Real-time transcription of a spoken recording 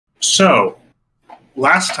So,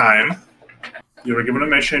 last time, you were given a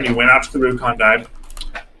mission, you went out to the Rubicon dive,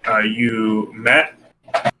 you met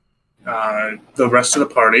the rest of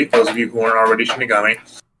the party, those of you who weren't already Shinigami.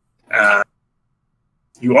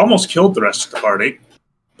 You almost killed the rest of the party,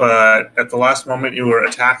 but at the last moment you were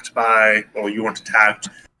attacked by, well, you weren't attacked,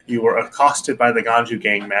 you were accosted by the Ganju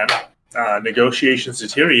gangman. Negotiations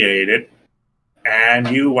deteriorated, and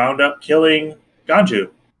you wound up killing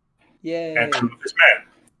Ganju. Yay. And two of his men.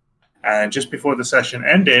 And just before the session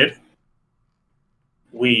ended,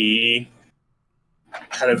 we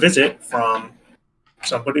had a visit from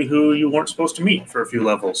somebody who you weren't supposed to meet for a few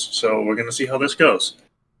levels. So we're going to see how this goes.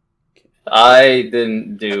 I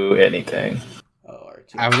didn't do anything. Oh,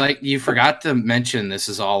 RTL. I would like you forgot to mention this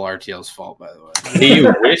is all RTL's fault, by the way.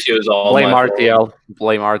 You wish it was all Blame my RTL. fault.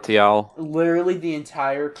 Blame RTL. Literally the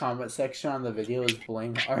entire comment section on the video is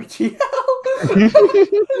blame RTL.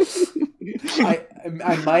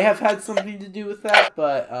 I might have had something to do with that,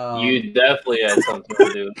 but You definitely had something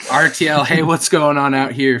to do. RTL, hey, what's going on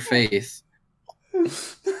out here, Faith?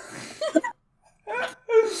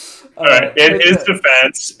 All right. In his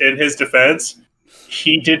defense,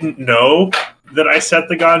 he didn't know that I set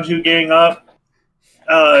the Ganju gang up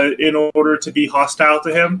in order to be hostile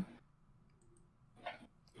to him.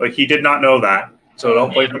 Like, he did not know that, so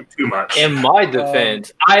don't blame him too much. In my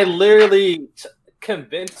defense, I literally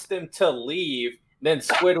convinced him to leave. Then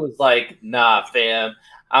Squid was like, "Nah, fam,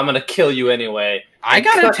 I'm gonna kill you anyway." I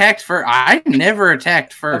got attacked first. I never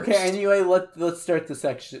attacked first. Okay, anyway, let's start the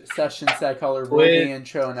session. Psycholor, roll Squid, the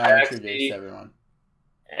intro, and I'll Saxii, introduce everyone.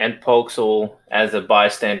 And Poxal as a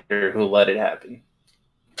bystander who let it happen.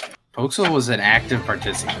 Poxal was an active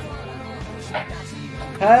participant.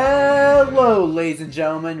 Hello, ladies and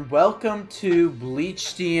gentlemen. Welcome to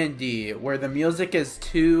Bleach D&D, where the music is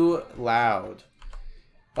too loud.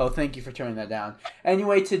 Oh, thank you for turning that down.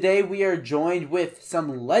 Anyway, today we are joined with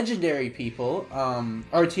some legendary people.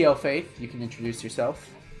 Rtlfaith, you can introduce yourself.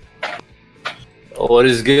 What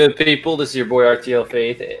is good, people? This is your boy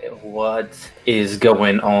Rtlfaith. What is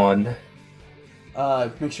going on?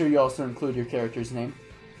 Make sure you also include your character's name.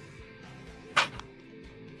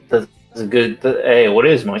 That's good. Hey, what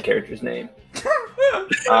is my character's name?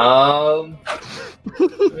 Let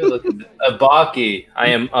me look at Abaki. I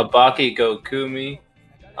am Abaki Gokumi.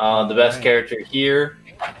 The best character here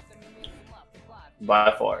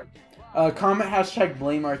by far. Comment hashtag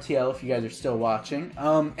blame RTL if you guys are still watching.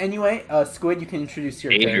 Anyway, Squid, you can introduce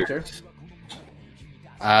your character.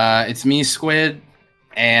 It's me, Squid,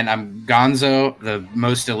 and I'm Gonzo, the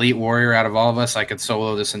most elite warrior out of all of us. I could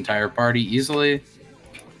solo this entire party easily.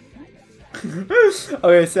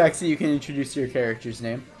 Okay, Saxii, you can introduce your character's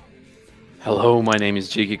name. Hello, my name is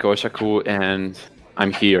Jiki Koshaku, and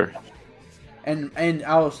I'm here. And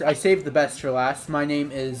I saved the best for last. My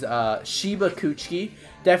name is Shiba Kuchiki.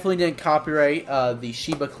 Definitely didn't copyright the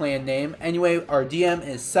Shiba clan name. Anyway, our DM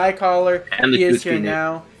is Psycholor. He is here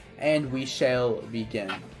now, and we shall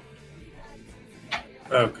begin.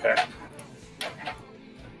 Okay.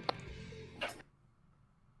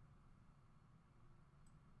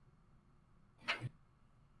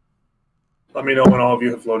 Let me know when all of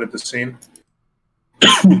you have loaded the scene.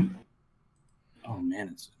 Oh, man.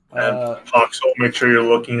 It's... And Poxal, make sure you're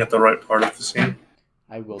looking at the right part of the scene.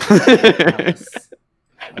 I will. I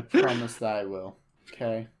promise that I will.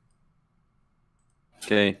 Okay.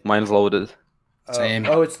 Okay, mine's loaded. Same.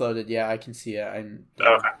 Oh, it's loaded. Yeah, I can see it.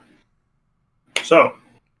 Okay. So,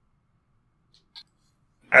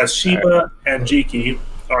 as Shiba and Jiki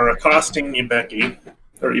are accosting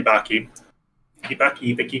Ibaki,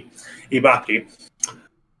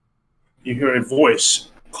 you hear a voice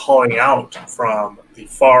calling out from the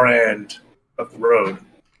far end of the road.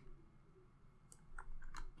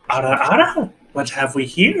 Ara ara, what have we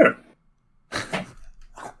here?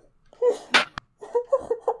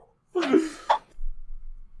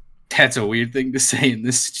 That's a weird thing to say in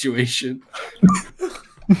this situation.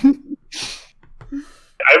 I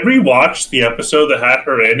rewatched the episode that had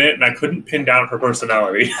her in it, and I couldn't pin down her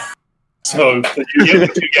personality. So you get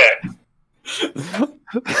what you get.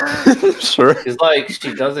 Sure. It's like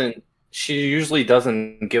she usually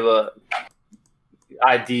doesn't give a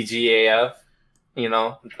IDGAF, you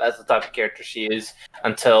know, that's the type of character she is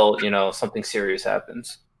until, you know, something serious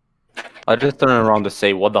happens. I just turn around to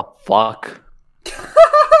say, what the fuck?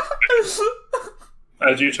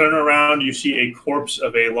 As you turn around, you see a corpse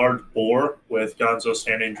of a large boar with Gonzo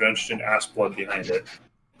standing drenched in ass blood behind it.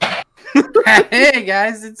 Hey,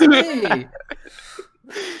 guys, it's me.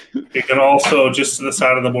 You can also, just to the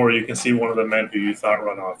side of the boar, you can see one of the men who you thought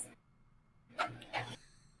run off.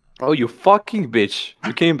 Oh, you fucking bitch.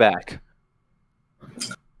 You came back.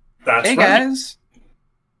 That's Hey, right. guys.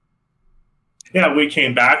 Yeah, we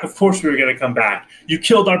came back. Of course we were going to come back. You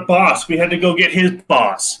killed our boss. We had to go get his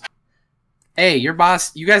boss. Hey, your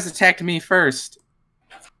boss. You guys attacked me first.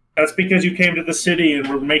 That's because you came to the city and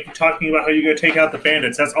we're talking about how you're going to take out the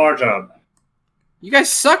bandits. That's our job. You guys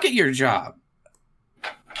suck at your job.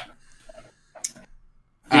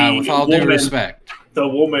 With all due respect. The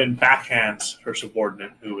woman backhands her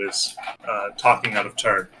subordinate, who is talking out of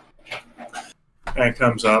turn, and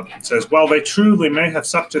comes up and says, well, they truly may have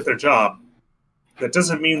sucked at their job. That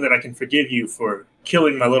doesn't mean that I can forgive you for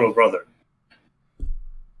killing my little brother.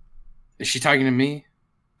 Is she talking to me?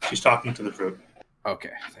 She's talking to the group.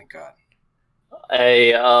 Okay, thank God.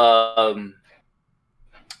 Hey, I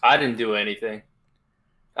didn't do anything.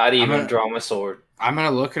 I didn't even draw my sword. I'm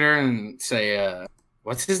gonna look at her and say,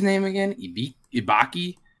 what's his name again?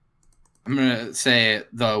 Ibaki? I'm gonna say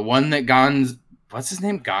the one that what's his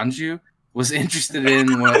name? Ganju? Was interested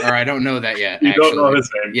in, or I don't know that yet. You don't know his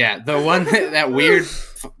name. Yeah, the one that weird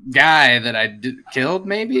guy that I killed,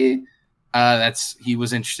 maybe. He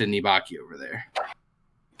was interested in Ibaki over there.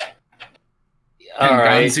 And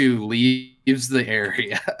Ganzu leaves the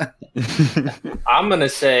area. I'm gonna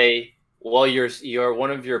say, well, your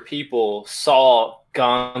one of your people saw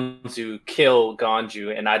Ganzu kill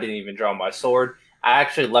Ganju, and I didn't even draw my sword. I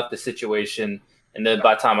actually left the situation, and then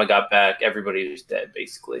by the time I got back, everybody was dead,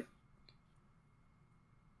 basically.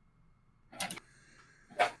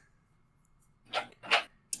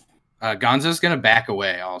 Gonzo's gonna back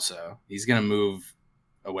away. Also, he's gonna move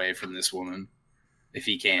away from this woman if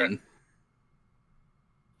he can.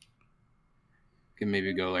 Can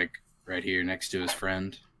maybe go like right here next to his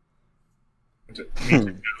friend.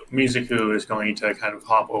 Mizuku is going to kind of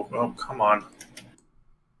hop over. Oh, come on.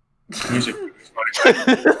 Mizuku is going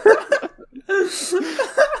to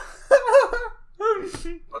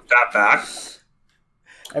put that back.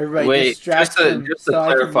 Everybody Wait, just to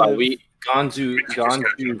clarify,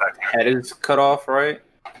 Ganzu's head is cut off, right?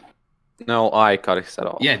 No, I cut his head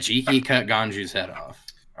off. Yeah, Jiki cut Ganju's head off,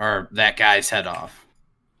 or that guy's head off.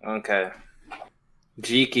 Okay,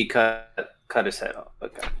 Jiki cut his head off.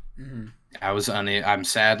 Okay. Mm-hmm. I was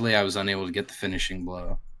unable to get the finishing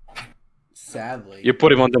blow. Sadly. You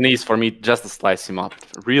put him on the knees for me just to slice him up.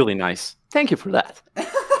 Really nice. Thank you for that.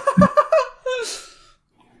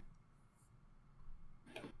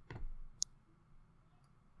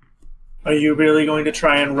 Are you really going to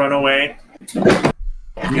try and run away?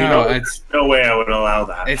 No, it's no way I would allow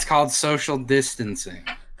that. It's called social distancing.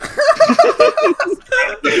 Have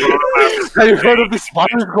you heard of this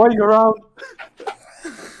virus going around?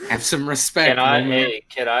 Have some respect.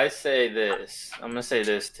 Can I say this? I'm gonna say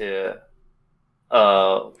this to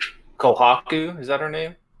Kohaku. Is that her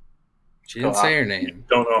name? She didn't say her name.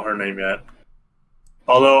 Don't know her name yet.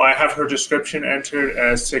 Although I have her description entered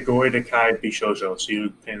as Segoi Dekai Bishojo, so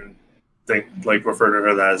you can refer to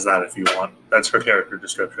her as that if you want. That's her character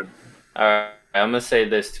description. Alright, I'm gonna say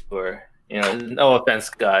this to her. You know, no offense,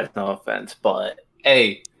 guys, no offense, but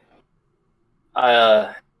hey,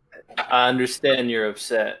 I understand you're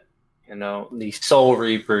upset. You know, the Soul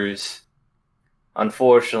Reapers,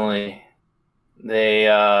 unfortunately, they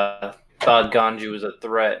thought Ganju was a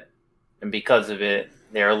threat, and because of it,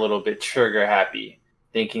 they're a little bit trigger happy,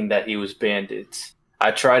 thinking that he was bandits.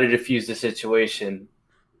 I tried to defuse the situation.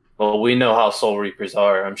 Well, we know how Soul Reapers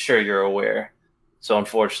are. I'm sure you're aware. So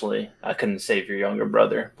unfortunately, I couldn't save your younger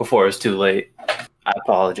brother before it was too late. I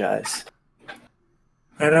apologize.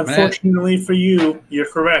 And unfortunately for you,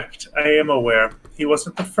 you're correct. I am aware. He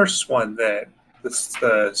wasn't the first one that the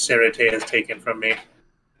Serete has taken from me,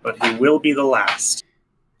 but he will be the last.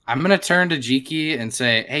 I'm going to turn to Jiki and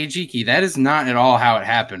say, hey, Jiki, that is not at all how it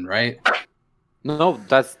happened, right? No,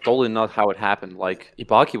 that's totally not how it happened. Like,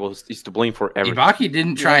 Ibaki is to blame for everything. Ibaki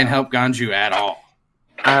didn't try and help Ganju at all.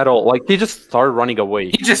 At all. Like, he just started running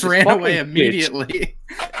away. He just ran away immediately.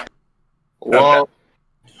 Well,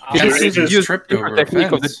 he just tripped over a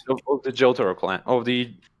technique of fence. the Jotaro clan, of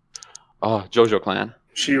the Jojo clan.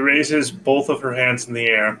 She raises both of her hands in the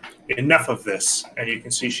air. Enough of this. And you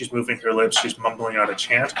can see she's moving her lips. She's mumbling out a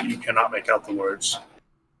chant, but you cannot make out the words.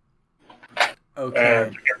 Okay. And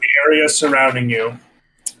in the area surrounding you,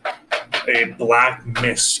 a black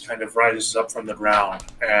mist kind of rises up from the ground,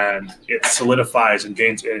 and it solidifies and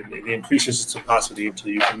it increases its opacity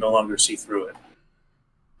until you can no longer see through it.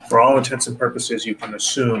 For all intents and purposes, you can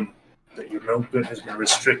assume that your no good has been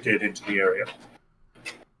restricted into the area.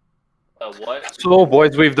 What? So,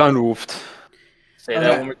 boys, we've done roofed. Say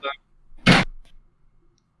that one more time.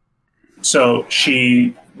 So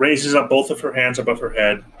she raises up both of her hands above her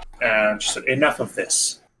head, and she said, enough of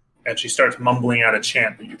this. And she starts mumbling out a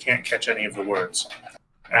chant, but you can't catch any of the words.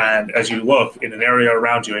 And as you look, in an area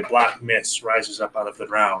around you, a black mist rises up out of the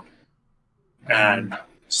ground and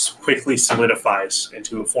quickly solidifies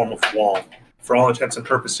into a form of wall. For all intents and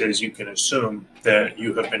purposes, you can assume that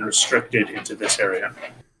you have been restricted into this area.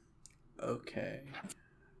 Okay.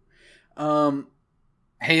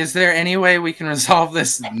 Hey, is there any way we can resolve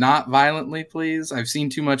this not violently, please? I've seen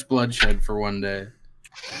too much bloodshed for one day.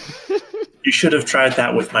 You should have tried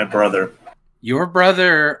that with my brother. Your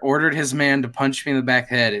brother ordered his man to punch me in the back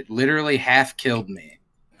head. It literally half killed me.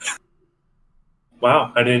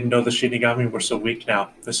 Wow, I didn't know the Shinigami were so weak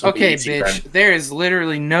now. This will be Okay, easy bitch. then. There is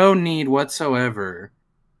literally no need whatsoever.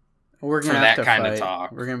 We're gonna For have that to kind of fight.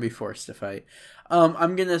 talk. We're gonna be forced to fight.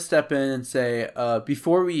 I'm gonna step in and say,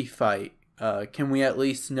 before we fight, can we at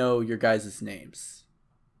least know your guys' names?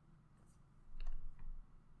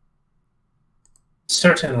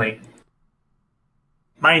 Certainly.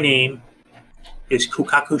 My name is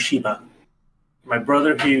Kukaku Shiba. My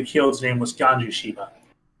brother who you killed's name was Ganju Shiba.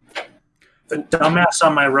 The dumbass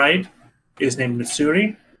on my right is named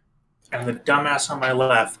Mitsuri, and the dumbass on my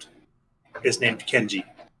left is named Kenji.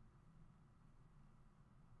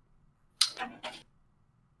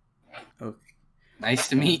 Okay. Nice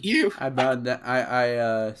to meet you. About that,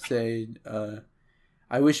 I say,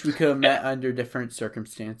 I wish we could have met under different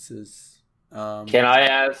circumstances. Can I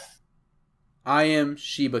ask? I am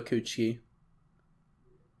Shibakuchi.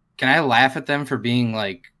 Can I laugh at them for being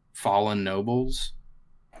like fallen nobles?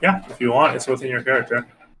 Yeah, if you want, it's within your character.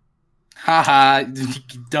 Haha,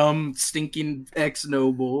 dumb, stinking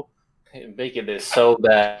ex-noble. Making this so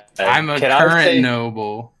bad. I'm a Can I current say-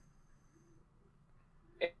 noble.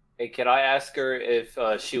 Hey, can I ask her if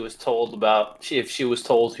she was told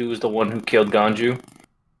who was the one who killed Ganju?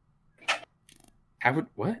 I would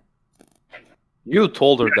what? You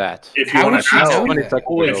told her that. If you How want would to she ask, know When that? it's like,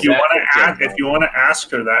 if you want to ask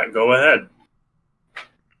her that, go ahead.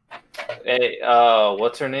 Hey,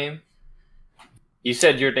 what's her name? You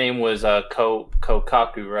said your name was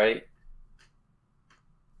Kokaku, right?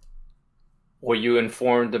 Were you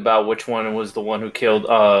informed about which one was the one who killed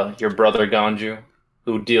your brother Ganju,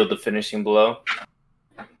 who dealt the finishing blow?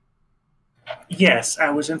 Yes, I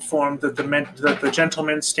was informed that the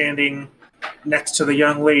gentleman standing next to the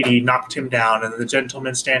young lady knocked him down, and the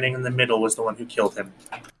gentleman standing in the middle was the one who killed him.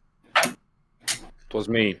 It was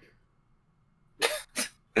me.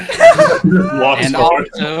 And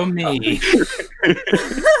also me.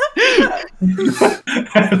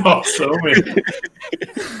 And also me.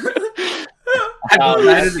 I've decided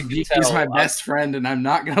that as you Geek can is my tell, best friend, and I'm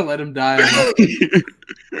not gonna let him die. As you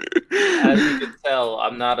can tell,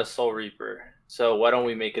 I'm not a Soul Reaper, so why don't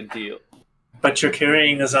we make a deal? But you're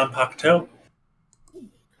carrying a Zanpakuto.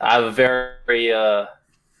 I have a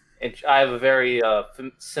very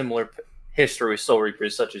similar history with Soul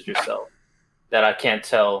Reapers, such as yourself, that I can't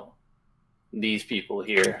tell these people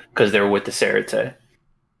here because they're with the Serite.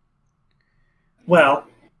 Well,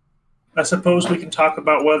 I suppose we can talk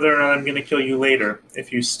about whether or not I'm going to kill you later.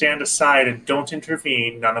 If you stand aside and don't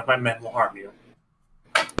intervene, none of my men will harm you.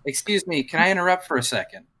 Excuse me, can I interrupt for a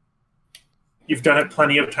second? You've done it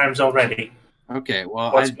plenty of times already. Okay,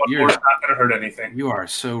 well, One more's not going to hurt anything. you are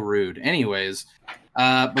so rude. Anyways,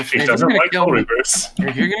 if She you're doesn't gonna like kill Soul me, Reapers.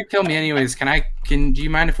 if you're gonna kill me anyways, do you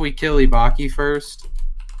mind if we kill Ibaki first?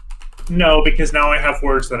 No, because now I have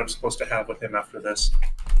words that I'm supposed to have with him after this.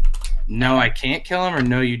 No, I can't kill him, or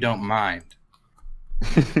no, you don't mind.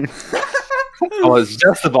 I was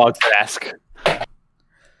just about to ask.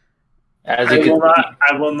 As I you can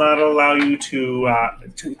I will not allow you to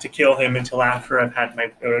kill him until after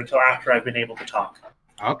I've been able to talk.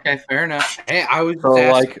 Okay, fair enough. Hey, I was So,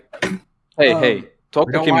 just like, hey, Um, talk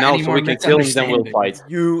we to don't him want now any so more we can kill him, then we'll misunderstandings.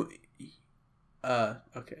 fight. You.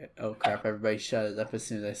 Okay. Oh crap! Everybody shut it up as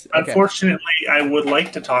soon as. Okay. Unfortunately, I would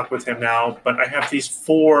like to talk with him now, but I have these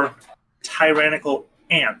 4 tyrannical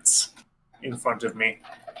ants in front of me.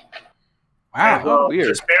 Wow, And, well, weird.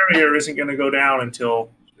 this barrier isn't going to go down until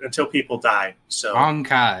people die. So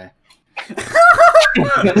Honkai.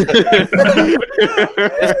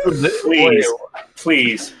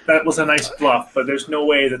 please, that was a nice bluff, but there's no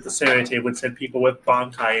way that the Serite would send people with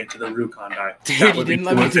Bankai into the Rukondai. Dude, That you would be didn't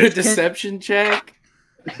let too me do a efficient. deception check?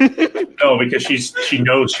 No, because she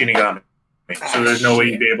knows Shinigami, so there's no way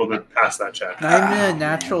you'd be able to pass that check. Not even a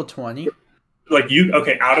natural 20. Like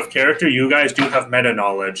out of character, you guys do have meta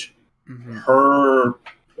knowledge. Mm-hmm. Her,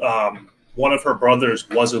 one of her brothers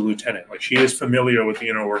was a lieutenant. Like she is familiar with the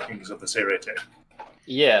inner workings of the Serite.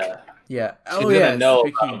 yeah. Yeah. She's Oh gonna yeah. know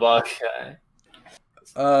Speaking. about Buckeye.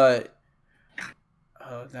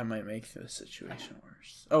 Oh, that might make the situation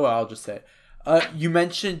worse. Oh, well, I'll just say it. You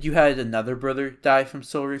mentioned you had another brother die from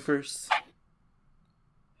Soul Reapers.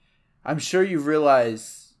 I'm sure you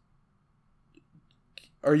realize.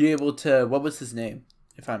 Are you able to? What was his name,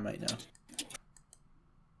 if I might know?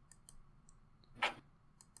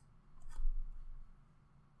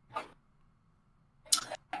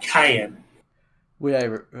 Cayenne. Would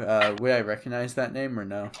I recognize that name or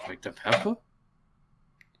no? Like the Peppa?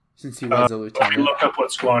 Since he was a Let me lieutenant. look up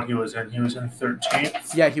what squad he was in. He was in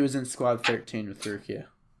 13th. Yeah, he was in Squad 13 with Rukia.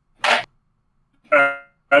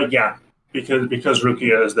 Yeah, because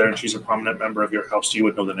Rukia is there and she's a prominent member of your house, you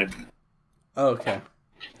would know the name. Oh, okay.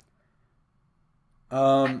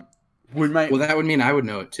 Would my Well, that would mean I would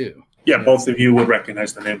know it too. Yeah, both of you would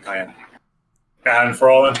recognize the name Cayenne. And for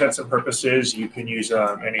all intents and purposes, you can use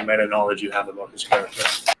any meta knowledge you have about his character.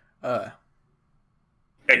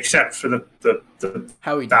 Except for the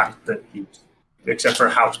how he died. fact that he, except for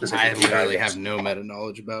how specific I he literally died. have no meta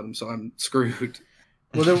knowledge about him, so I'm screwed.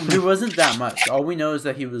 Well, there wasn't that much. All we know is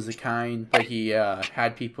that he was a kind, but he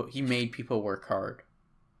had people. He made people work hard.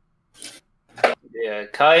 Yeah,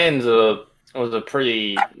 Cayenne's was a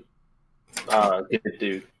pretty good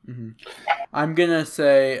dude. Mm-hmm. I'm gonna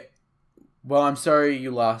say, well, I'm sorry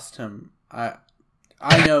you lost him. I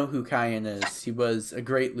know who Cayenne is. He was a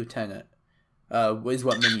great lieutenant. Is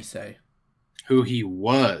what many say. Who he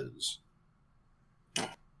was.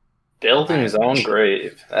 Building his own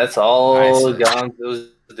grave. That's all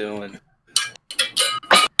Gonzo's doing.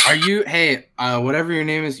 Are you, hey, whatever your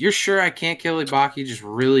name is, you're sure I can't kill Ibaki just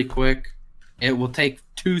really quick? It will take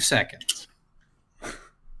 2 seconds.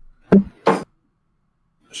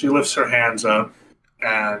 She lifts her hands up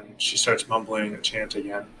and she starts mumbling a chant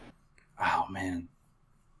again. Oh, man.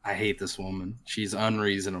 I hate this woman. She's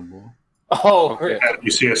unreasonable. Oh, Okay. And you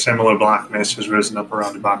see a similar black mist has risen up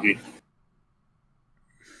around Ibaki.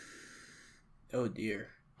 Oh dear.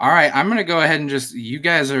 All right, I'm going to go ahead and just, you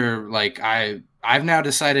guys are like, I've now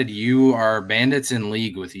decided you are bandits in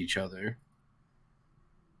league with each other.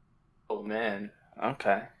 oh man.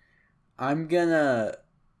 Okay. I'm gonna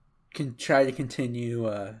try to continue.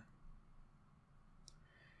 I'm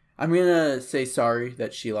gonna say sorry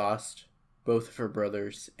that she lost both of her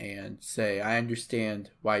brothers and say I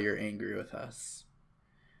understand why you're angry with us.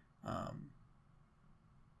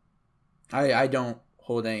 I don't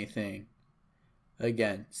hold anything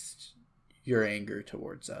against your anger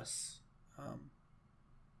towards us.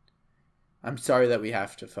 I'm sorry that we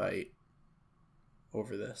have to fight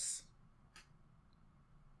over this.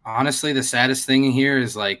 Honestly, the saddest thing here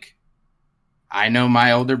is like, I know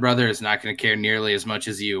my older brother is not going to care nearly as much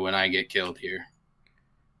as you when I get killed here.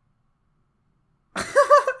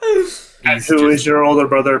 And who is your older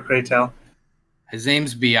brother, pray tell? His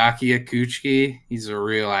name's Byakuya Kuchiki. He's a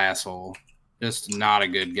real asshole. Just not a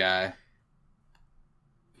good guy.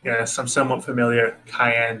 Yes, I'm somewhat familiar.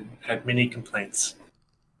 Cayenne had many complaints.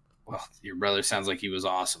 Well, your brother sounds like he was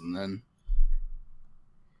awesome then.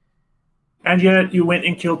 And yet you went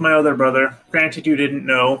and killed my other brother. Granted, you didn't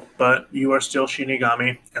know, but you are still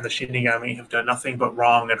Shinigami, and the Shinigami have done nothing but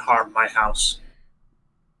wrong and harm my house.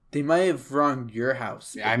 They might have wronged your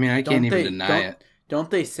house. Yeah, I mean, I can't even deny it. Don't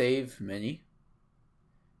they save many?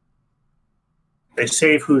 They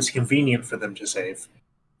save who's convenient for them to save.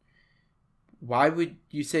 Why would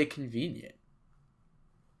you say convenient?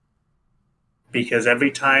 Because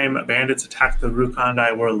every time bandits attack the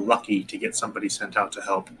Rukandai, we're lucky to get somebody sent out to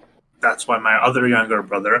help. That's why my other younger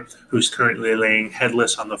brother, who's currently laying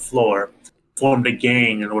headless on the floor, formed a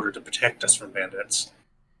gang in order to protect us from bandits.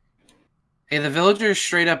 Hey, the villagers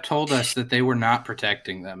straight up told us that they were not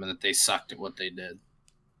protecting them and that they sucked at what they did.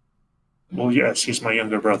 Well, yes, he's my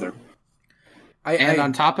younger brother.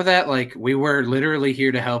 On top of that, like, we were literally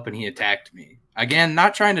here to help and he attacked me. Again,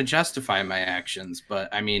 not trying to justify my actions, but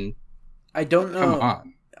I mean, I don't know. come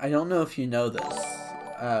on. I don't know if you know this,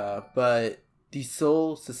 but the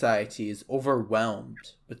Soul Society is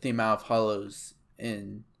overwhelmed with the amount of hollows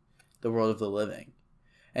in the world of the living,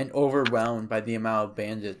 and overwhelmed by the amount of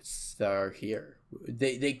bandits that are here.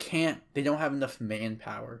 They don't have enough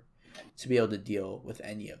manpower to be able to deal with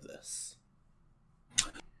any of this.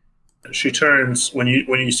 She turns when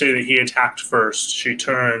you say that he attacked first. She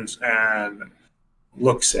turns and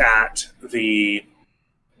looks at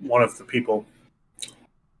one of the people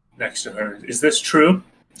next to her. Is this true?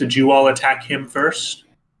 Did you all attack him first?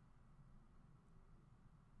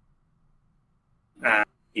 And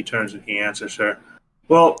he turns and he answers her.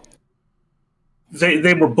 Well,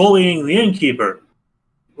 they were bullying the innkeeper.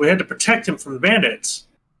 We had to protect him from the bandits.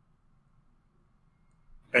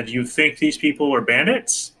 And you think these people were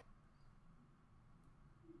bandits?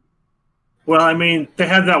 Well, I mean, they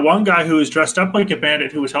had that one guy who was dressed up like a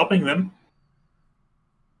bandit who was helping them.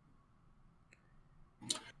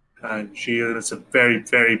 And she is a very,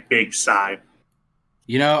 very big sigh.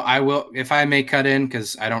 You know, I will, if I may cut in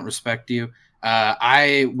because I don't respect you.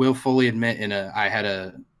 I will fully admit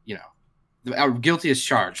guilty as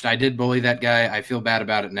charged. I did bully that guy. I feel bad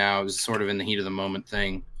about it now. It was sort of in the heat of the moment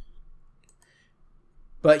thing.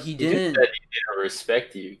 But he didn't. Said he didn't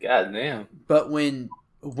respect you. God damn. But when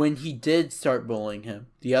he did start bullying him,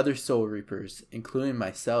 the other Soul Reapers, including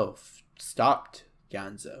myself, stopped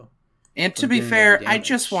Gonzo. And to be fair, I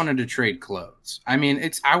just wanted to trade clothes. I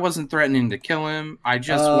mean, I wasn't threatening to kill him. I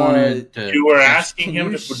just wanted to. You were asking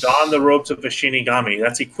him to don the robes of a Shinigami.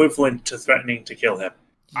 That's equivalent to threatening to kill him.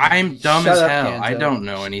 I'm dumb as hell. Ganzo. I don't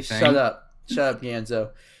know anything. Shut up,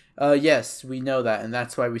 Ganzo. Yes, we know that, and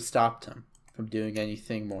that's why we stopped him from doing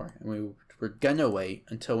anything more. And we were gonna wait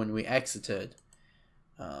until when we exited.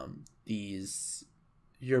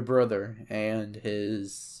 Your brother and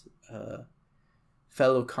his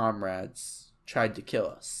fellow comrades tried to kill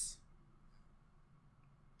us.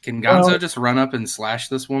 Can Gonzo just run up and slash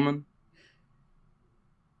this woman?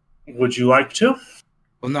 Would you like to?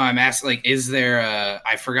 Well, no, I'm asking, like, is there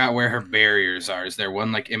I forgot where her barriers are. Is there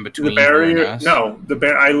one, like, in between the barrier? her and us? No,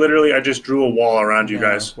 I just drew a wall around you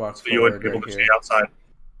guys, so you wouldn't be able to stay outside.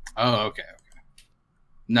 Oh, okay.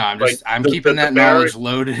 No, I'm keeping that knowledge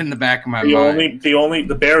loaded in the back of my mind.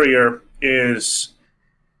 The barrier is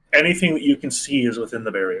anything that you can see is within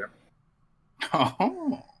the barrier.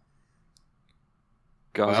 Oh.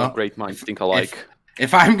 Guys, great minds think alike.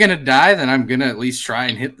 If I'm gonna die, then I'm gonna at least try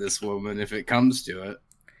and hit this woman if it comes to it.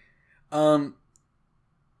 Wow.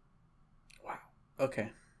 Okay.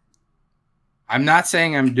 I'm not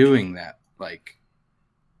saying I'm doing that. Like,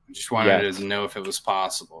 I just wanted to know if it was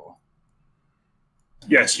possible.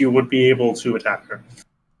 Yes, you would be able to attack her.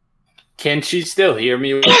 Can she still hear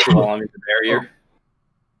me while I'm in the barrier?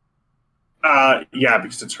 Yeah,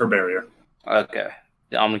 because it's her barrier. Okay.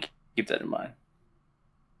 Yeah, I'm gonna keep that in mind.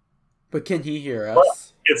 But can he hear us? Well,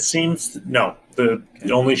 it seems no.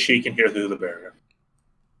 Only she can hear through the barrier.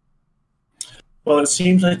 Well, it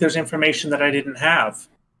seems like there's information that I didn't have.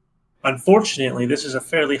 Unfortunately, this is a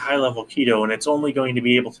fairly high-level keto, and it's only going to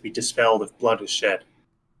be able to be dispelled if blood is shed.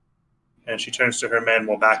 And she turns to her men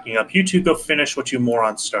while backing up. You two go finish what you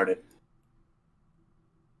morons started.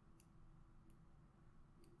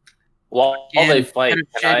 While they fight,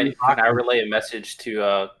 can I relay a message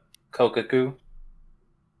to Kokaku?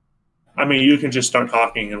 I mean, you can just start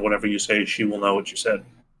talking, and whatever you say, she will know what you said.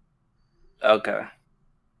 Okay.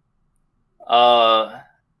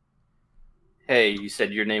 Hey, you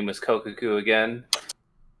said your name was Kokaku again?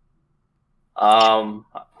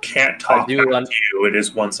 Can't talk to you. It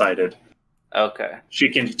is one-sided. Okay. She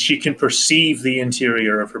can perceive the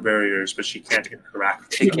interior of her barriers, but she can't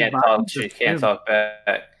interact. She can't talk. She can't talk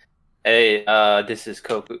back. Hey, this is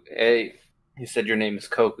Koku. Hey, you said your name is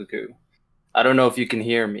Kokaku. I don't know if you can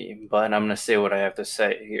hear me, but I'm gonna say what I have to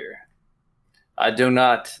say here. I do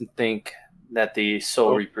not think that the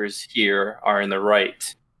Soul Reapers here are in the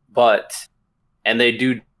right, and they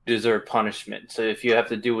do deserve punishment. So if you have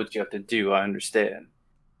to do what you have to do, I understand.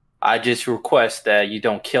 I just request that you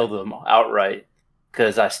don't kill them outright,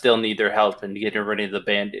 because I still need their help in getting rid of the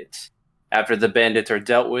bandits. After the bandits are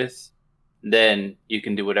dealt with, then you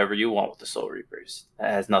can do whatever you want with the Soul Reapers.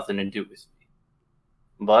 That has nothing to do with me.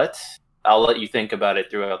 But I'll let you think about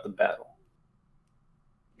it throughout the battle.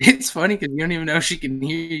 It's funny because you don't even know she can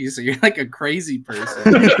hear you, so you're like a crazy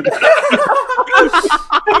person.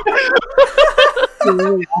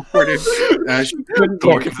 Really awkward if, she couldn't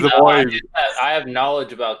talk to the boy. I have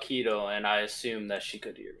knowledge about keto, and I assume that she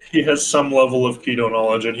could hear me. He has some level of keto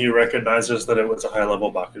knowledge, and he recognizes that it was a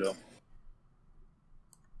high-level Bakudo.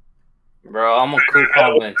 Bro, I'm a cool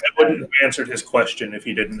comment. I wouldn't have answered his question if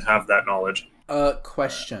he didn't have that knowledge.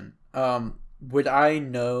 Question. Would I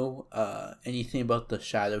know anything about the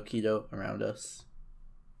Shadow Keto around us?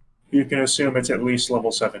 You can assume it's at least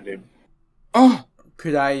level 70. Oh!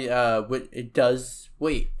 Could I, it does,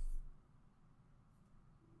 wait.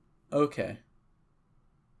 Okay.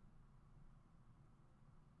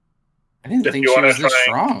 I didn't think she was this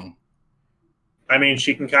strong. I mean,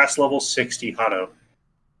 she can cast level 60 Hado.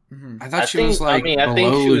 Mm-hmm. I thought she was like below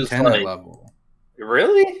lieutenant level.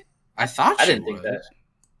 Really? I thought I didn't think that.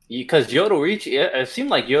 Because Yoruichi, it seemed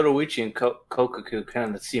like Yoruichi and Kokaku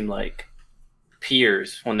kind of seemed like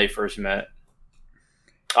peers when they first met.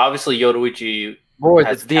 Obviously, Yoruichi. Boy,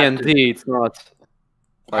 it's D&D. It's not.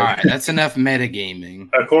 All right, that's enough metagaming.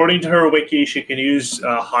 According to her wiki, she can use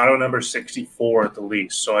Hado number 64 at the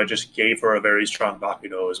least. So I just gave her a very strong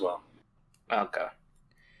Bakudo as well. Okay.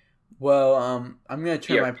 Well, I'm going to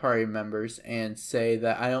turn my party members and say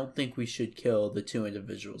that I don't think we should kill the two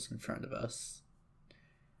individuals in front of us.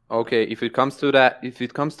 Okay, if it comes to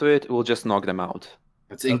it, we'll just knock them out.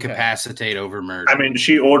 Let's incapacitate over murder. I mean,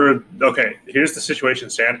 she ordered. Okay, here's the situation,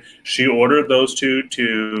 Stan. She ordered those two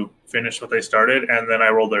to finish what they started, and then I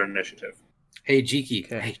rolled their initiative. Hey, Jiki.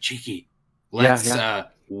 Okay. Hey, Jiki. Let's Yeah.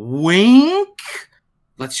 wink.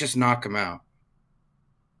 Let's just knock him out.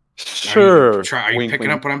 Sure. Are you Wink, picking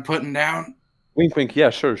wink. up what I'm putting down? Wink, wink. Yeah,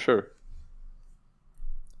 sure.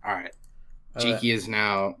 All right. Okay. Jiki is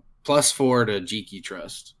now +4 to Jiki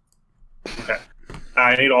Trust. Okay.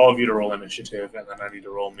 I need all of you to roll initiative, and then I need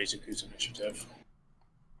to roll Mizuku's initiative.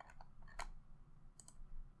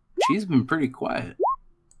 She's been pretty quiet.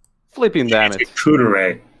 Flipping damn it.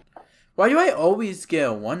 Cooteray. Why do I always get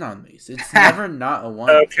a 1 on these? It's never not a 1.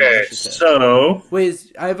 for Okay, initiative. so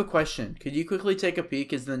Wait, I have a question. Could you quickly take a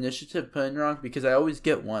peek? Is the initiative put in wrong? Because I always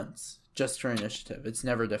get 1s just for initiative. It's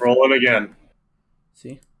never different. roll it again.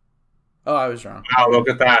 See? Oh, I was wrong. Wow, look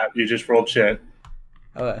at that. You just rolled shit.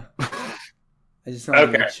 Okay. I just wanted to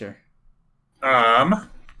Okay. make sure.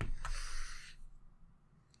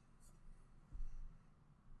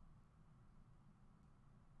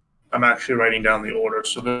 I'm actually writing down the order.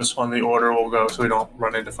 So this one, the order will go so we don't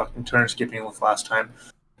run into fucking turn skipping with last time.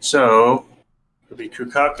 So it'll be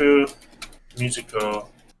Kukaku, Mizuko,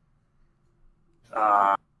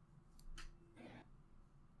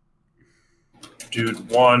 Dude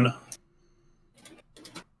 1.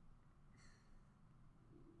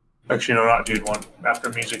 Actually, no, not Dude 1. After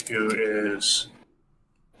Mizuku is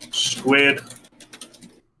Squid.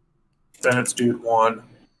 Then it's Dude 1.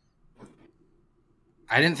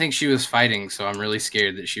 I didn't think she was fighting, so I'm really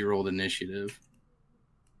scared that she rolled initiative.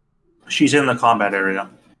 She's in the combat area.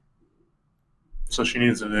 So she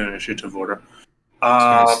needs an initiative order. She's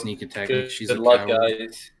gonna sneak attack. She's Good a luck, coward.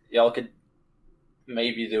 guys. Y'all could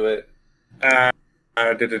maybe do it. Can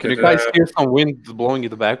you guys hear some wind blowing in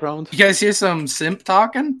the background? You guys hear some simp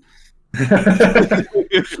talking?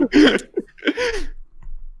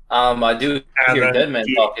 I do hear dead man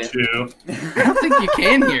talking. 2, I don't think you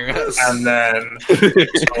can hear us. and then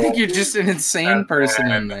I think you're just an insane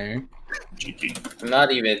person in there. GG. I'm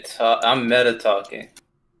not even I'm meta talking.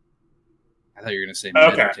 I thought you were gonna say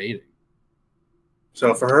Okay. meditating.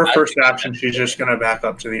 So for her I first think action, she's just going to back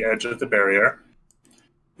up to the edge of the barrier.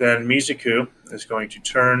 Then Mizuku is going to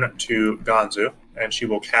turn to Ganzu, and she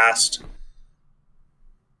will cast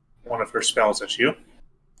one of her spells at you.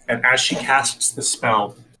 And as she casts the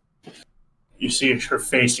spell, you see her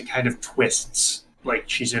face, it kind of twists like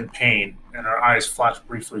she's in pain, and her eyes flash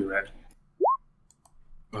briefly red.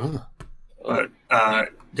 Ugh. But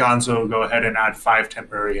Gonzo will go ahead and add 5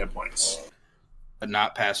 temporary hit points. But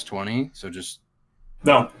not past 20, so just...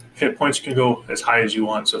 No, hit points can go as high as you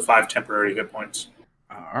want, so 5 temporary hit points.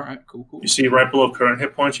 all right, cool. You see right below current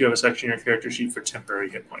hit points, you have a section in your character sheet for temporary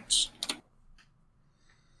hit points.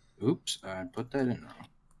 Oops, I put that in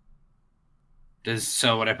wrong.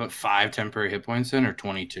 So would I put 5 temporary hit points in, or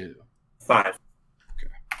 22? 5.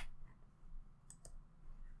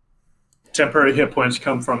 Temporary hit points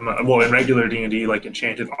come from, well, in regular D&D, like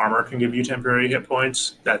enchanted armor can give you temporary hit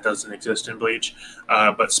points. That doesn't exist in Bleach.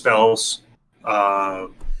 But spells,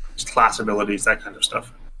 class abilities, that kind of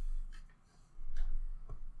stuff.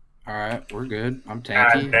 All right, we're good. I'm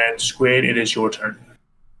tanky. And then Squid, it is your turn.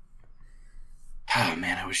 Oh,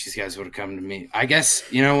 man, I wish these guys would have come to me. I guess,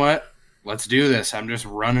 you know what? Let's do this. I'm just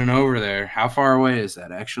running over there. How far away is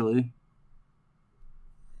that, actually?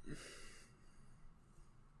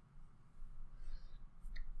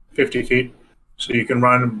 $50 feet. So you can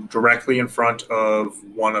run directly in front of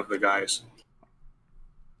one of the guys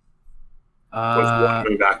with one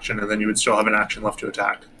move action, and then you would still have an action left to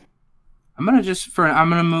attack. I'm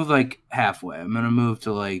gonna move like halfway. I'm gonna move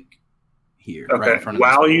to like here. Okay. Right in front of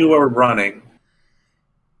While this you wall. are running,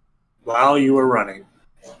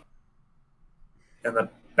 in the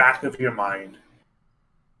back of your mind,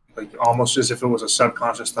 like almost as if it was a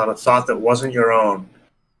subconscious thought, a thought that wasn't your own,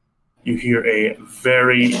 you hear a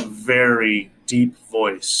very, very deep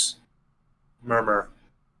voice murmur,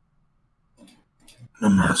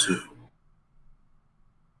 "Namazu."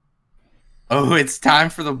 Oh, it's time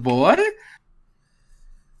for the boy?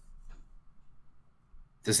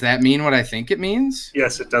 Does that mean what I think it means?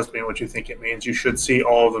 Yes, it does mean what you think it means. You should see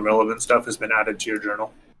all of the relevant stuff has been added to your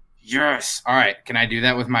journal. Yes. All right. Can I do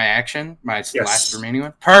that with my action? My Yes. last remaining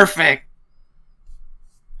one? Perfect.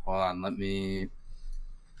 Hold on. Let me...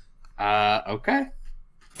 okay.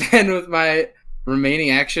 And with my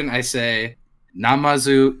remaining action, I say,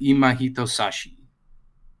 Namazu imahito sashi.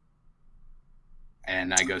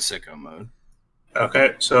 And I go sicko mode.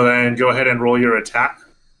 Okay, so then go ahead and roll your attack.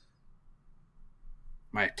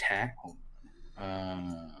 My attack? Hold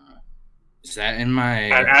on. Is that in my?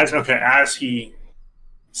 And as he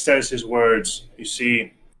says his words, you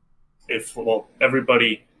see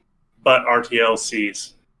everybody but RTL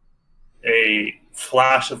sees a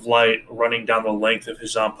flash of light running down the length of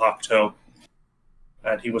his Zanpakuto.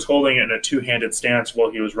 And he was holding it in a two-handed stance while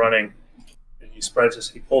he was running. And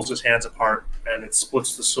he pulls his hands apart, and it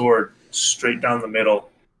splits the sword straight down the middle.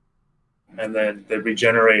 And then it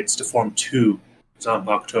regenerates to form two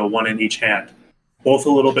Zanpakuto, one in each hand. Both a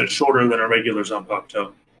little bit shorter than a regular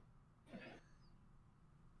Zanpakuto.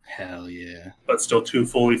 Hell yeah! But still two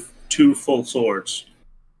full swords.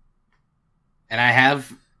 And I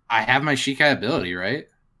have my Shikai ability, right?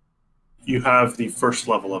 You have the first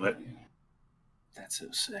level of it. That's so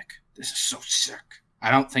sick. This is so sick.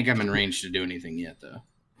 I don't think I'm in range to do anything yet, though.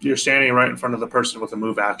 You're standing right in front of the person with a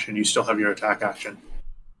move action. You still have your attack action.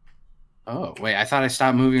 Oh, wait. I thought I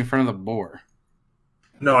stopped moving in front of the boar.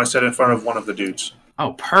 No, I said in front of one of the dudes.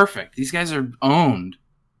 Oh, perfect. These guys are owned.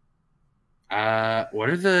 What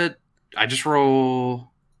are the... I just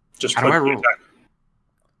roll... How do I roll? Attack.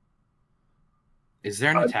 Is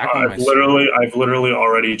there an attack on my sword? I've literally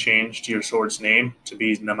already changed your sword's name to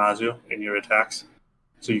be Namazu in your attacks.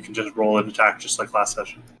 So you can just roll an attack just like last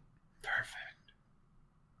session. Perfect.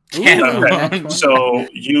 Okay. So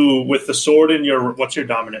you, with the sword in your... What's your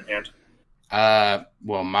dominant hand?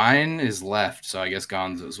 Well, mine is left, so I guess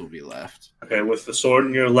Gonzo's will be left. Okay, with the sword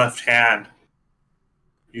in your left hand,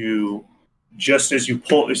 you... Just as you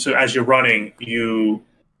pull... So as you're running, you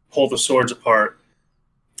pull the swords apart.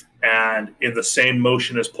 And in the same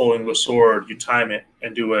motion as pulling the sword, you time it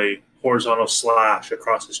and do a horizontal slash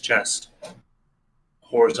across his chest,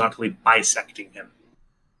 horizontally bisecting him.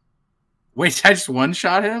 Wait, I just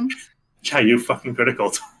one-shot him? Yeah, you fucking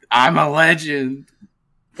critical. I'm a legend.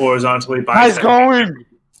 Horizontally bisecting. Nice going!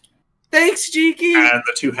 Thanks, Cheeky! And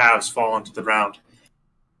the two halves fall into the ground.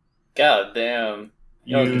 God damn.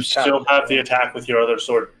 You still have the attack with your other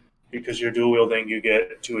sword. Because you're dual wielding, you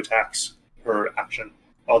get 2 attacks per action.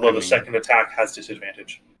 Although the second attack has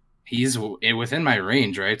disadvantage. He's within my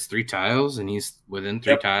range, right? It's 3 tiles, and he's within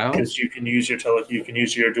 3 tiles? Because you can use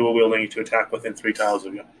your dual wielding to attack within 3 tiles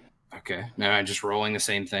of you. Okay. Now I'm just rolling the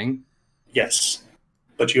same thing? Yes.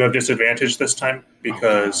 But you have disadvantage this time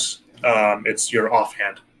because it's your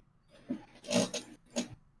offhand.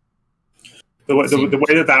 The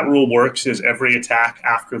way that rule works is every attack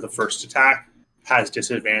after the first attack has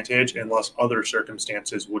disadvantage unless other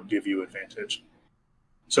circumstances would give you advantage.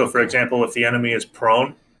 So, for example, if the enemy is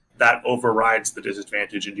prone, that overrides the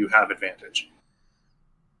disadvantage and you have advantage.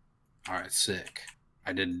 All right, sick.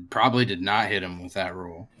 I probably did not hit him with that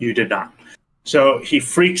roll. You did not. So he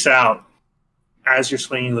freaks out as you're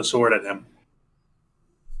swinging the sword at him.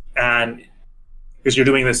 And because you're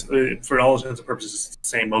doing this, for all intents and purposes, it's the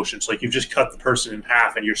same motion. So like you've just cut the person in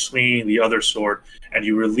half and you're swinging the other sword and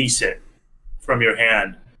you release it from your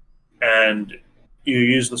hand. And you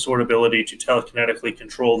use the sword ability to telekinetically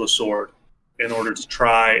control the sword in order to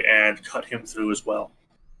try and cut him through as well.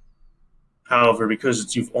 However,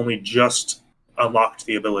 because you've only just unlocked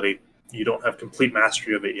the ability, you don't have complete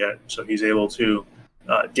mastery of it yet, so he's able to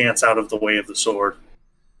dance out of the way of the sword.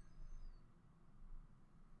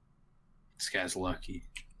 This guy's lucky.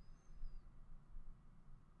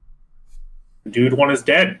 Dude 1 is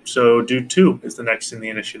dead, so Dude 2 is the next in the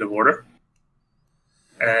initiative order.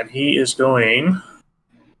 And he is going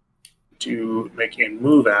to make a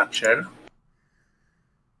move action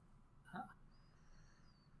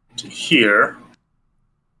to here.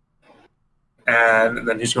 And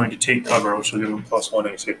then he's going to take cover, which will give him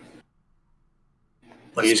 +1 AC.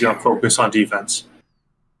 But he's going to focus on defense.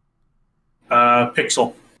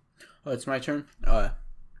 Pixel. Oh, it's my turn?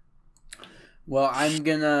 Well, I'm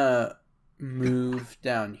going to move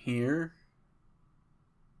down here.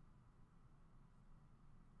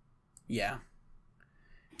 Yeah.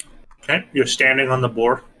 Okay, you're standing on the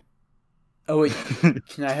board. Oh, wait.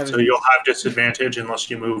 Can I have... So you'll have disadvantage unless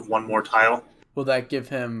you move 1 more tile. Will that give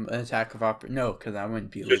him an attack of opportunity? No, because I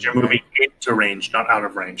wouldn't be... Because you're moving into range, not out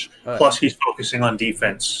of range. Plus, he's focusing on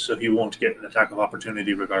defense, so he won't get an attack of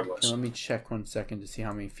opportunity regardless. Let me check 1 second to see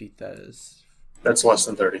how many feet that is. That's less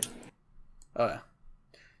than 30. Oh, yeah.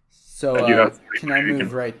 So, can I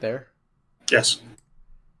move right there? Yes.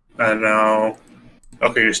 And now...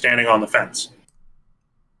 Okay, you're standing on the fence.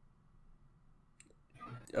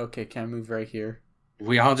 Okay, can I move right here?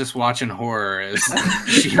 We all just watching horror as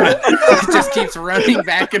she just keeps running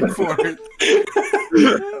back and forth. What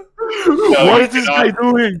is this guy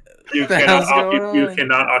doing? You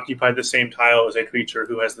cannot occupy the same tile as a creature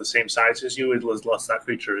who has the same size as you unless that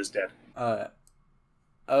creature is dead.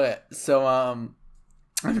 Okay, so I'm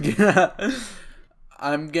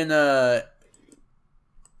gonna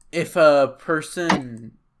if a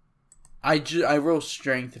person, I roll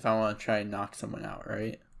strength if I want to try and knock someone out,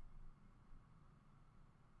 right?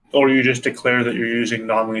 Or you just declare that you're using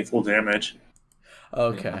non-lethal damage.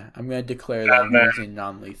 Okay, I'm going to declare that I'm using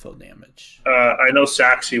non-lethal damage. I know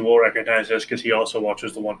Saxii will recognize this because he also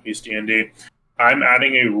watches the One Piece D&D. I'm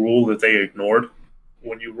adding a rule that they ignored.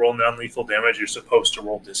 When you roll non-lethal damage, you're supposed to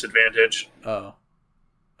roll disadvantage. Oh.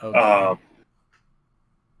 Okay.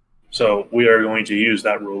 So we are going to use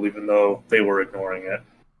that rule, even though they were ignoring it.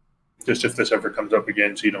 Just if this ever comes up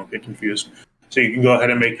again, so you don't get confused. So you can go ahead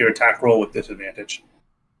and make your attack roll with disadvantage.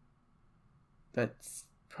 That's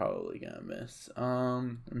probably gonna miss.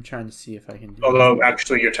 I'm trying to see if I can do Although,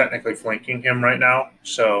 actually, you're technically flanking him right now,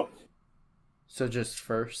 so just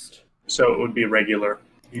first. So it would be regular.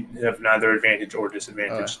 You have neither advantage or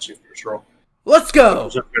disadvantage to your first roll. Let's go! It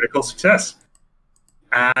was a critical success.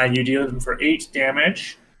 And you deal them for 8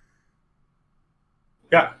 damage.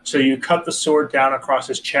 Yeah, so you cut the sword down across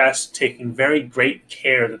his chest, taking very great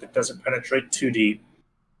care that it doesn't penetrate too deep.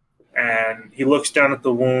 And he looks down at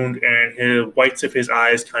the wound, and the whites of his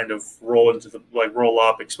eyes kind of roll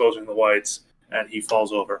up, exposing the whites, and he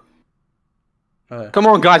falls over. Come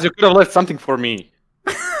on, guys! You could have left something for me.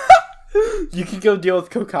 You can go deal with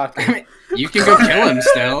Kokaku. I mean, you can go kill him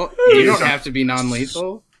still. You don't have to be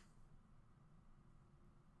non-lethal.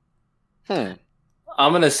 I'm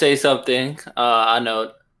gonna say something. I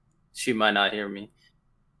know she might not hear me.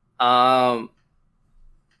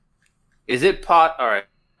 Is it pot? All right.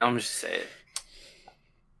 I'm just saying.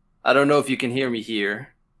 I don't know if you can hear me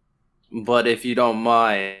here, but if you don't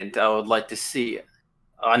mind, I would like to see.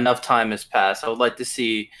 Enough time has passed. I would like to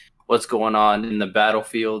see what's going on in the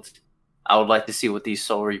battlefield. I would like to see what these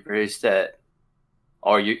Soul Reapers that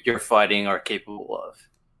you're fighting are capable of.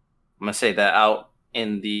 I'm gonna say that out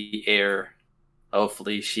in the air.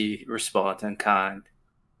 Hopefully, she responds in kind.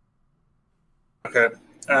 Okay.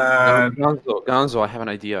 Gonzo, I have an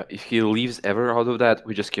idea. If he leaves ever out of that,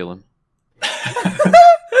 we just kill him.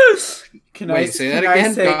 Wait, say that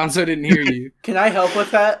again? Gonzo didn't hear you. Can I help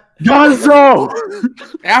with that? Gonzo!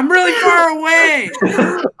 I'm really far away!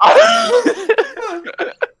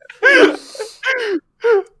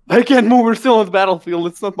 I can't move. We're still on the battlefield.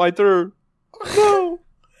 It's not my turn. No.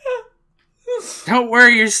 Don't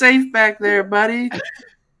worry, you're safe back there, buddy.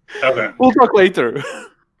 Okay. We'll talk later.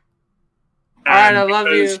 Alright, I love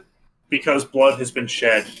you. Because blood has been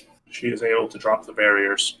shed, she is able to drop the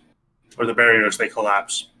barriers. Or the barriers, they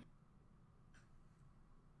collapse.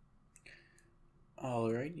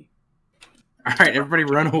 Alrighty. Alright, everybody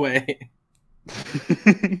run away.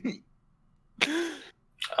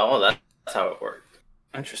 Oh, that's how it worked.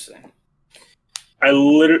 Interesting.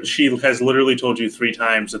 She has literally told you 3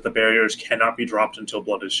 times that the barriers cannot be dropped until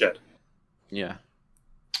blood is shed. Yeah.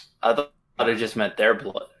 I thought it just meant their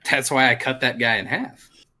blood. That's why I cut that guy in half.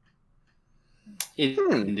 He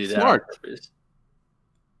didn't do that smart. on purpose.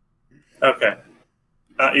 Okay.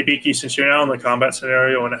 Ibiki, since you're now in the combat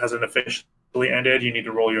scenario and it hasn't officially ended, you need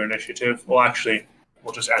to roll your initiative. Well, actually,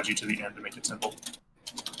 we'll just add you to the end to make it simple.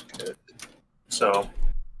 Good. So,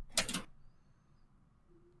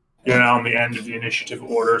 you're now on the end of the initiative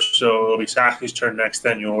order, so it'll be Saxii's turn next,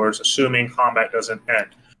 then yours, assuming combat doesn't end.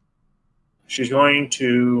 She's going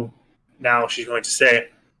to say,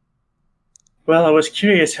 well, I was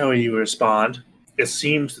curious how you respond. It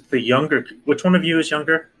seems that the younger... Which one of you is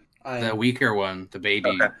younger? The weaker one, the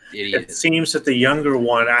baby idiot. It seems that the younger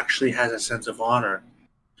one actually has a sense of honor.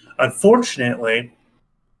 Unfortunately,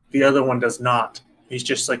 the other one does not. He's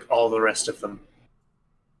just like all the rest of them.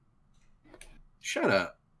 Shut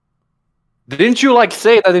up. Didn't you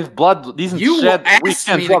say that if blood isn't shed, we asked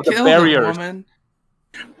can me drop to the kill barriers? the woman.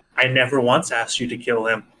 I never once asked you to kill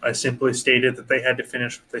him. I simply stated that they had to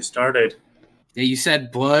finish what they started. Yeah, you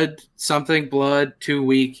said blood, too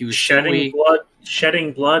weak. He was so weak.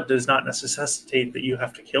 Shedding blood does not necessitate that you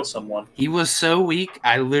have to kill someone. He was so weak,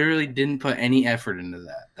 I literally didn't put any effort into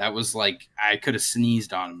that. That was like, I could have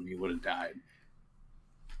sneezed on him and he would have died.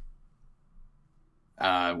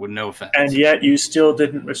 With no offense. And yet you still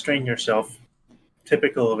didn't restrain yourself.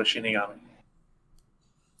 Typical of a Shinigami.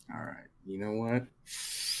 Alright, you know what?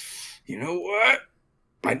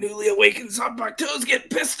 My newly awakened Zanpakuto's getting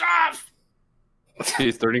pissed off!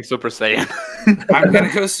 He's turning Super Saiyan. I'm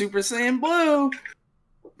gonna go Super Saiyan Blue!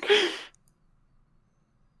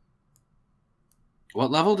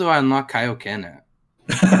 What level do I unlock Kaioken at?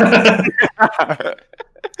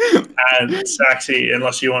 And Saxii,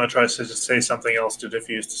 unless you want to try to say something else to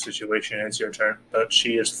diffuse the situation, it's your turn. But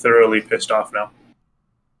she is thoroughly pissed off now.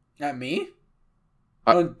 Not me?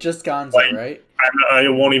 Oh, just Gonzo, right? I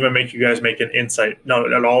won't even make you guys make an insight. No,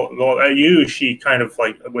 at all. Well, at you, she kind of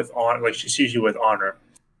like she sees you with honor,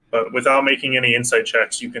 but without making any insight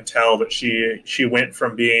checks, you can tell that she went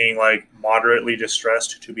from being like moderately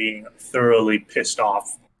distressed to being thoroughly pissed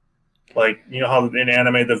off. Like, you know how in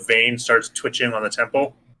anime the vein starts twitching on the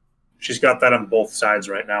temple? She's got that on both sides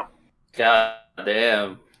right now. God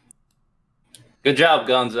damn. Good job,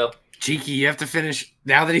 Gonzo. Cheeky, you have to finish.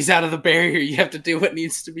 Now that he's out of the barrier, you have to do what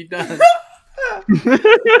needs to be done.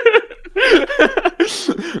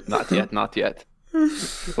 Not yet, not yet.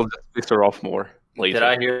 We'll just piss her off more later. Did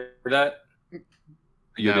I hear that?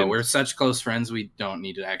 We're such close friends, we don't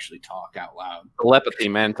need to actually talk out loud. Telepathy,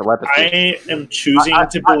 man, telepathy. I am choosing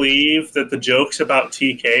to believe that the jokes about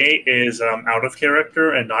TK is out of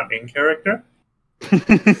character and not in character.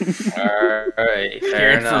 Alright,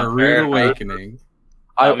 fair enough. For a rude awakening.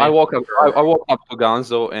 I walk up to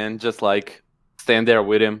Gonzo and just like stand there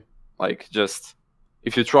with him. Like, just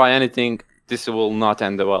if you try anything, this will not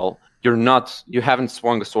end well. You haven't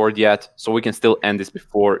swung a sword yet, so we can still end this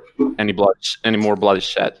before any more blood is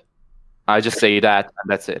shed. I just say that, and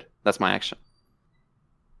that's it. That's my action.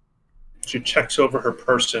 She checks over her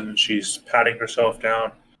person and she's patting herself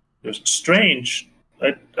down. It was strange.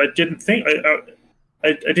 I didn't think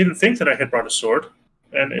I didn't think that I had brought a sword,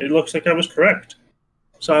 and it looks like I was correct.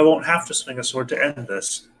 So I won't have to swing a sword to end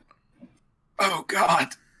this. Oh God!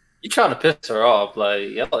 You trying to piss her off? Like,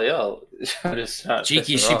 yo. Just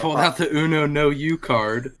Cheeky, she pulled out the Uno No You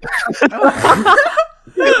card.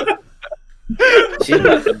 She's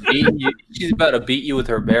about to beat you. She's about to beat you with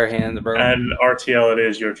her bare hands, bro. And RTL, it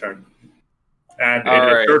is your turn. And All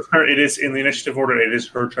is her turn. It is in the initiative order. It is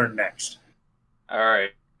her turn next. All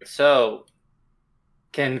right. So,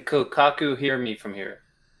 can Kokaku hear me from here?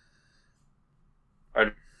 Or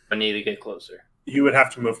do I need to get closer? You would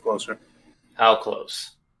have to move closer. How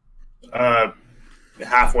close?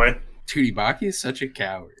 Halfway. Baki is such a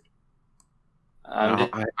coward. I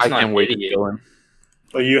can't wait to kill him.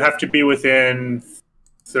 Well, you have to be within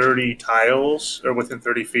 30 tiles, or within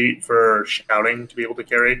 30 feet for shouting to be able to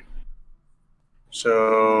carry.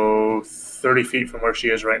 So 30 feet from where she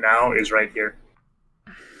is right now is right here.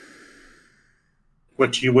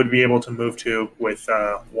 Which you would be able to move to with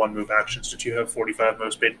one move action, since you have 45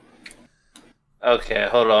 move speed. Okay,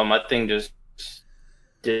 hold on. My thing just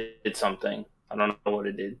did something. I don't know what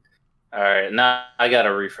it did. All right, now I got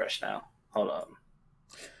to refresh now. Hold on.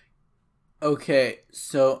 Okay,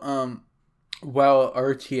 so while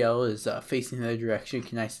RTL is facing that direction,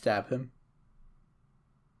 can I stab him?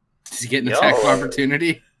 Does he get an attack of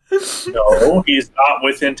opportunity? No, he's not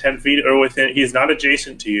within 10 feet, or he's not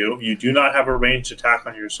adjacent to you. You do not have a ranged attack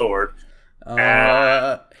on your sword.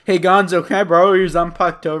 Hey Gonzo, can I borrow your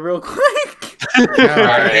Zanpakuto real quick?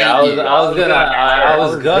 Alright, I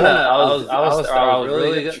was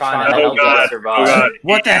really trying to help you survive.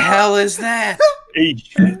 What the hell is that?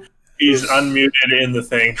 He's unmuted in the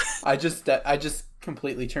thing. I just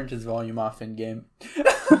completely turned his volume off in game.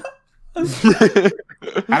 How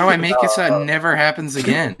do I make it so it never happens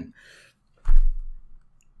again?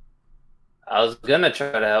 I was gonna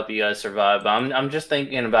try to help you guys survive, but I'm just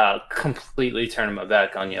thinking about completely turning my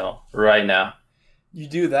back on y'all right now. You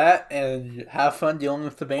do that and have fun dealing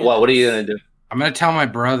with the bandits. What are you gonna do? I'm gonna tell my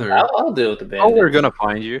brother. I'll deal with the bandits. Oh, we're gonna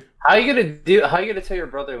find you. How are you gonna tell your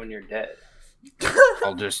brother when you're dead?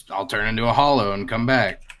 I'll turn into a hollow and come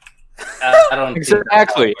back. I don't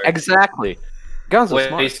exactly. Gonzo's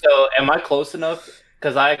smart. Wait, so am I close enough?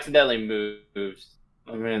 Because I accidentally moved.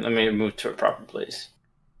 Let me move to a proper place.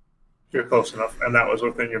 You're close enough, and that was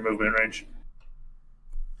within your movement range.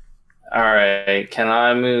 All right, can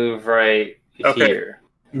I move right here?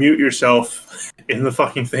 Mute yourself in the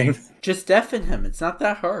fucking thing. Just deafen him. It's not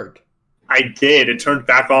that hard. I did. It turned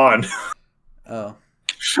back on. Oh.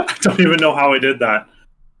 I don't even know how I did that.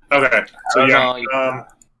 Okay, so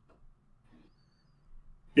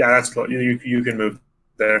yeah, that's cool. You can move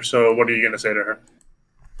there. So, what are you gonna say to her?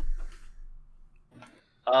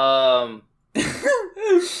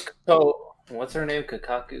 So what's her name?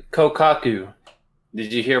 Kokaku.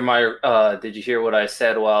 Did you hear what I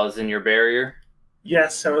said while I was in your barrier?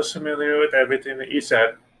 Yes, I was familiar with everything that you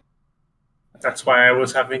said. That's why I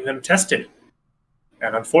was having them tested.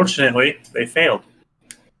 And unfortunately, they failed.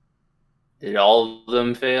 Did all of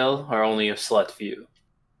them fail, or only a select few?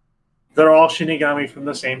 They're all Shinigami from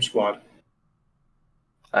the same squad.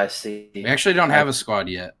 I see. We actually don't have a squad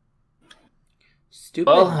yet. Stupid.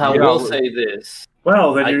 Well, I will say this.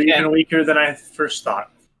 Well, then you're even weaker than I first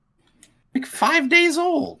thought. Like 5 days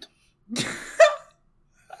old.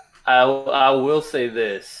 I will say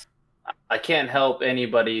this. I can't help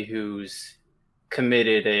anybody who's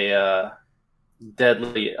committed a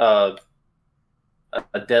deadly a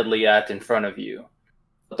deadly act in front of you.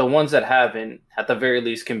 But the ones that haven't, at the very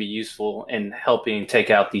least, can be useful in helping take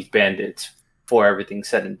out these bandits before everything's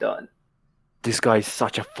said and done. This guy is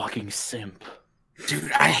such a fucking simp.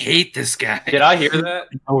 Dude, I hate this guy. Did I hear that?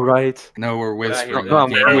 All right. No, we're whispering. No,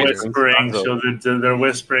 They're Yeah, whispering, they're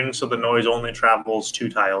whispering, so the noise only travels 2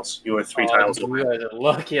 tiles. You are 3 tiles You away. guys are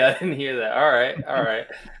lucky I didn't hear that. All right.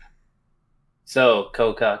 So,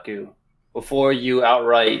 Kokaku, before you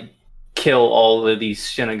outright kill all of these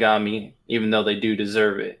Shinigami, even though they do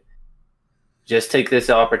deserve it, just take this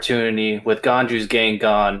opportunity. With Ganju's gang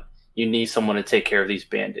gone, you need someone to take care of these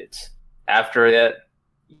bandits. After that,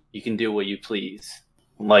 you can do what you please.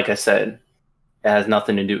 Like I said, it has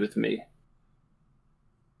nothing to do with me.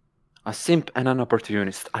 A simp and an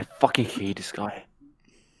opportunist. I fucking hate this guy.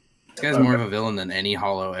 This guy's more of a villain than any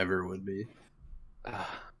Hollow ever would be.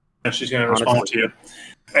 And she's going to respond to you.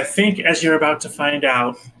 I think as you're about to find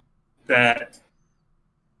out that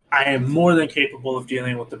I am more than capable of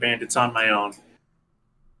dealing with the bandits on my own.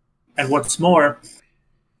 And what's more,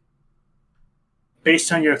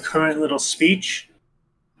 based on your current little speech,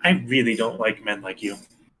 I really don't like men like you.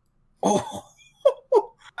 Oh,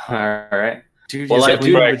 All right. dude, Well, his I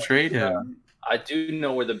do- queen betrayed him. I do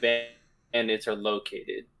know where the bandits are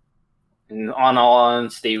located. And on all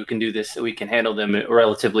honesty, we can do this. We can handle them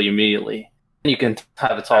relatively immediately. You can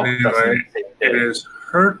have a talk with us. Anyway, it is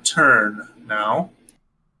her turn now.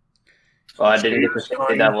 Oh, I didn't get to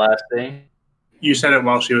say that last thing. You said it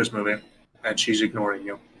while she was moving, and she's ignoring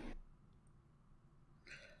you.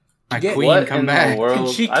 My Yeah, queen, What come in back. the world?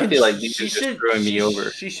 I feel like these she are just should- screwing me over.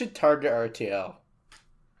 She should target RTL.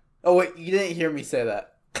 Oh wait, you didn't hear me say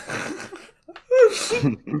that.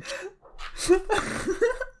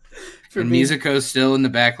 For And me, Mizuko's still in the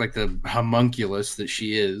back like the homunculus that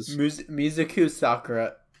she is. Mizuku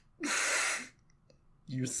Sakura.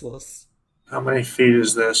 Useless. How many feet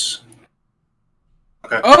is this?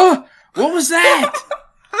 Okay. Oh! What was that?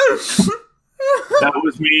 That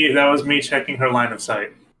was me. That was me checking her line of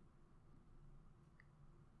sight.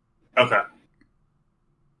 Okay.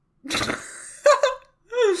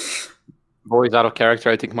 Boys, out of character.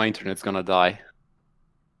 I think my internet's gonna die.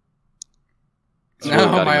 It's No, really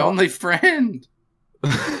cutting my off. only friend.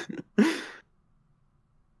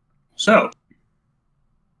 So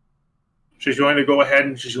she's going to go ahead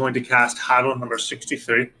and she's going to cast Hado number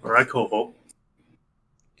 63, Raikoho,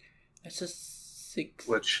 That's just 6.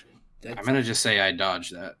 which, I'm gonna just say I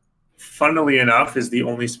dodged that. funnily enough, is the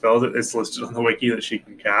only spell that is listed on the wiki that she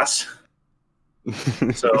can cast.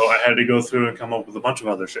 So I had to go through and come up with a bunch of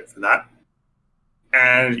other shit for that.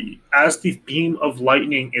 And as the beam of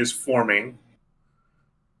lightning is forming,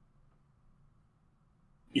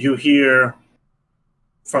 you hear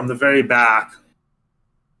from the very back,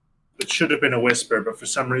 it should have been a whisper, but for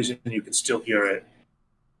some reason you can still hear it,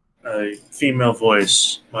 a female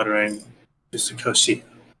voice muttering, "Isakoshi."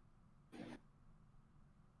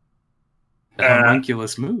 The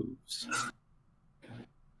homunculus moves.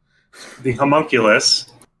 The homunculus,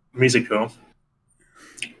 Mizuko,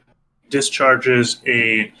 discharges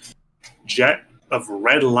a jet of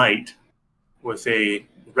red light with a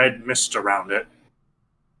red mist around it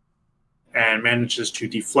and manages to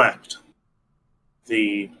deflect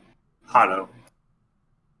the Hado.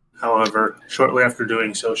 However, shortly after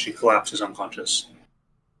doing so, she collapses unconscious.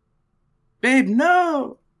 Babe,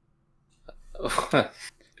 no!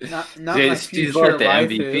 Not my She's future like the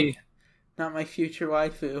waifu. MVP. Not my future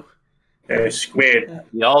waifu. Hey, Squid,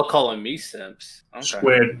 Y'all calling me simps. Okay.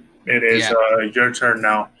 Squid, it is Yeah. your turn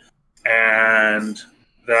now. And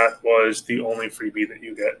that was the only freebie that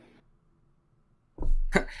you get.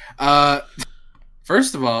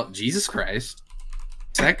 First of all, Jesus Christ.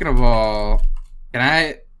 Second of all, can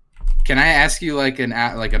I ask you like a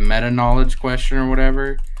meta knowledge question or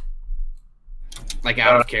whatever? Like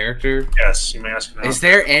out of character? Yes, you may ask now. Is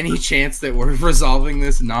there any chance that we're resolving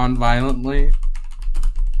this non-violently?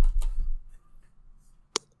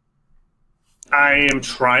 I am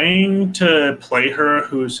trying to play her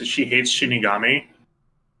who says she hates Shinigami.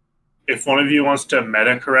 If one of you wants to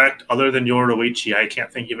meta correct, other than Yoruichi, I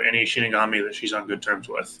can't think of any Shinigami that she's on good terms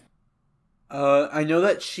with. I know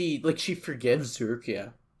that she forgives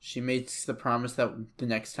Rukia. She makes the promise that the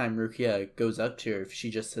next time Rukia goes up to her, if she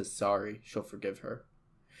just says sorry, she'll forgive her.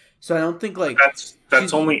 So I don't think That's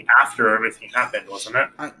she's- only after everything happened, wasn't it?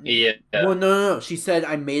 Yeah. Well, no. She said,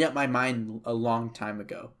 "I made up my mind a long time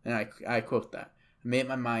ago," and I quote that. I made up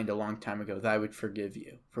my mind a long time ago that I would forgive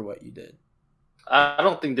you for what you did. I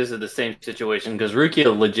don't think this is the same situation because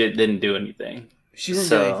Rukia legit didn't do anything. She didn't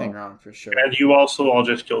do anything wrong for sure. And you also all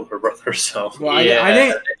just killed her brother, so. Well, I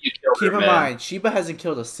didn't. Keep in mind, Sheba hasn't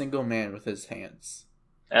killed a single man with his hands.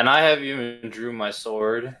 And I have even drew my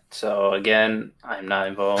sword, so again, I'm not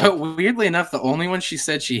involved. But weirdly enough, the only one she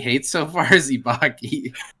said she hates so far is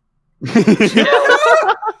Ibaki.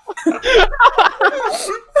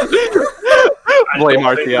 Blame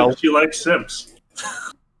RTL. She likes Sims.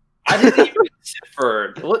 I didn't even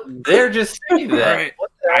differ. They're just saying that. Right.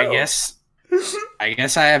 I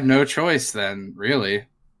guess I have no choice then, really.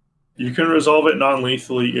 You can resolve it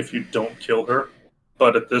non-lethally if you don't kill her,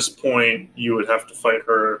 but at this point, you would have to fight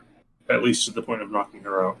her at least to the point of knocking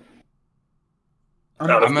her out.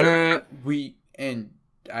 I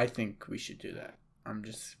think we should do that. I'm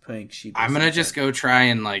just putting Sheba. I'm gonna just go try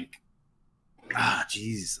and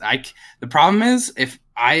jeez. The problem is if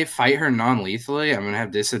I fight her non-lethally, I'm gonna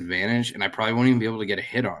have disadvantage, and I probably won't even be able to get a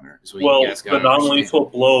hit on her. Well, the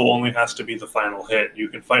non-lethal blow only has to be the final hit. You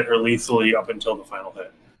can fight her lethally up until the final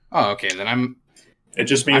hit. Oh, okay. Then It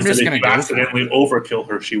just means that if you accidentally overkill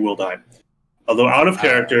her, she will die. Although out of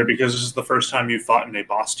character, because this is the first time you fought in a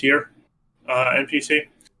boss tier NPC,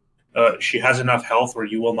 she has enough health where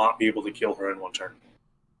you will not be able to kill her in one turn.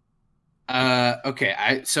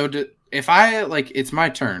 Okay. If I it's my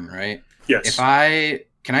turn, right? Yes.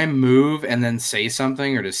 Can I move and then say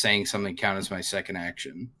something, or does saying something count as my second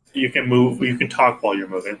action? You can move. You can talk while you're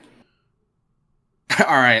moving.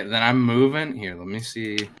 All right, then I'm moving. Here, let me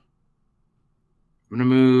see. I'm gonna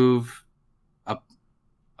move up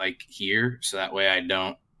here, so that way I'm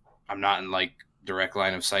not in direct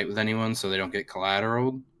line of sight with anyone, so they don't get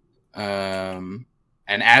collateraled. And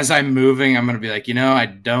as I'm moving, I'm gonna be like, I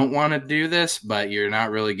don't want to do this, but you're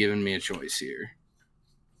not really giving me a choice here.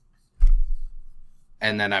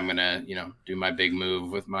 And then I'm gonna, do my big move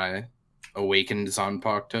with my awakened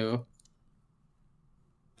Zanpakuto.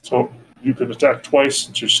 So you could attack twice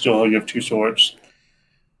since you have two swords.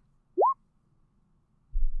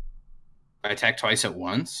 I attack twice at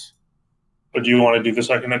once. But do you want to do the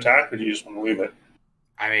second attack, or do you just want to leave it?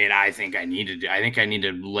 I mean, I think I need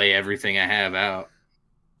to lay everything I have out.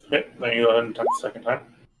 Okay, then you go ahead and attack the second time.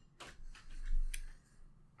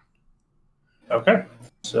 Okay,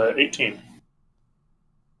 it's 18.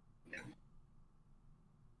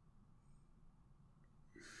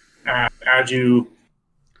 As you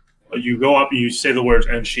go up, you say the words,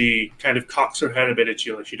 and she kind of cocks her head a bit at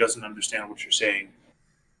you, like she doesn't understand what you're saying.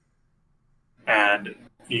 And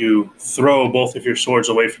you throw both of your swords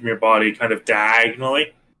away from your body, kind of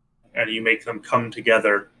diagonally, and you make them come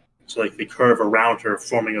together, so they curve around her,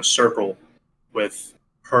 forming a circle with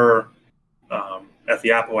her at the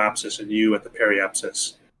apoapsis and you at the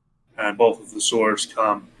periapsis. And both of the swords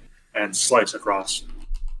come and slice across.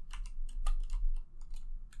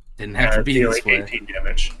 Didn't have to be this way. 18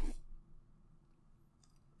 damage.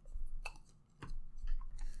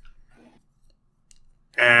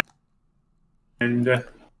 And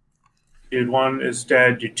Dude 1 is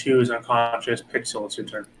dead, Dude 2 is unconscious. Pixel, it's your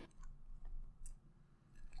turn.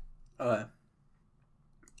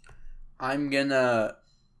 I'm gonna...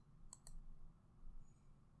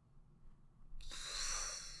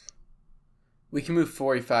 We can move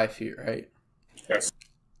 45 feet, right? Yes.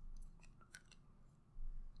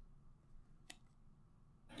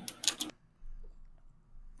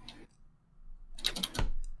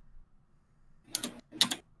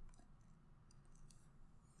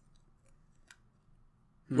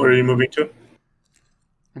 Where are you moving to?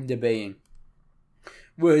 I'm debating.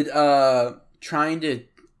 Would trying to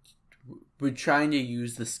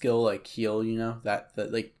use the skill heal, that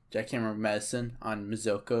I can't remember medicine on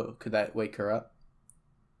Mizoko, could that wake her up?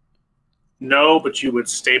 No, but you would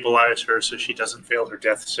stabilize her so she doesn't fail her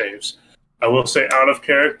death saves. I will say out of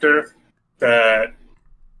character that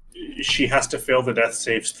she has to fail the death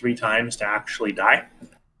saves 3 times to actually die.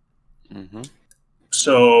 Mm-hmm.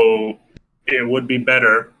 So it would be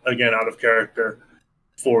better, again, out of character,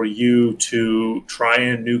 for you to try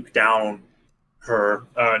and nuke down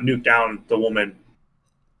the woman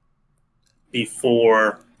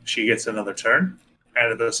before she gets another turn,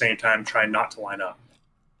 and at the same time try not to line up.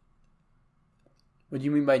 What do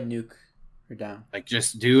you mean by nuke her down?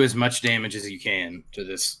 Just do as much damage as you can to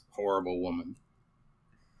this horrible woman.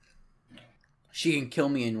 She can kill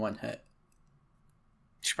me in one hit.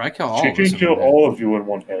 She probably kill all of us. She can kill all of you in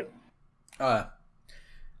one hit.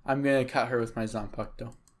 I'm gonna cut her with my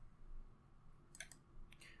Zanpakuto.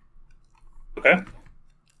 Okay.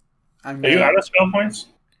 Are you out of spell points?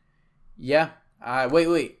 Yeah.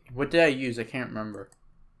 Wait. What did I use? I can't remember.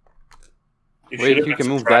 Wait, you can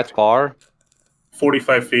move that far?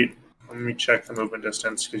 45 feet. Let me check the movement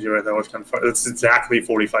distance, because you're right, that was kind of far. It's exactly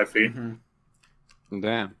 45 feet. Mm-hmm.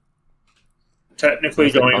 Damn. Technically,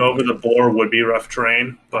 That's like going not- over the boar would be rough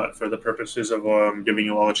terrain, but for the purposes of giving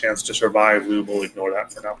you all a chance to survive, we will ignore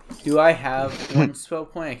that for now. Do I have one spell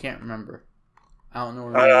point? I can't remember. I don't know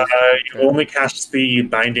where You only cast the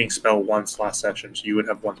binding spell once last session, so you would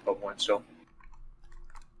have one spell point still.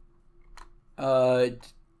 Out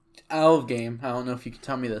of game. I don't know if you can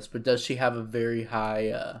tell me this, but does she have a very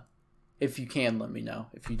high? If you can, let me know.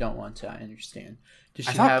 If you don't want to, I understand. Does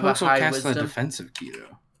she I thought have a Poxal high cast the wisdom? defensive key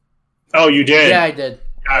though. Oh, you did? Yeah, I did.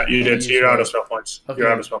 Yeah, you did. So you're out of spell points. Okay.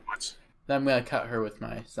 You're out of spell points. Then I'm gonna cut her with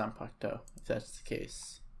my Zanpakuto, if that's the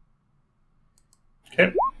case.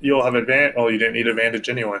 Okay. You'll have advantage. Oh, you didn't need advantage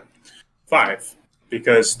anyway. 5.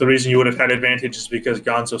 Because the reason you would have had advantage is because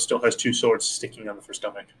Gonzo still has 2 swords sticking on her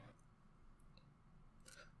stomach.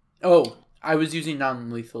 Oh, I was using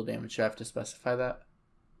non-lethal damage. Do I have to specify that?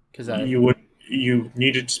 Because You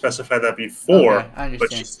needed to specify that before, Okay, I understand.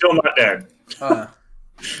 but she's still not dead.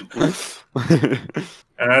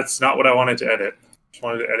 And that's not what I wanted to edit. Just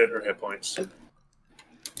wanted to edit her hit points.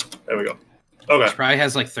 There we go. Okay. She probably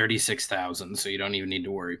has like 36,000, so you don't even need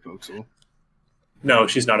to worry, Poxal. No,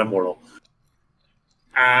 she's not immortal.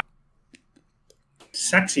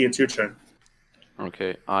 Saxii, it's your turn.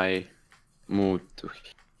 Okay, I move to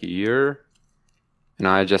here, and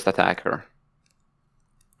I just attack her.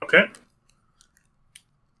 Okay.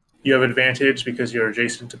 You have advantage because you're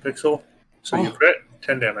adjacent to Pixel, so you crit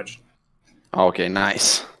 10 damage. Okay,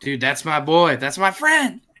 nice. Dude, that's my boy. That's my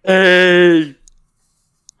friend. Hey!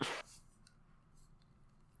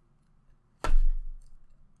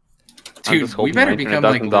 Dude, we better become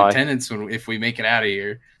like lieutenants if we make it out of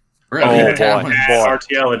here. We're Oh, gonna boy. talent.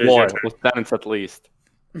 RTL, it is your turn. Lieutenants at least.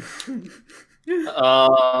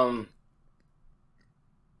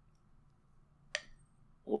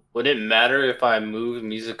 Would it matter if I move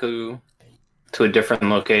Mizuku to a different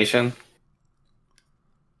location?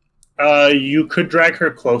 You could drag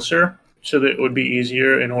her closer so that it would be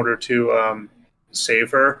easier in order to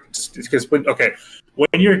save her. Because when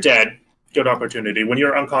you're dead, good opportunity. When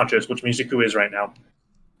you're unconscious, which Mizuku is right now,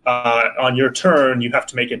 on your turn, you have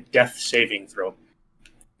to make a death saving throw.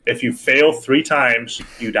 If you fail 3 times,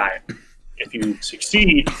 you die. If you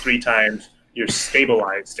succeed 3 times, you're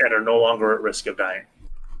stabilized and are no longer at risk of dying.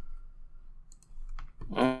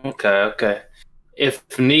 Okay.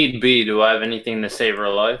 If need be, do I have anything to save her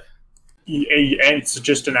life? And it's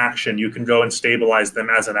just an action. You can go and stabilize them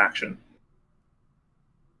as an action.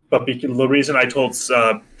 But the reason I told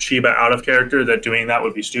Shiba out of character that doing that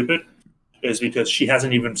would be stupid is because she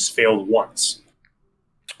hasn't even failed once.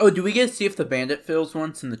 Oh, do we get to see if the bandit fails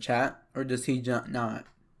once in the chat? Or does he not?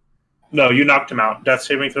 No, you knocked him out. Death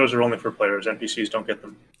saving throws are only for players. NPCs don't get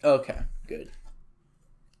them. Okay, good.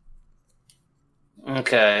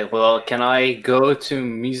 Okay, well, can I go to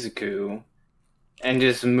Mizuku and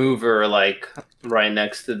just move her, like, right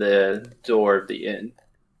next to the door of the inn?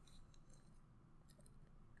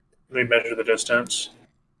 Let me measure the distance.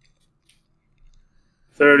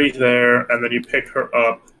 30 there, and then you pick her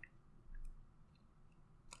up.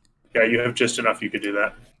 Yeah, you have just enough you could do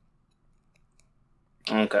that.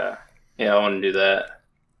 Okay. Yeah, I want to do that.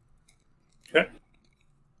 Okay.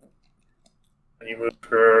 And you move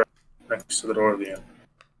her next to the door of the inn.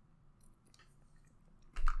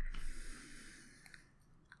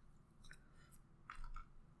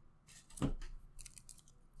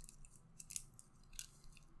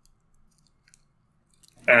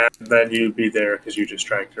 And then you'd be there because you just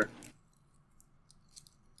dragged her.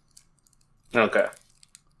 Okay.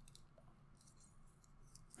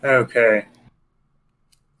 Okay.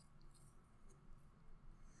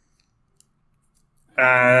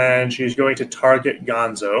 And she's going to target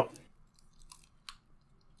Gonzo.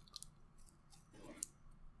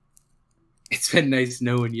 It's been nice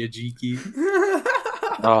knowing you, Jiki.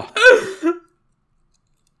 Oh,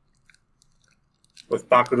 With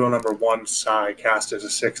Bakudo number 1 Sai cast as a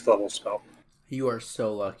 6th level spell. You are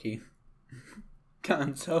so lucky.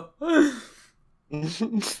 Gonzo.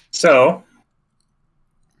 So,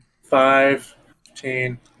 5,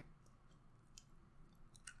 15.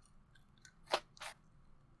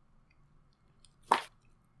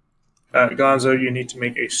 Gonzo, you need to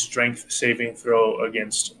make a strength saving throw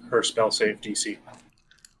against her spell save DC.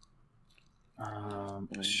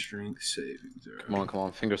 Strength saving throw. come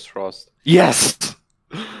on, fingers crossed. Yes!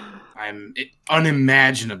 I'm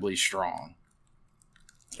unimaginably strong.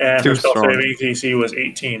 And Too her spell strong. saving DC was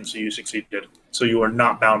 18, so you succeeded. So you are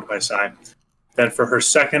not bound by Sai. Then for her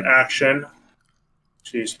second action,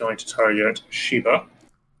 she's going to target Shiba.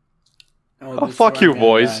 Oh, this fuck is you, where I'm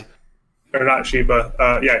gonna boys. die. Or not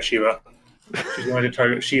Shiba. Yeah, Shiba. She's going to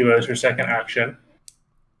target Shiba as her second action.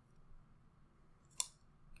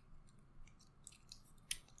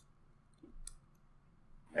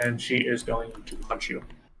 and she is going to punch you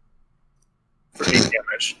for 8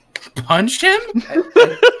 damage. Punch him?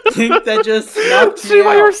 I think that just knocked me See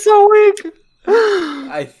why you're out. so weak.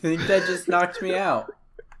 I think that just knocked me out.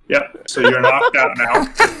 Yep, so you're knocked out now.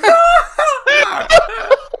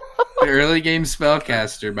 Early game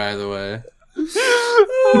spellcaster, by the way.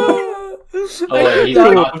 Oh, wait, he's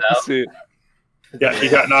knocked out. Yeah, he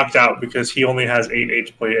got knocked out because he only has 8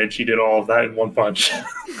 HP, and she did all of that in one punch.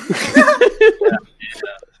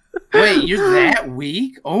 Wait, you're that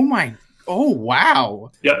weak? Oh my! Oh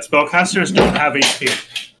wow! Yeah, spellcasters don't have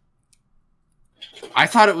HP. I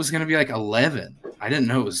thought it was gonna be like 11. I didn't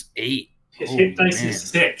know it was 8. His Oh, hit dice man. is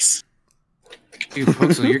 6. Dude,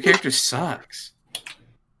 Poxal, your character sucks.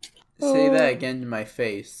 Say that again to my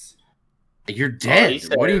face. You're Oh, dead. he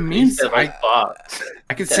said- What do you he mean? said, like, box.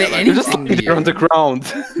 I could Yeah, say like- You're just anything lying to here on the you.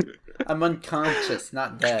 ground. I'm unconscious,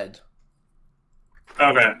 not dead.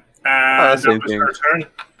 Okay, and that's the that was same her turn.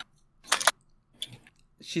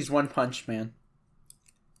 She's One Punch Man.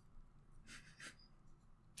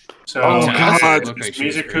 So Oh, God. it's Look like she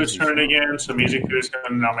was Mizuku's crazy. turn again. So Mizuku is going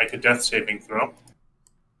to now make a death saving throw.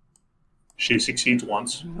 She succeeds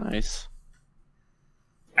once. Nice.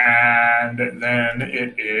 And then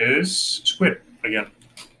it is Squid again.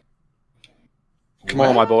 Come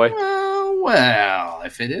on, my boy. Well,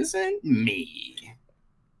 if it isn't me.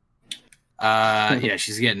 Yeah,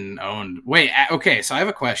 she's getting owned. Wait, okay, so I have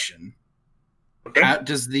a question. Okay.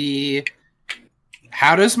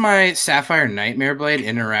 How does my Sapphire Nightmare Blade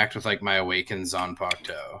interact with like my Awakened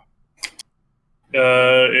Zanpakuto?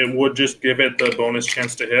 It would just give it the bonus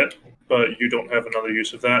chance to hit, but you don't have another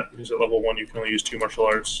use of that because at level 1 you can only use 2 martial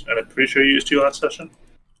arts, and I'm pretty sure you used 2 last session.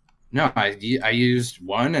 No, I used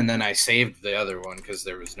one and then I saved the other one because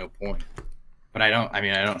there was no point. But I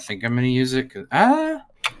don't think I'm gonna use it. I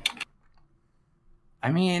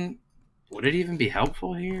mean, would it even be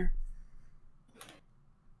helpful here?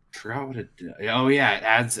 Forgot what it did. Oh yeah, it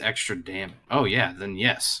adds extra damage. Oh yeah, then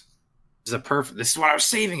yes. This is what I was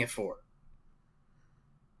saving it for.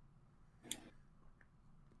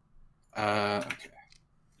 Okay.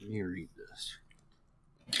 Let me read this.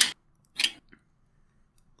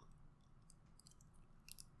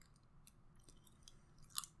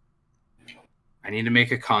 I need to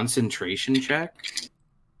make a concentration check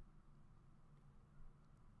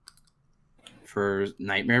for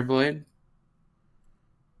Nightmare Blade.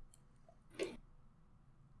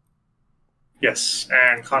 Yes,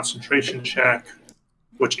 and concentration check,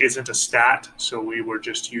 which isn't a stat, so we were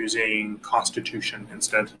just using Constitution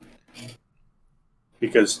instead.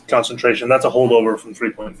 Because concentration, that's a holdover from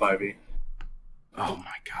 3.5e. Oh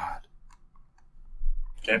my god.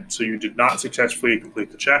 Okay, so you did not successfully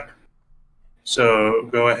complete the check. So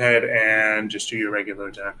go ahead and just do your regular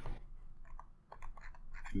attack.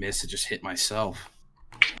 I missed it, just hit myself.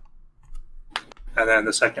 And then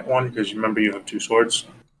the second one, because you remember you have 2 swords.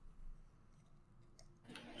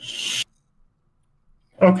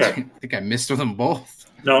 Okay. I think I missed with them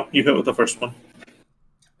both. No, you hit with the first one.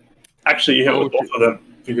 Actually, you hit with both of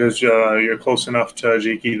them because you're close enough to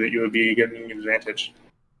Jiki that you would be getting an advantage.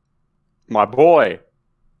 My boy.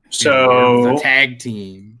 So the tag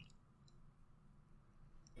team.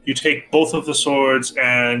 you take both of the swords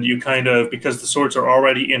and you kind of, because the swords are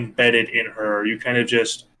already embedded in her, you kind of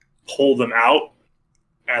just pull them out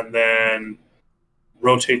and then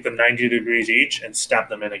rotate them 90 degrees each and stab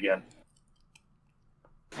them in again.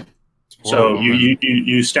 So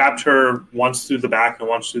you stabbed her once through the back and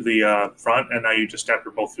once through the front, and now you just stabbed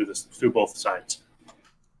her both through both sides.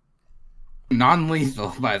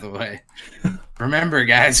 Non-lethal, by the way. Remember,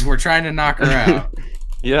 guys, we're trying to knock her out.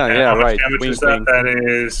 Yeah, And yeah, how much right. damage Wink, is that? wink. That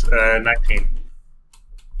is 19.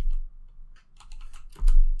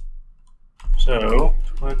 So,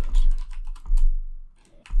 what?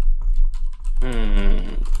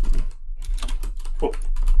 Cool.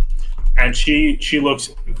 And she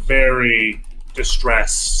looks very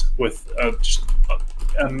distressed with just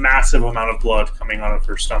a massive amount of blood coming out of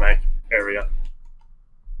her stomach area.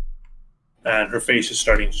 And her face is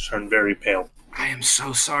starting to turn very pale. I am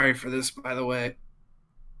so sorry for this, by the way.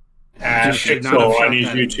 And just should not have Pixel, I shot need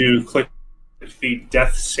that. you to click the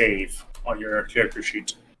death save on your character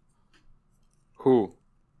sheet. Who?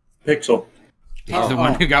 Pixel. He's the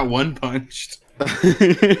one who got one punched. 1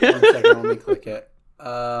 second, let me click it.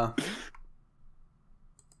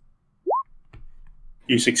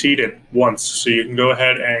 You succeeded once, so you can go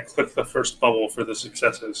ahead and click the first bubble for the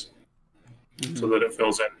successes so that it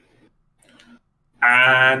fills in.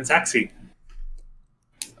 And Saxii.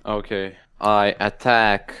 Okay. I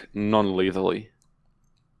attack non-lethally.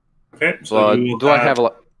 Okay, so But you will do I have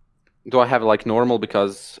Do I have like normal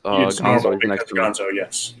because It's Gonzo normal is next to because me? Gonzo,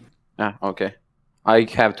 yes. Ah, okay. I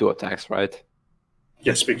have 2 attacks, right?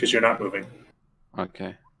 Yes, because you're not moving.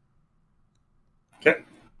 Okay. Okay.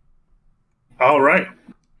 All right.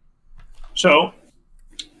 So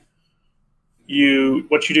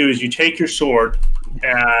what you do is you take your sword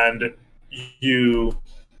and you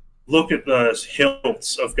look at the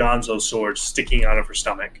hilts of Gonzo's sword sticking out of her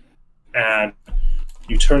stomach, and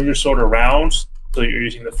you turn your sword around so you're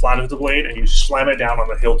using the flat of the blade, and you slam it down on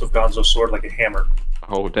the hilt of Gonzo's sword like a hammer.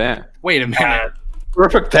 Oh, damn. Wait a minute. And,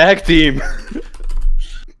 Perfect tag team!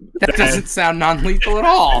 That doesn't sound non-lethal at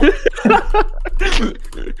all.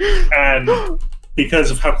 and because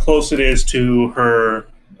of how close it is to her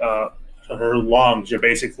lungs, you're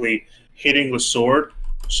basically hitting the sword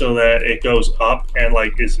so that it goes up and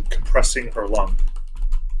like is compressing her lung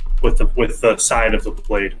with the side of the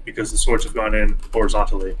blade, because the swords have gone in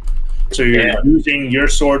horizontally. So you're using your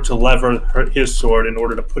sword to lever his sword in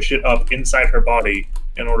order to push it up inside her body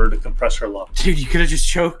in order to compress her lung. Dude, you could have just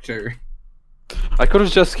choked her. I could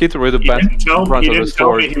have just hit her with the He didn't tell front of the me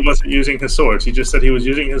sword. he wasn't using his swords. He just said he was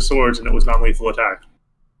using his swords and it was non-lethal attack.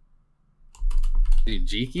 Dude,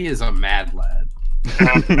 Jiki is a mad lad.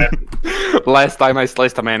 Last time I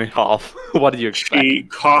sliced a man in half. What did you expect? She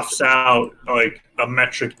coughs out like a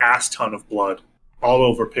metric ass ton of blood all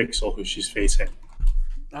over Pixel, who she's facing,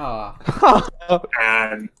 Ah.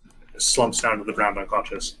 and slumps down to the ground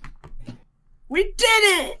unconscious. We did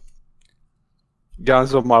it!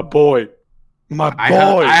 Gonzo, my boy. My I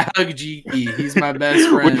boy! hug Jiki. He's my best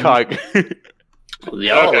friend. We hug.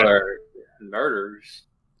 Y'all Okay. are murderers.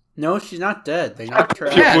 No, she's not dead. They knocked her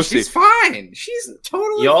You out. Yeah, pussy. she's fine. She's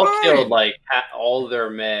totally Y'all fine. killed like all their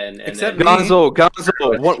men, and Except then, me.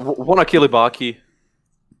 Gonzo, wanna kill Ibaki?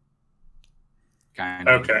 Kind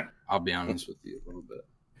of. Okay. I'll be honest with you a little bit.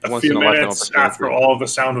 A Once few in a lifetime minutes opportunity. after all the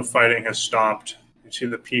sound of fighting has stopped, you see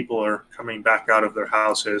the people are coming back out of their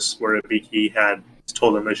houses where Ibiki had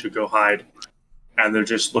told them they should go hide. And they're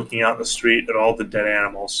just looking out the street at all the dead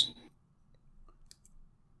animals.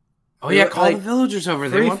 Oh yeah, Like, call the villagers over.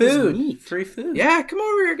 They Free want this food. meat. Free food. Yeah, come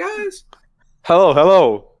over here, guys.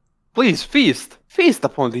 Hello. Please, feast. Feast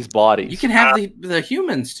upon these bodies. You can have the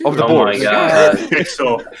humans too. Of the oh boards. my god.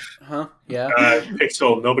 Pixel, Huh? Yeah.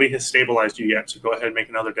 Pixel, nobody has stabilized you yet, so go ahead and make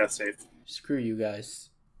another death save. Screw you guys.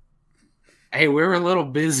 Hey, we're a little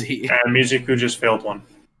busy. And Mizuku just failed one.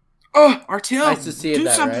 Oh, RTL, Nice to see do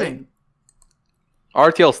that, something.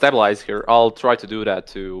 RTL stabilize here. I'll try to do that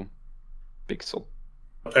to Pixel.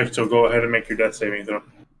 Pixel, go ahead and make your death saving throw.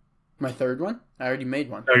 My third one? I already made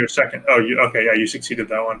one. Oh, your second. Oh, you succeeded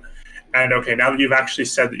that one. And okay, now that you've actually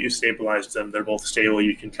said that you stabilized them, they're both stable.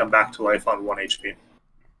 You can come back to life on 1 HP.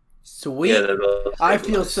 Sweet. Yeah, they're both I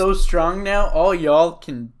feel stabilized. so strong now. All y'all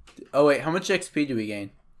can... Oh, wait. How much XP do we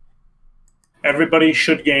gain? Everybody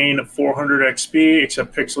should gain 400 XP,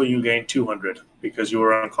 except Pixel, you gain 200 because you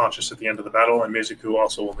were unconscious at the end of the battle, and Mizuku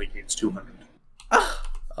also only gains 200.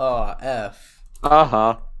 Oh, F.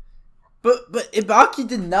 Uh-huh. But Ibaki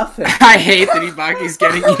did nothing. I hate that Ibaki's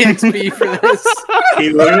getting EXP for this. He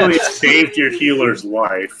literally saved your healer's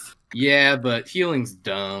life. Yeah, but healing's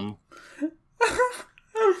dumb.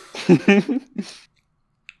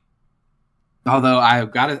 Although I'm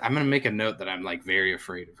gonna make a note that I'm like very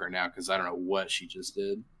afraid of her now because I don't know what she just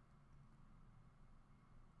did.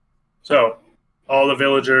 So, all the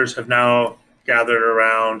villagers have now gathered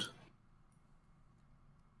around,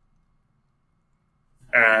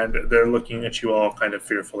 and they're looking at you all kind of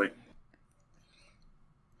fearfully.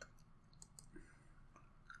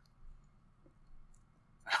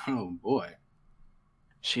 Oh boy.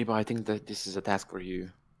 Shiba, I think that this is a task for you.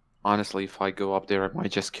 Honestly, if I go up there, I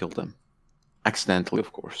might just kill them. Accidentally,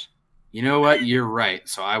 of course. You know what? You're right.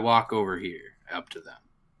 So I walk over here up to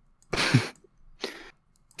them.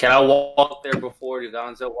 Can I walk there before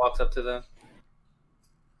Gonzo walks up to them?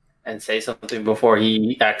 And say something before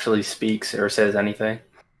he actually speaks or says anything?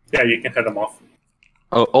 Yeah, you can head them off.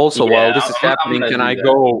 Oh, also, Yeah, while this is I'm happening, gonna can do I that.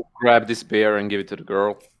 go grab this bear and give it to the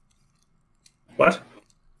girl? What?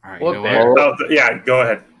 All right. What You know bear? what? Oh, yeah, go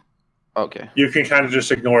ahead. Okay, You can kind of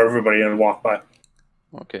just ignore everybody and walk by.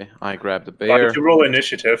 okay. I grab the Why bear. don't you roll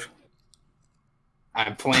initiative?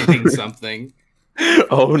 I'm planning something.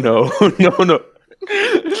 Oh no, no.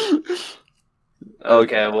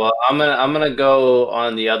 Okay, well, I'm gonna go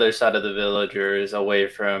on the other side of the villagers, away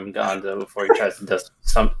from Gonzo, before he tries to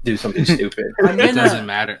do something stupid. I'm It doesn't gonna,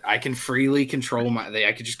 matter. I can freely control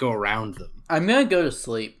I could just go around them. I'm gonna go to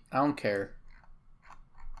sleep. I don't care.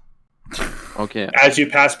 Okay, As you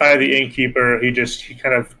pass by the innkeeper, he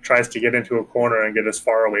kind of tries to get into a corner and get as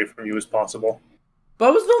far away from you as possible. But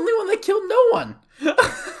I was the only one that killed no one.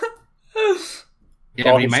 Yeah,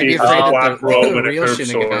 All but you he might be sees is afraid a that black robe the and a real curved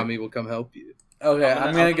sword. Shinigami will come help you. Okay,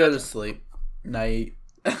 I'm gonna go to sleep. Night.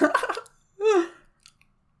 I'm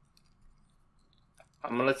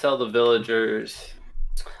gonna tell the villagers.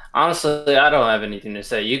 Honestly, I don't have anything to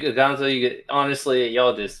say. Gonzo, honestly,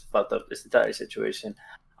 y'all just fucked up this entire situation.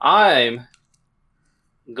 I'm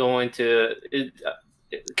going to.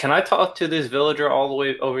 Can I talk to this villager all the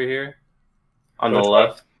way over here on the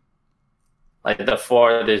left, like the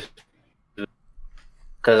farthest?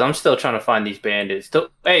 Because I'm still trying to find these bandits.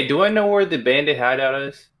 Hey, do I know where the bandit hideout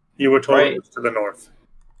is? You were told Right. it was to the north.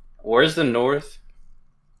 Where's the north?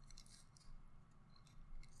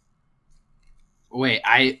 Wait.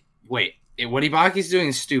 What Ibaki's doing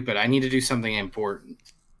is stupid. I need to do something important.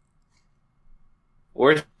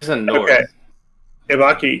 Where's the north? Okay.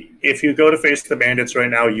 Ibaki, if you go to face the bandits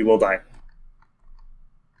right now, you will die.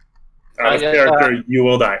 Out of character, you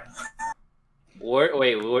will die.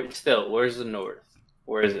 Where's the north?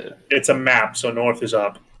 Where is it? It's a map, so north is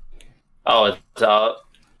up. Oh, it's up.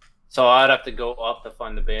 So I'd have to go up to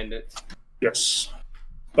find the bandits. Yes.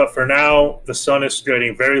 But for now, the sun is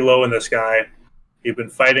getting very low in the sky. You've been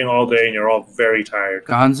fighting all day, and you're all very tired.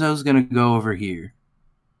 Gonzo's gonna go over here.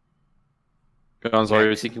 Gonzo, are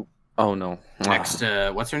you seeking? Oh no. Next,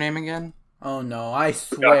 what's her name again? Oh no! I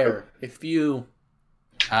swear, if you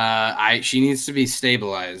She needs to be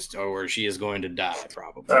stabilized, or she is going to die.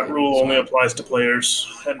 Probably. That rule So only applies to players.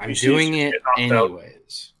 I'm NPCs doing it get knocked out.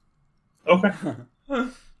 anyways. Okay.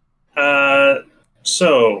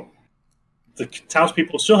 So the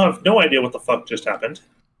townspepeople still have no idea what the fuck just happened.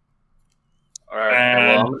 All right.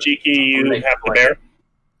 And Well, Jiki, you have the bear.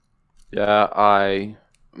 Yeah,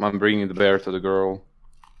 I'm bringing the bear to the girl.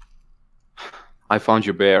 I found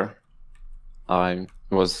your bear. I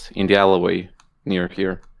was in the alleyway near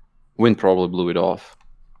here. Wind probably blew it off.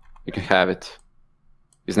 You can have it.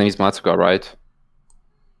 His name is Matsuka, right?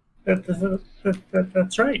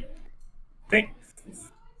 That's right.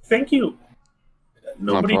 Thank you.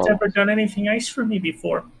 Nobody's problem. ever done anything nice for me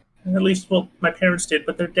before. At least, well, my parents did,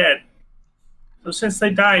 but they're dead. So since they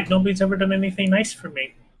died, nobody's ever done anything nice for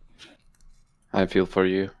me. I feel for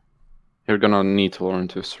you. You're gonna need to learn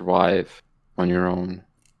to survive on your own.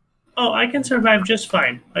 Oh, I can survive just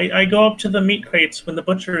fine. I go up to the meat crates when the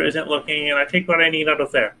butcher isn't looking, and I take what I need out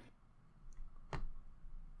of there.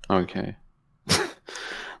 Okay.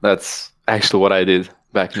 That's actually what I did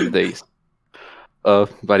back in the days.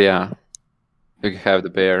 But yeah, you can have the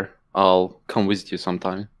bear. I'll come visit you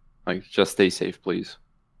sometime. Like, just stay safe, please.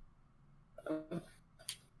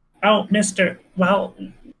 Oh, mister, well,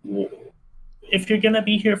 if you're going to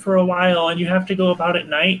be here for a while and you have to go about at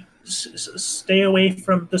night, stay away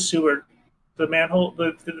from the sewer. The manhole,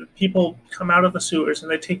 the people come out of the sewers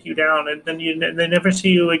and they take you down, and then they never see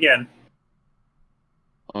you again.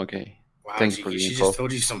 Okay. Wow, Thanks for Jiki, the she info. just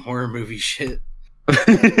told you some horror movie shit.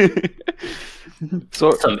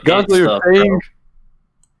 So, Some guys, what stuff, you're saying? bro.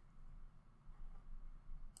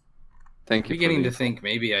 Thank I'm you. beginning for the to info. think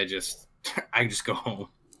maybe I just go home.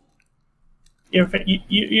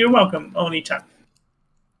 You're welcome, Oni-chan.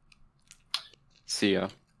 See ya.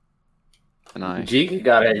 And I. Jiki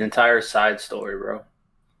got an entire side story, bro.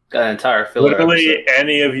 Got an entire filler Literally, episode.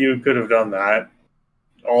 any of you could have done that.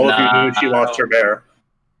 All of you knew she lost her bear.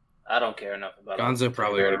 I don't care enough about it. Gonzo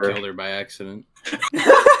probably would have killed her by accident.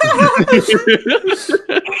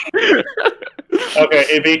 Okay,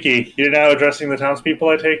 Ibiki, you're now addressing the townspeople,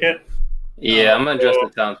 I take it? Yeah, I'm gonna address the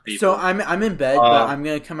townspeople. So I'm in bed, but I'm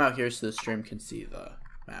gonna come out here so the stream can see the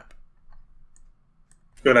map.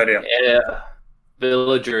 Good idea. Yeah,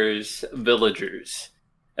 villagers.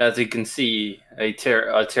 As you can see, a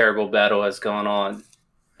terrible battle has gone on,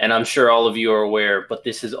 and I'm sure all of you are aware. But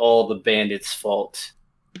this is all the bandits' fault.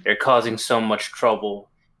 They're causing so much trouble,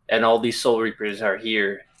 and all these Soul Reapers are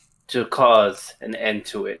here to cause an end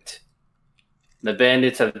to it. The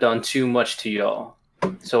bandits have done too much to y'all,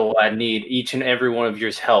 so I need each and every one of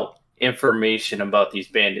yours help, information about these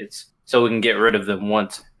bandits, so we can get rid of them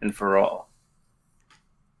once and for all.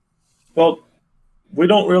 Well, we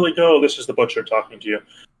don't really go. This is the butcher talking to you.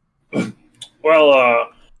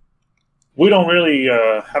 Well, we don't really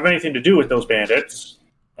have anything to do with those bandits.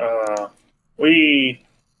 We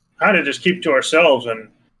kind of just keep to ourselves and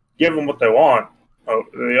give them what they want.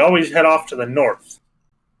 They always head off to the north.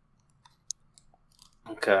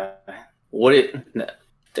 Okay.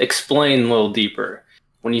 Explain a little deeper.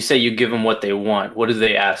 When you say you give them what they want, what do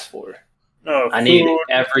they ask for? I need Food,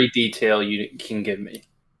 every detail you can give me.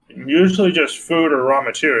 usually just food or raw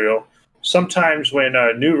material. Sometimes when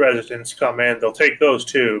new residents come in, they'll take those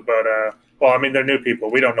too. But, well, I mean, they're new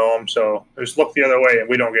people. We don't know them, so just look the other way and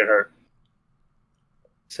we don't get hurt.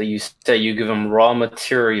 So you say you give them raw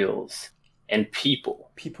materials and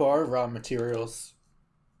people. People are raw materials.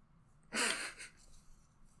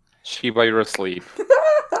 Shiba, you're asleep.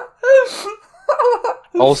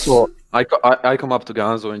 Also, I come up to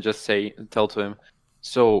Ganzo and just tell to him,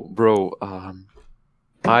 so, bro,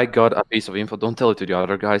 I got a piece of info. Don't tell it to the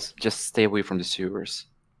other guys. Just stay away from the sewers.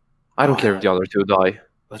 I don't care if the other two die.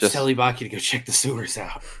 Let's tell Ibaki to go check the sewers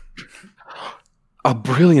out. A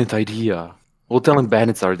brilliant idea. We'll tell him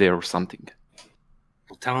bandits are there or something.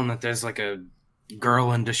 We'll tell him that there's like a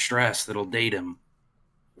girl in distress that'll date him.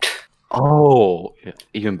 Oh, yeah,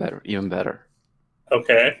 even better, even better.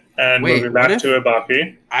 Okay, and Wait, moving back to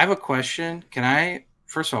Ibaki. I have a question. Can I,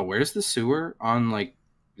 first of all, where's the sewer on, like,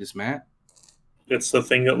 this map? It's the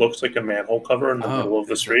thing that looks like a manhole cover in the middle of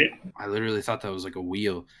the street. I literally thought that was like a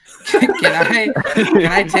wheel. Can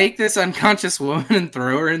I take this unconscious woman and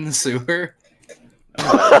throw her in the sewer?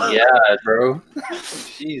 Yeah, bro.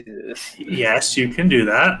 Jesus. Yes, you can do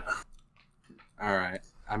that. All right,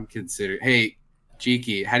 I'm considering. Hey,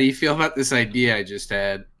 Jiki, how do you feel about this idea I just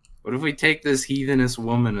had? What if we take this heathenous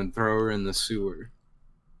woman and throw her in the sewer?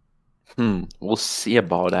 We'll see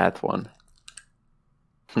about that one.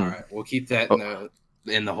 All right, we'll keep that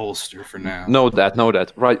in the holster for now. Know that.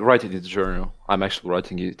 Write it in the journal. I'm actually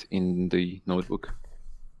writing it in the notebook.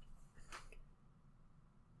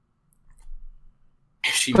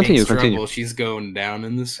 If she makes trouble, she's going down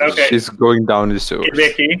in the sewer. Okay. She's going down in the sewers. Hey,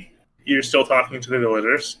 Vicky, you're still talking to the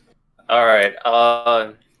villagers. All right.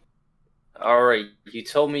 All right. You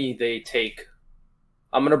told me they take.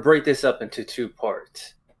 I'm gonna break this up into two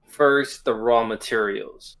parts. First, the raw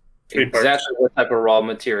materials. Exactly what type of raw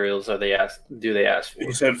materials do they ask for?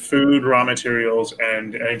 He said food, raw materials,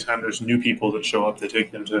 and anytime there's new people that show up, they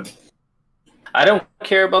take them to. I don't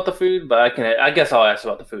care about the food, but I guess I'll ask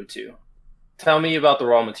about the food too. Tell me about the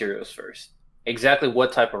raw materials first. Exactly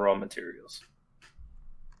what type of raw materials?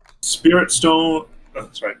 Spirit stone.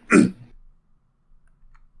 Sorry.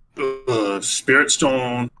 Spirit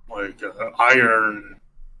stone, like iron,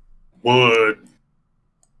 wood,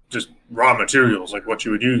 just raw materials, like what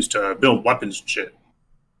you would use to build weapons and shit.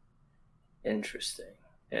 Interesting.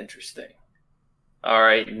 All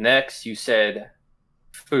right, next you said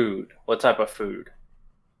food. What type of food?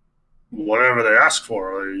 Whatever they ask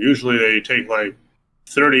for. Usually they take like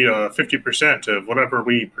 30 to 50% of whatever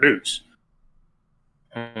we produce.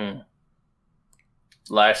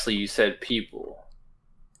 Lastly, you said people.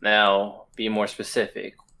 Now, be more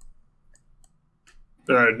specific.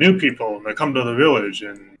 There are new people, and they come to the village,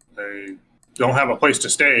 and they don't have a place to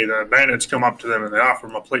stay. The bandits come up to them, and they offer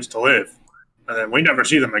them a place to live. And then we never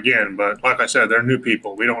see them again, but like I said, they're new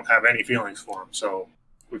people. We don't have any feelings for them, so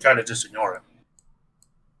we kind of just ignore it.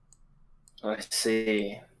 I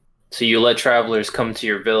see. So you let travelers come to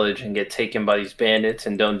your village and get taken by these bandits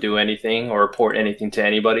and don't do anything or report anything to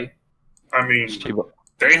anybody? I mean,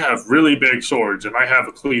 they have really big swords, and I have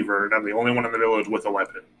a cleaver, and I'm the only one in the village with a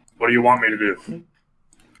weapon. What do you want me to do?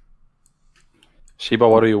 Shiba,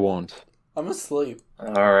 what do you want? I'm asleep.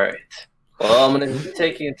 All right. Well, I'm going to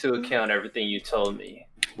take into account everything you told me.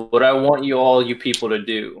 What I want you people to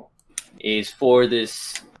do is for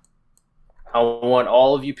this, I want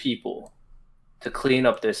all of you people to clean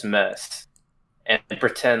up this mess and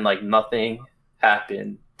pretend like nothing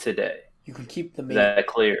happened today. You can keep the meat. Is that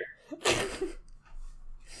clear?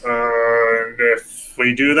 And if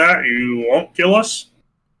we do that, you won't kill us?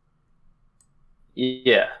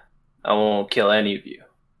 Yeah. I won't kill any of you.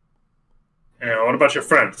 Yeah, what about your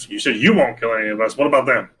friends? You said you won't kill any of us. What about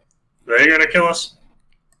them? Are they gonna kill us?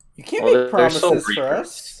 You can't make promises for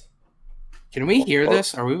us. Can we hear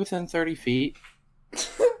this? Are we within 30 feet?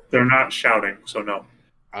 They're not shouting, so no.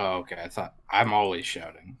 Oh, okay. I thought I'm always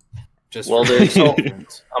shouting. Just well, I'm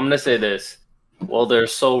gonna say this. Well, they're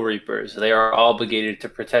soul reapers. They are obligated to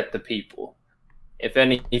protect the people. If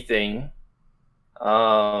anything,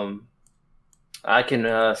 I can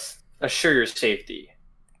assure your safety.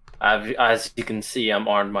 As you can see, I'm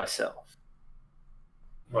armed myself.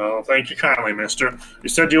 Well, thank you kindly, mister. You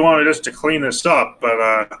said you wanted us to clean this up,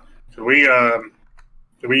 but could we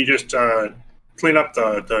just clean up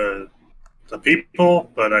the people,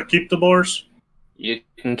 but keep the boars? You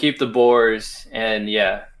can keep the boars, and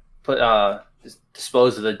yeah,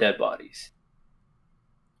 dispose of the dead bodies.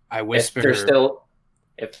 I whisper.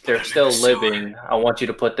 If they're still living, I want you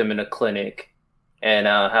to put them in a clinic and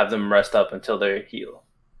have them rest up until they heal.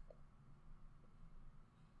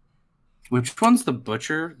 Which one's the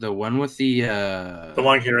butcher? The one with the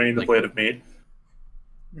one carrying the plate of meat.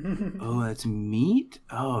 Oh, that's meat?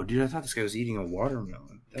 Oh, dude, I thought this guy was eating a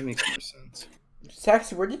watermelon. That makes more sense.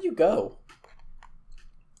 Saxii, where did you go?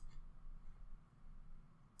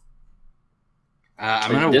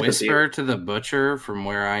 I'm Like, gonna disappear. whisper to the butcher from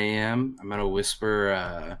where I am. I'm gonna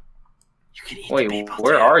whisper. You can eat the Wait, people.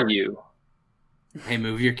 where too. are you? Hey,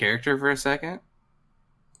 move your character for a second.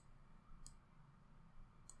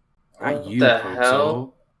 Not you, the Poxal.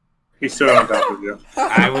 hell? He's still on top of you.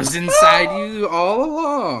 I was inside you all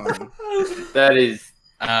along. That is.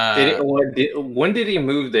 Uh, When did he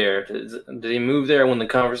move there? Did he move there when the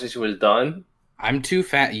conversation was done? I'm too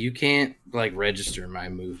fat. You can't like register my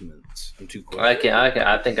movements. I'm too quick.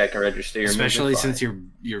 I think I can register your Especially movement since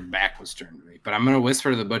your back was turned to me. But I'm gonna whisper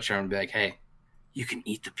to the butcher and be like, "Hey, you can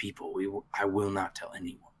eat the people. I will not tell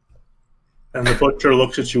anyone." And the butcher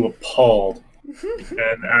looks at you appalled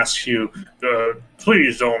and asks you,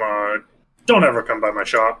 "Please don't ever come by my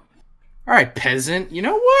shop." All right, peasant. You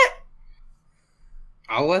know what?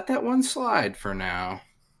 I'll let that one slide for now.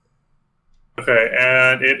 Okay,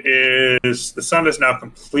 and the sun is now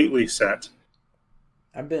completely set.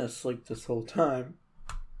 I've been asleep this whole time.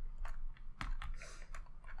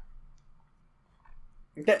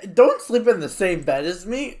 Don't sleep in the same bed as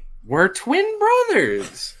me. We're twin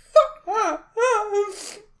brothers.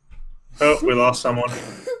 Oh, we lost someone.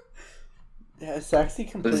 Yeah,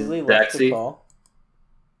 Saxii completely left the Saxii? call.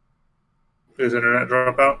 His internet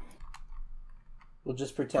drop out? We'll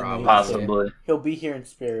just pretend that Possibly. he'll be here in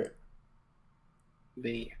spirit.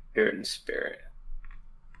 Be here in spirit.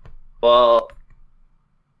 Well.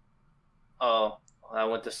 Oh, I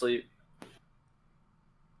went to sleep.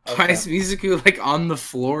 Why is Mizuku like on the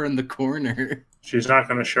floor in the corner? She's not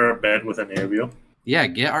going to share a bed with any of you. Yeah,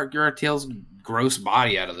 get Artail's gross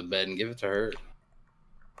body out of the bed and give it to her.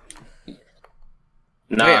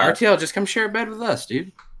 Nah, Hey, Artail, just come share a bed with us,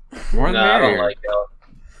 dude. More than I don't merrier. like y'all.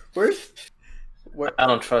 Where? I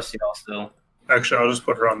don't trust y'all still. Actually, I'll just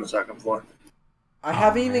put her on the second floor. I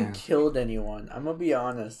haven't even man. killed anyone. I'm gonna be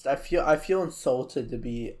honest. I feel insulted to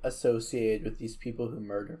be associated with these people who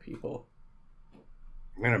murder people.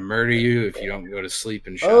 I'm gonna murder you if you don't go to sleep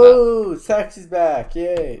and shut up. Oh, Saxie's back!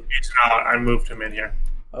 Yay! He's not. I moved him in here.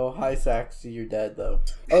 Oh, hi, Saxie. You're dead though.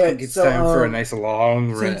 I Okay, think it's so time for a nice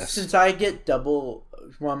long rest. since I get double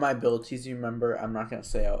one of my abilities, you remember. I'm not gonna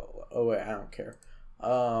say. Oh wait, I don't care.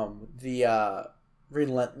 The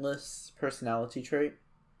relentless personality trait.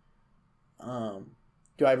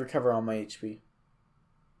 Do I recover all my HP?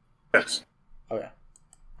 Yes. Okay.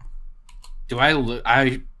 Do I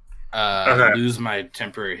Okay. lose my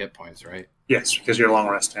temporary hit points, right? Yes, because you're long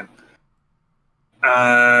resting.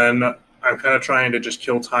 And I'm kind of trying to just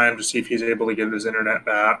kill time to see if he's able to get his internet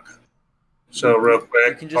back. So real You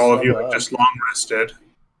quick, can just all of you level have up. just long rested.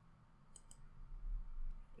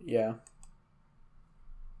 Yeah.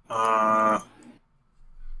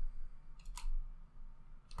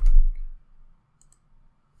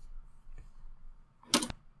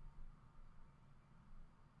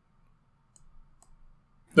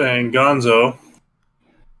 Then Gonzo,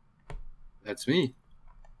 That's me.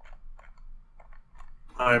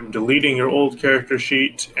 I'm deleting your old character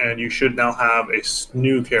sheet, and you should now have a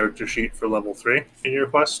new character sheet for level 3 in your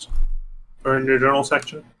quest, or in your journal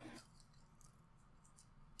section.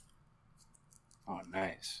 Oh,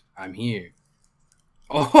 nice. I'm here.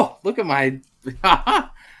 Oh, look at my...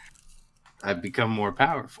 I've become more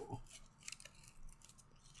powerful.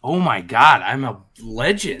 Oh my god, I'm a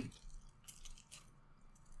legend.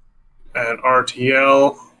 And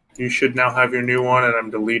RTL, you should now have your new one, and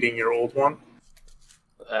I'm deleting your old one.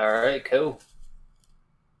 Alright, cool.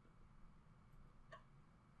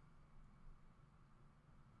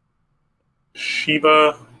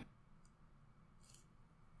 Shiba,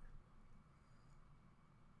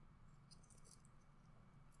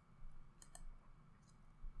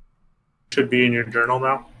 should be in your journal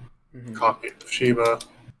now. Mhm. Copy of Shiba,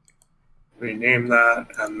 rename that,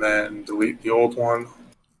 and then delete the old one.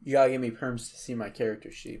 You gotta give me perms to see my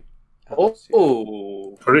character sheet. I don't see it.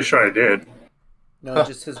 Oh. Pretty sure I did. No, it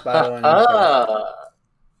just says bio and info.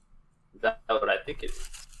 That's what I think it is.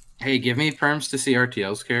 Hey, give me perms to see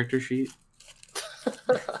RTL's character sheet.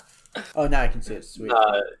 Oh, now I can see it. Sweet.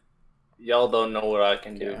 Y'all don't know what I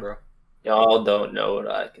can do, Yeah. bro. Y'all don't know what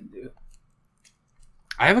I can do.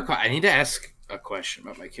 I need to ask a question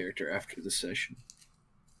about my character after the session.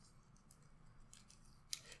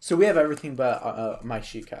 So we have everything but my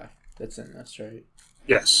Shikai that's in this, right?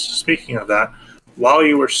 Yes, speaking of that, while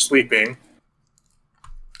you were sleeping...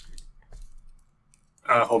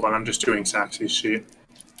 hold on, I'm just doing Saxie's sheet.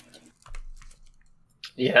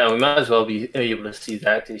 Yeah, we might as well be able to see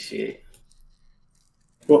Zax's shit.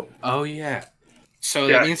 Well, Oh, yeah. So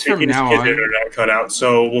yeah, that means from his now kid's on... internet cut out.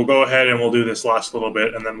 So we'll go ahead and we'll do this last little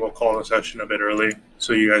bit, and then we'll call the session a bit early,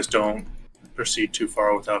 so you guys don't proceed too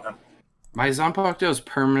far without him. My Zanpakuto is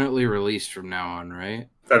permanently released from now on, right?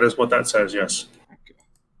 That is what that says, yes.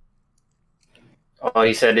 Oh,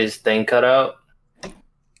 he said his thing cut out?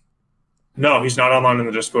 No, he's not online in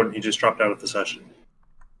the Discord, and he just dropped out of the session.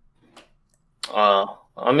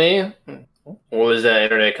 I mean, was that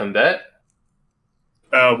internet come back?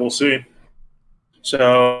 We'll see.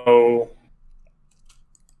 So...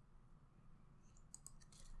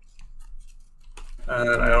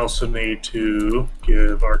 And I also need to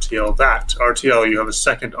give RTL that. RTL, you have a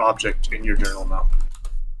second object in your journal now.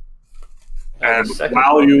 And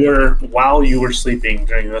while you were sleeping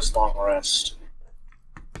during this long rest,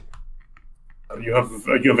 you have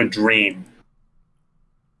a dream.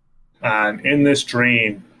 And in this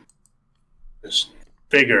dream, this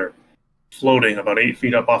figure floating about 8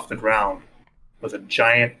 feet up off the ground with a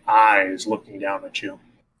giant eyes looking down at you.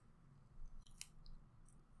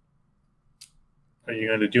 Are you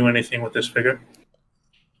going to do anything with this figure?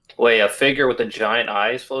 Wait, a figure with a giant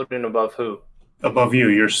eyes floating above who? Above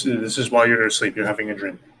you. This is while you're asleep. You're having a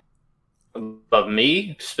dream. Above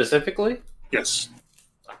me, specifically? Yes.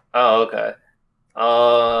 Oh, okay.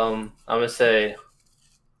 I'm going to say,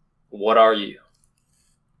 what are you?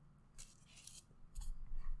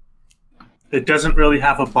 It doesn't really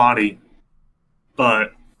have a body,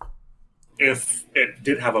 but if it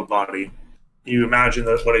did have a body, you imagine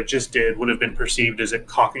that what it just did would have been perceived as it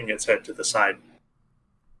cocking its head to the side.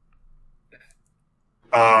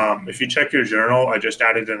 If you check your journal, I just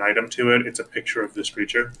added an item to it. It's a picture of this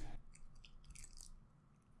creature.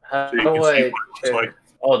 How So you do can see I... what it looks like.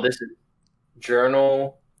 Oh, this is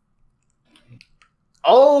journal.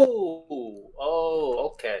 Oh,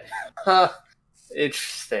 okay.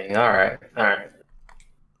 Interesting. All right.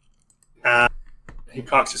 He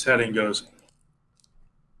cocks his head and goes,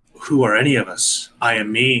 "Who are any of us? I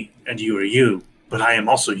am me, and you are you. But I am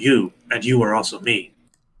also you, and you are also me.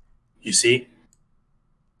 You see?"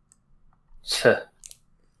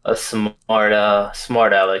 A smart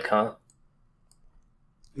aleck, huh?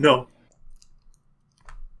 No.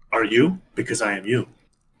 Are you? Because I am you.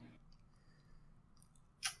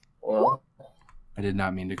 Well, I did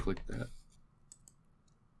not mean to click that.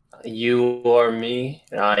 you are me,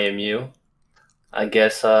 and I am you. I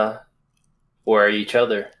guess we're each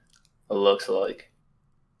other. It looks like.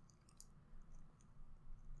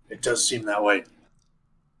 It does seem that way.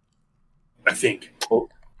 I think.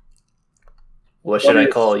 What should I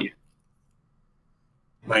call you?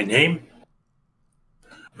 My name?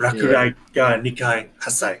 Rakurai ga Nikai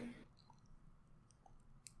Hasai.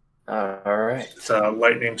 All right. It's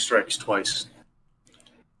lightning strikes twice.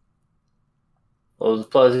 Well, it was a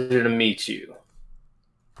pleasure to meet you.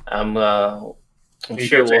 I'm He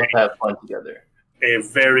sure gives we'll have fun together. a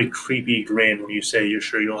very creepy grin when you say you're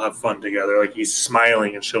sure you'll have fun together. Like he's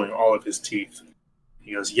smiling and showing all of his teeth.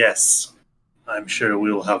 He goes, "Yes, I'm sure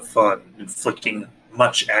we will have fun, inflicting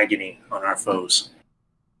much agony on our foes."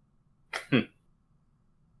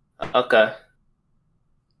 Okay.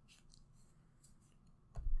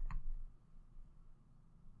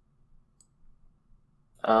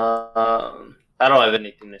 I don't have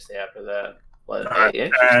anything to say after that. But,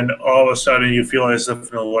 hey, And all of a sudden you feel as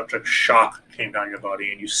if an electric shock came down your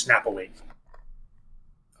body and you snap awake.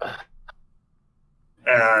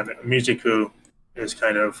 And Michiku is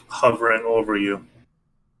kind of hovering over you.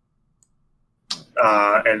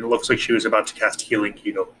 And it looks like she was about to cast Healing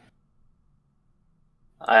Keto.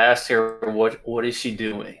 I asked her what is she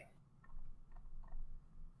doing?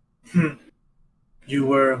 You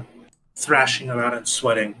were thrashing around and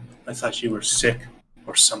sweating. I thought you were sick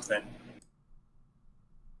or something.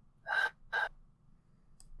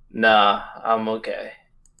 Nah, I'm okay.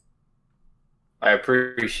 I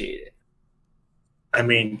appreciate it. I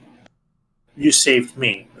mean, you saved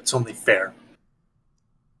me. It's only fair.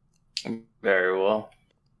 Very well.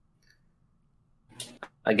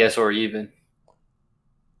 I guess we're even.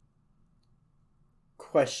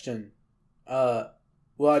 Question.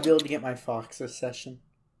 Will I be able to get my Fox this session?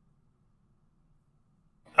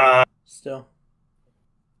 Still?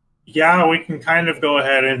 Yeah, we can kind of go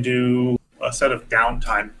ahead and do a set of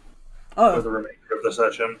downtime for the remainder of the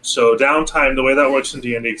session. So downtime, the way that works in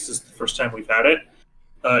D&D, because this is the first time we've had it,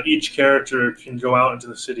 each character can go out into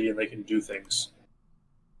the city and they can do things.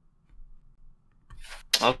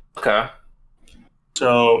 Okay.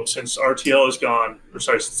 So since RTL is gone,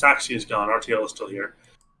 since Saxii is gone, RTL is still here.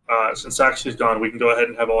 Since Saxii is gone, we can go ahead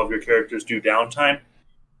and have all of your characters do downtime.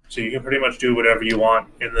 So you can pretty much do whatever you want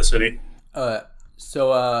in the city.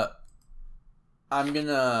 So I'm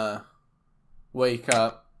gonna wake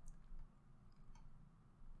up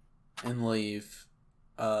and leave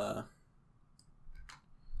the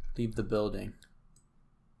building.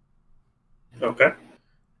 Okay.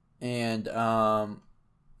 And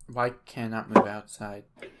why can't I move outside?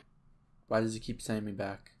 Why does it keep sending me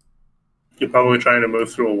back? You're probably trying to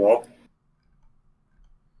move through a wall.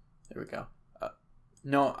 There we go.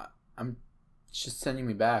 No, I'm just sending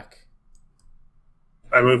me back.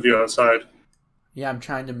 I moved you outside. Yeah, I'm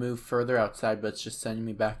trying to move further outside, but it's just sending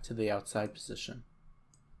me back to the outside position.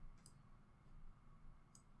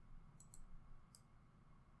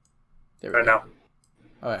 There we Right go.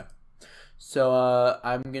 now. Okay. So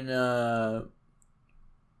I'm gonna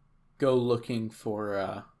go looking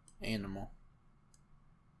for animal.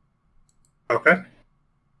 Okay.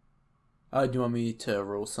 Do you want me to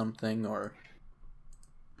roll something or?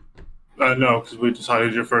 No, because we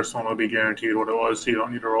decided your first one will be guaranteed what it was, so you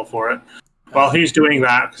don't need to roll for it. While he's doing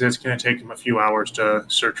that, because it's going to take him a few hours to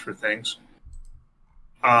search for things,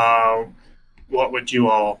 what would you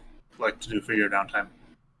all like to do for your downtime?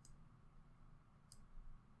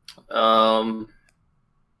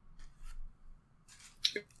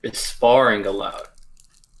 Is sparring allowed?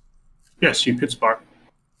 Yes, you could spar.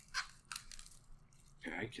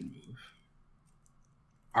 Okay, I can move.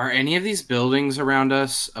 Are any of these buildings around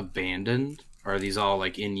us abandoned? Or are these all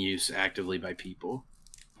like in use actively by people?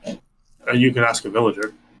 You can ask a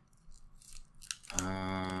villager.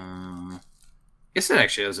 Guess it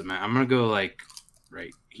actually doesn't matter. I'm gonna go like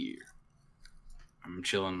right here. I'm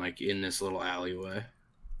chilling like in this little alleyway.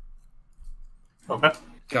 Okay.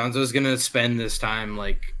 Gonzo's gonna spend this time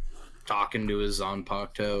like talking to his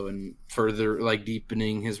Zanpakuto and further like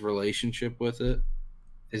deepening his relationship with it.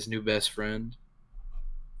 His new best friend.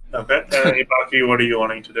 Okay. Ibaki, what are you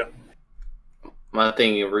wanting to do? My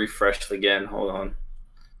thing refreshed again. Hold on.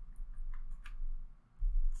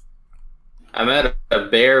 I'm at a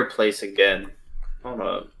bear place again. Hold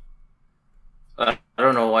up. I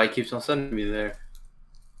don't know why it keeps on sending me there.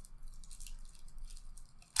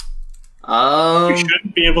 You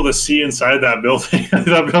shouldn't be able to see inside that building.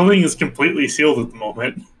 That building is completely sealed at the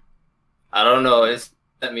moment. I don't know. It's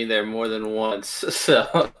sent me there more than once,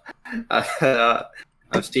 so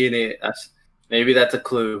I'm seeing it. Maybe that's a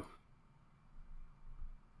clue.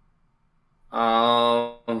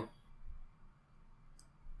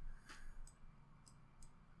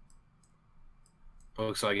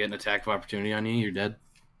 Folks, I get an attack of opportunity on you. You're dead.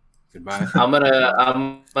 Goodbye. I'm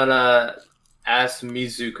gonna ask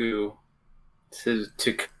Mizuku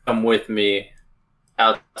to come with me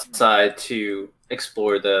outside to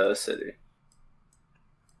explore the city.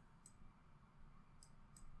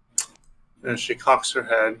 And she cocks her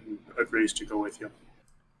head and agrees to go with you.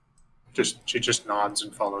 She just nods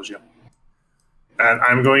and follows you. And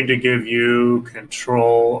I'm going to give you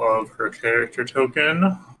control of her character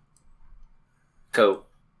token. Cool.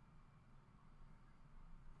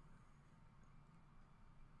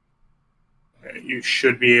 You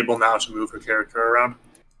should be able now to move her character around.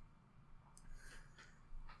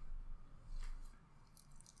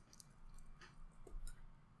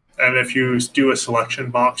 And if you do a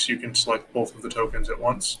selection box, you can select both of the tokens at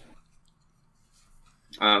once.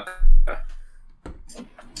 Okay.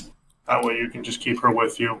 That way you can just keep her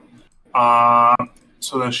with you.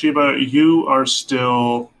 So then, Shiba, you are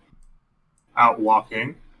still out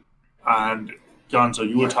walking. And Gonzo,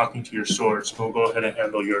 you were talking to your sword, so we'll go ahead and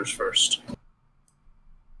handle yours first.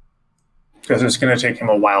 Because it's going to take him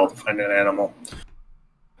a while to find an animal.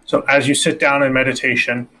 So as you sit down in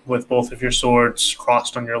meditation with both of your swords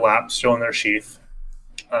crossed on your lap, still in their sheath,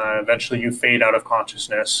 eventually you fade out of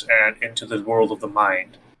consciousness and into the world of the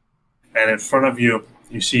mind. And in front of you,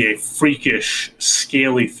 you see a freakish,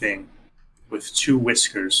 scaly thing with 2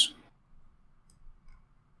 whiskers.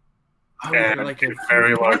 And like a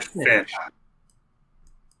very large fin.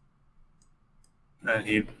 And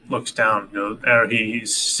he looks down, or he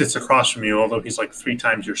sits across from you, although he's like 3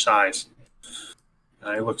 times your size.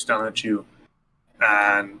 And he looks down at you,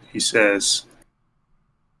 and he says,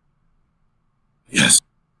 "Yes,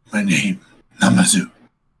 my name, Namazu.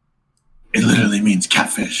 It literally means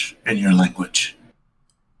catfish in your language."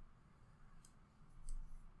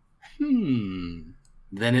 Then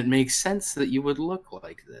it makes sense that you would look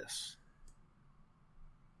like this.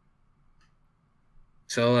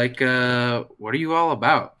 So, like, what are you all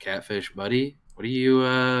about, catfish buddy? What are you,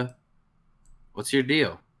 what's your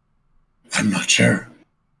deal? I'm not sure.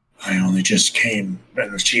 I only just came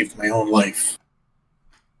and achieved my own life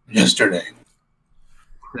yesterday. Is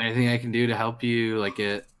there anything I can do to help you, like,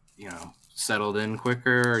 get, settled in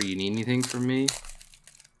quicker, or you need anything from me?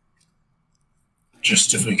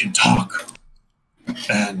 Just if we can talk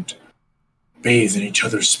and bathe in each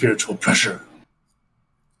other's spiritual pressure,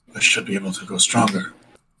 I should be able to go stronger.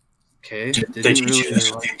 Okay. Did they teach you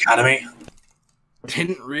this at the academy?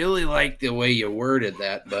 Didn't really like the way you worded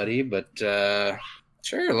that, buddy, but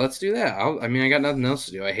sure, let's do that. I mean, I got nothing else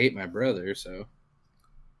to do. I hate my brother, so.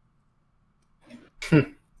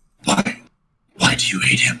 Why? Why do you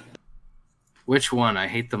hate him? Which one? I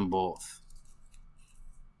hate them both.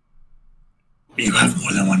 You have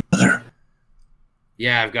more than one brother.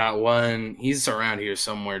 Yeah, I've got one. He's around here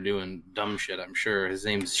somewhere doing dumb shit, I'm sure. His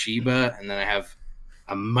name's Sheba, and then I have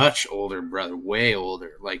a much older brother, way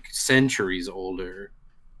older, like centuries older,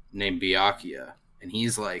 named Byakuya. And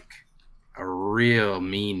he's like a real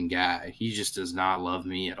mean guy. He just does not love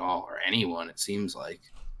me at all, or anyone, it seems like.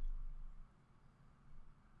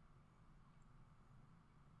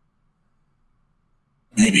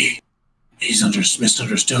 Maybe he's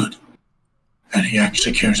misunderstood. And he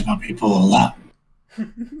actually cares about people a lot.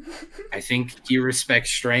 I think he respects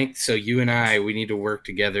strength, so you and we need to work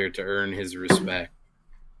together to earn his respect.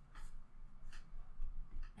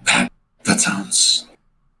 That sounds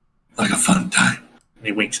like a fun time. And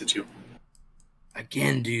he winks at you.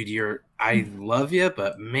 Again, dude, I love you,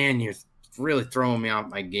 but man, you're really throwing me off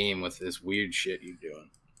my game with this weird shit you're doing.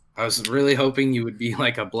 I was really hoping you would be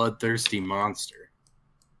like a bloodthirsty monster.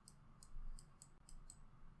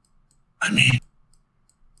 I mean,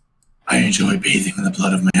 I enjoy bathing in the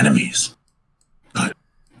blood of my enemies. But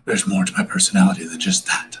there's more to my personality than just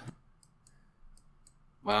that.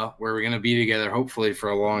 Well, we're going to be together hopefully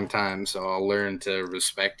for a long time, so I'll learn to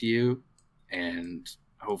respect you, and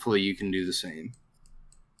hopefully you can do the same.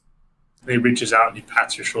 And he reaches out and he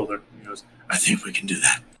pats your shoulder. He goes, I think we can do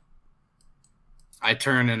that. I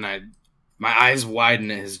turn and my eyes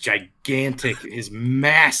widen at his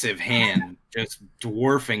massive hand just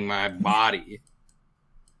dwarfing my body.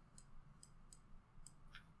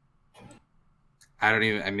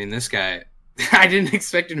 This guy, I didn't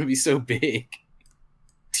expect him to be so big.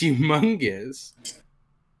 It's humongous.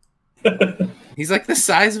 He's like the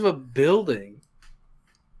size of a building.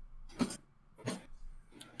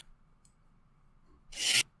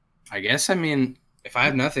 I guess, if I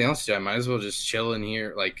have nothing else to do, I might as well just chill in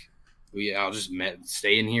here. I'll just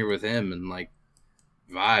stay in here with him and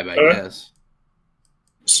vibe, I guess.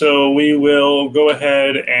 So we will go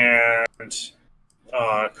ahead and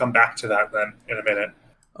come back to that then in a minute.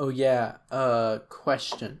 Oh yeah.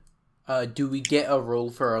 Question. Do we get a roll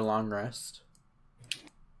for a long rest?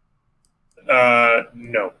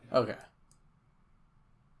 No. Okay.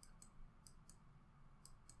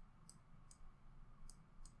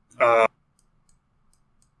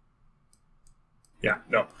 Yeah,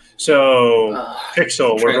 no. So,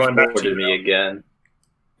 Pixel, we're going back to you me again.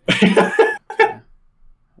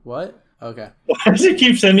 What? Okay. Why does it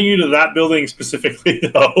keep sending you to that building specifically,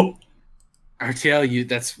 though? RTL,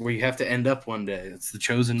 that's where you have to end up one day. It's the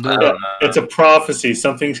chosen building. It's a prophecy.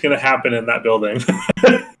 Something's going to happen in that building.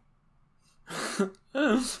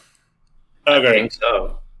 I Okay, think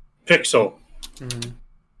so. Pixel, Mm-hmm.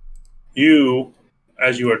 you,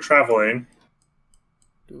 as you are traveling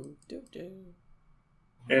in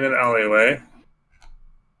an alleyway,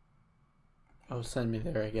 Oh, send me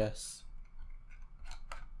there, I guess.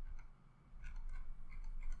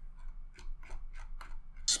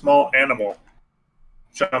 small animal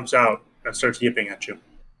jumps out and starts yipping at you.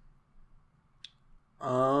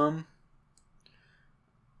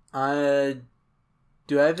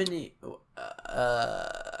 Do I have any?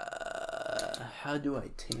 How do I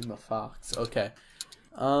tame a fox? Okay.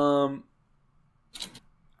 I'm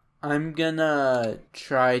gonna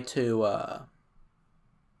try to. I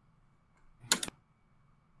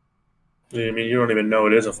mean, you don't even know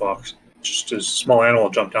it is a fox. Just a small animal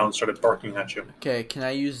jumped down and started barking at you. Okay, can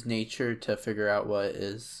I use nature to figure out what it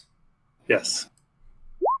is? Yes.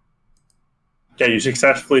 Yeah, you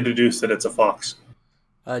successfully deduced that it's a fox.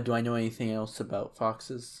 Do I know anything else about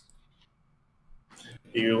foxes?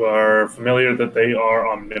 You are familiar that they are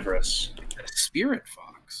omnivorous. Spirit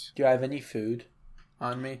fox. Do I have any food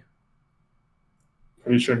on me?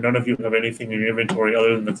 Pretty sure none of you have anything in your inventory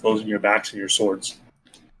other than the clothes on your backs and your swords.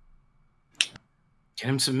 Get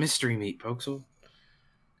him some mystery meat, Poxal.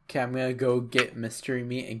 Okay, I'm gonna go get mystery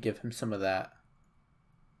meat and give him some of that.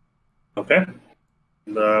 Okay.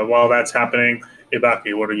 While that's happening,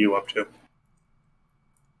 Ibaki, what are you up to?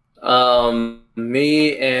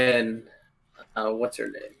 Me and what's her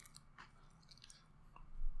name?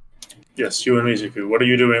 Yes, you and Mizuku. What are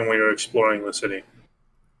you doing when you're exploring the city?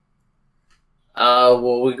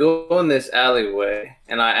 Well, we go in this alleyway,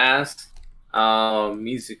 and I asked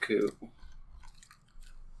Mizuku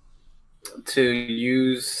to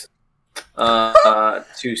use I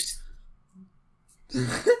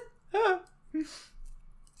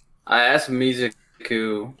asked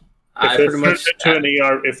Mizuku I pretty much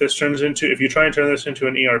if you try and turn this into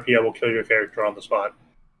an ERP, I will kill your character on the spot.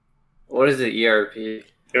 What is it, ERP?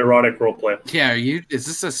 Erotic roleplay. Yeah, is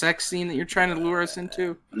this a sex scene that you're trying to lure us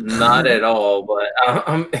into? Not at all, but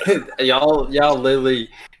y'all literally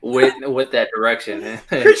went that direction.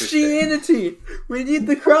 Christianity, we need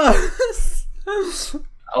the cross.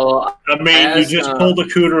 Oh, I mean, you just pulled a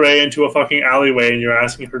Kudere into a fucking alleyway, and you're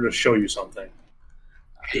asking her to show you something.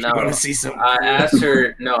 You want to see something? I asked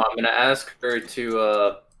her. No, I'm gonna ask her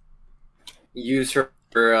to use her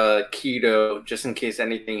keto just in case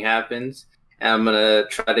anything happens. And I'm gonna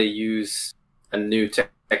try to use a new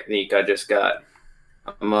technique I just got.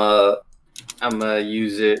 I'm gonna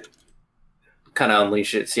use it, kind of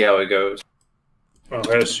unleash it, see how it goes.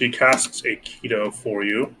 Okay, she casts a keto for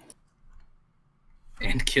you.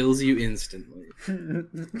 And kills you instantly.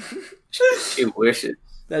 She wishes.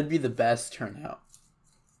 That'd be the best turnout.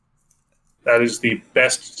 That is the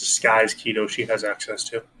best disguise keto she has access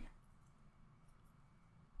to.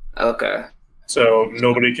 Okay. So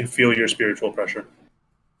nobody can feel your spiritual pressure.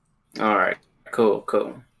 All right. Cool.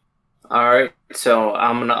 All right. So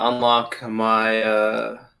I'm gonna unlock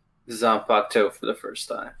my Zanpakuto for the first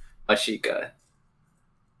time. My Shikai.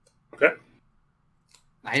 Okay.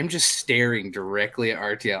 I am just staring directly at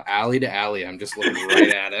RTL, alley to alley. I'm just looking right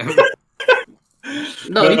at him.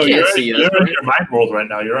 No, you can't see us. You're in your mind world right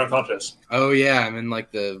now. You're unconscious. Oh yeah, I'm in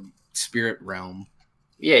like the spirit realm.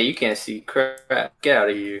 Yeah, you can't see crap. Get out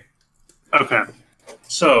of here. Okay.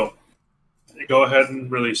 So, go ahead and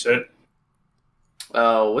release it.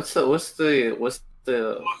 What's the Look at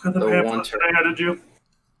the pamphlet one that turn? I added you.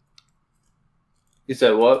 You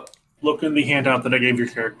said what? Look in the handout that I gave your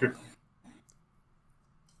character.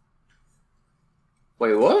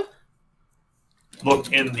 Wait, what?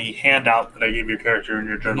 Look in the handout that I gave your character in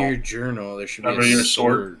your In journal. your journal, there should Remember be a your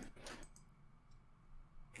sword.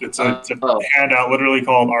 It's a handout literally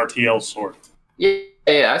called RTL Sword. Yeah,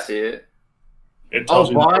 I see it. It tells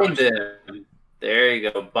you bind them. There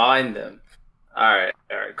you go. Bind them. All right,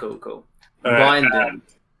 cool. Bind them.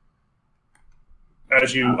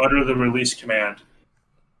 As you utter the release command,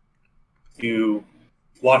 you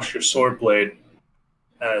watch your sword blade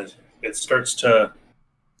as it starts to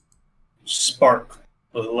spark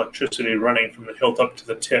with electricity running from the hilt up to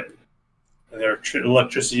the tip. And their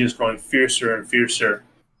electricity is growing fiercer and fiercer,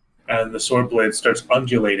 and the sword blade starts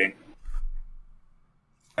undulating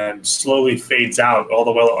and slowly fades out, all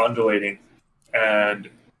the while undulating. And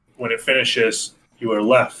when it finishes, you are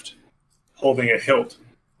left holding a hilt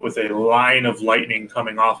with a line of lightning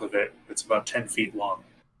coming off of it. It's about 10 feet long.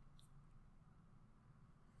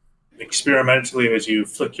 Experimentally, as you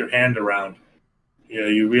flick your hand around,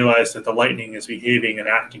 you realize that the lightning is behaving and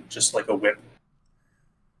acting just like a whip.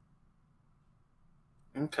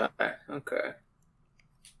 Okay.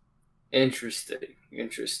 Interesting.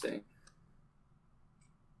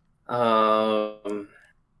 Can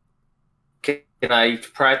I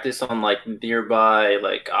practice on like nearby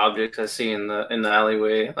like objects I see in the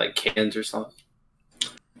alleyway, like cans or something?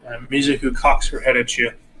 Mizuku cocks her head at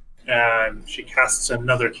you, and she casts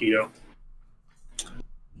another keto.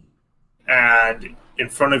 And in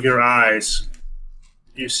front of your eyes,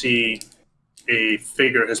 you see a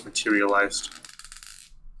figure has materialized.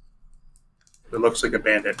 It looks like a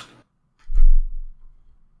bandit.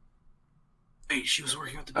 Wait, she was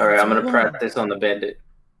working with the. All right, I'm gonna practice on the bandit.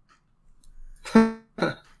 I'm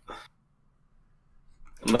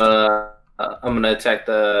gonna attack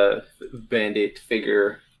the bandit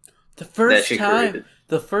figure. The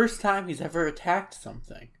first time he's ever attacked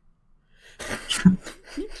something.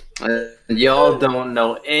 Y'all don't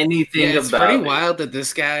know anything It's about pretty it. wild that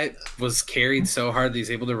this guy was carried so hard that he's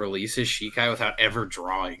able to release his Shikai without ever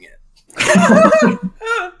drawing it.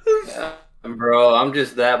 Bro, I'm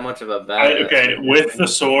just that much of a badass. Okay, with the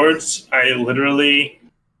swords,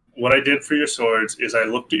 what I did for your swords is I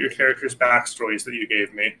looked at your characters' backstories that you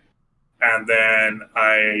gave me, and then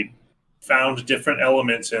I found different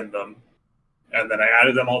elements in them, and then I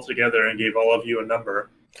added them all together and gave all of you a number.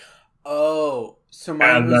 Oh, so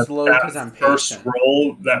mine was low because I'm patient.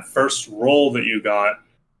 That first roll that you got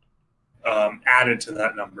added to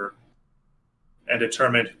that number and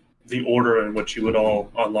determined the order in which you would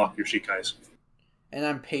all unlock your Shikais. And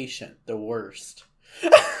I'm patient, the worst.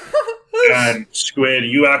 And Squid,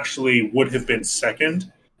 you actually would have been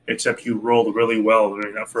second, except you rolled really well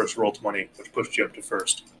during that first roll 20, which pushed you up to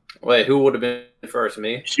first. Wait, who would have been first?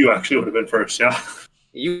 Me? You actually would have been first, yeah.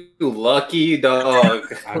 You lucky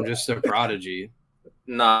dog. I'm just a prodigy.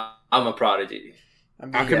 Nah, I'm a prodigy.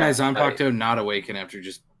 How can my Zanpakuto not awaken after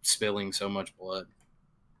just spilling so much blood?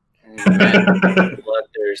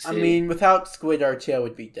 Bloodthirsty. I mean, without Squid, RTL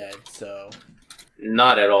would be dead. So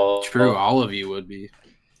not at all. True, all of you would be.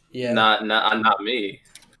 yeah. Not me.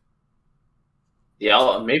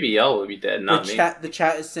 Maybe y'all would be dead, not me. The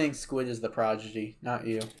chat is saying Squid is the prodigy, not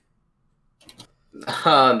you.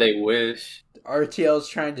 They wish. RTL is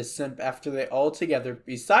trying to simp after they all together,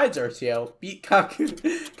 besides RTL, beat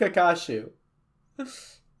Kakashu.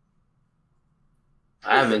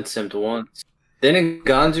 I haven't simped once. Didn't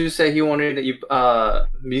Ganju say he wanted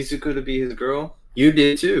Mizuku to be his girl? You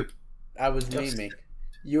did too. I was memeing.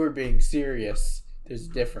 You were being serious. There's a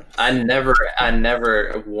difference. I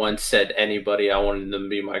never once said anybody I wanted them to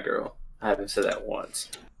be my girl. I haven't said that once.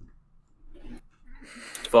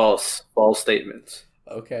 False statements.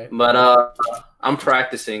 Okay. But I'm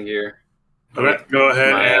practicing here. Okay, go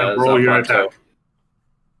ahead and roll your attack.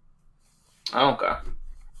 Okay.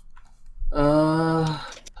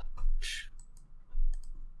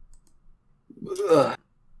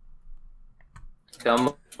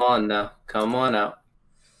 Come on now. Come on out.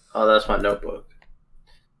 Oh, that's my notebook.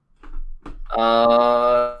 Do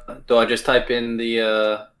I just type in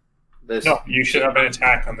the this? No, you should have an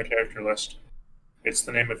attack on the character list. It's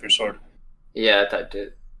the name of your sword. Yeah, I typed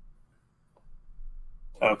it.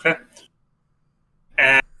 Okay.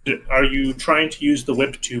 And are you trying to use the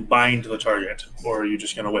whip to bind the target, or are you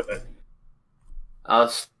just going to whip it? I'll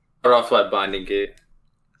start off by binding it.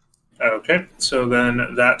 Okay, so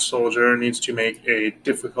then that soldier needs to make a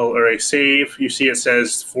difficult or a save. You see it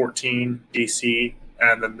says 14 DC,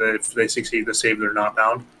 and then if they succeed the save, they're not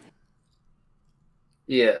bound.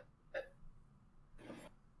 Yeah.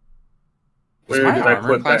 Where Does did my I armor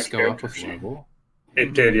put class that go up character with sheet? level?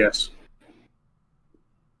 It did, yes.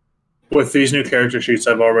 With these new character sheets,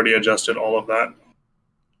 I've already adjusted all of that.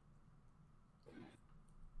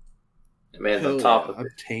 Man, the top of I'm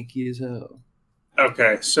it. tanky as hell.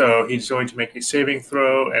 Okay, so he's going to make a saving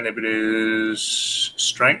throw, and if it is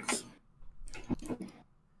strength,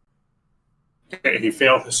 okay, he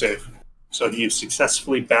failed his save. So he's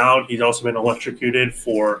successfully bound. He's also been electrocuted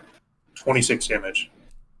for 26 damage.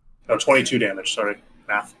 No, 22 damage, sorry.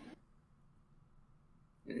 Math.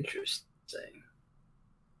 Interesting.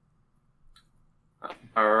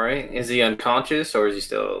 All right. Is he unconscious or is he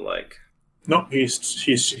still like? No, he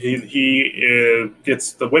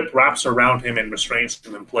gets the whip wraps around him and restrains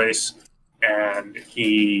him in place, and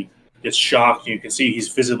he gets shocked. You can see he's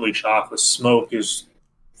visibly shocked. The smoke is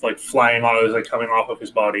like flying on, is like coming off of his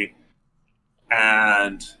body,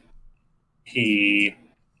 and he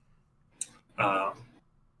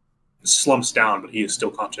slumps down, but he is still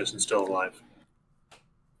conscious and still alive.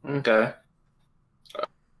 Okay.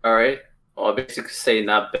 All right. Well, I basically say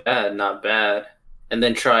not bad, and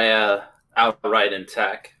then try outright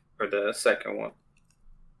attack for the second one.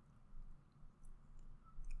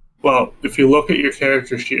 Well, if you look at your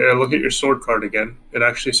character sheet, look at your sword card again, it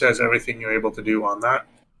actually says everything you're able to do on that.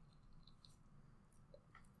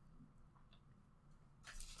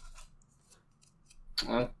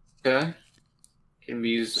 Okay. Can we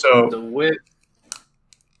use So- the whip?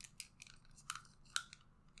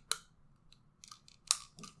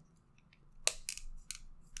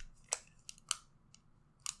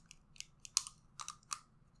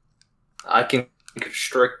 I can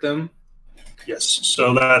constrict them. Yes,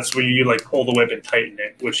 so that's where you like pull the whip and tighten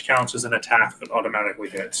it, which counts as an attack that automatically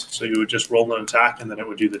hits. So you would just roll an attack and then it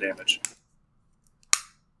would do the damage.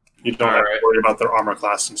 You don't have to worry about their armor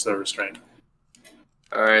class since they're restrained.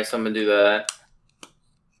 Alright, so I'm gonna do that.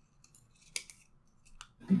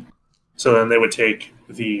 So then they would take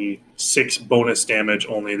the 6 bonus damage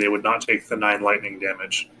only. They would not take the 9 lightning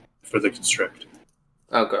damage for the constrict.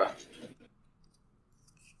 Okay.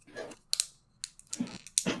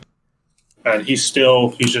 And he's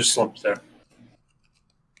just slumped there.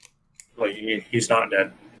 Like, he's not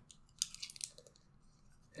dead.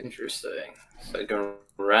 Interesting. So I can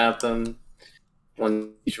wrap him.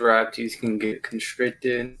 When he's wrapped, he can get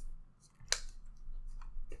constricted.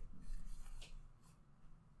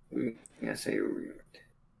 I say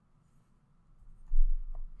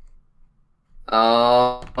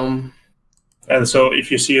And so if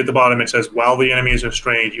you see at the bottom, it says, while the enemy is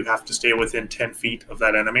restrained, you have to stay within 10 feet of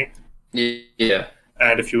that enemy. yeah.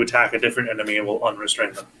 And if you attack a different enemy, it will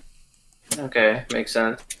unrestrain them. Okay, makes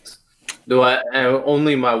sense. Do I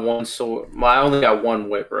only my one sword? I only got one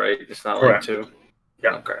whip, right? It's not Correct. like 2.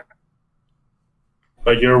 Yeah. Okay.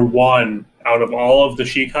 But you're one out of all of the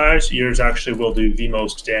Shikais, yours actually will do the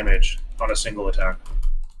most damage on a single attack.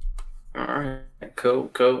 All right. Cool.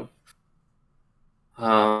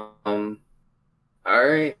 All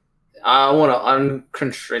right. I want to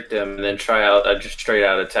unconstrict them and then try out a just straight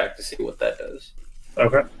out attack to see what that does.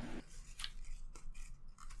 Okay.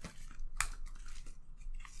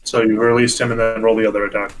 So you released him and then roll the other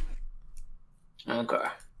attack. Okay.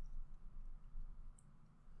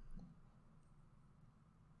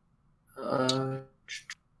 And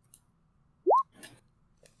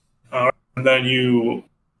then you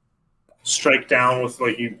strike down with,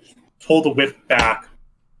 like, you pull the whip back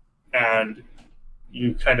and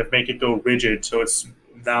you kind of make it go rigid, so it's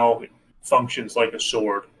now functions like a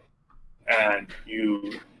sword. And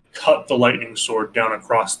you cut the lightning sword down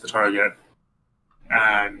across the target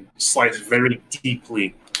and slice very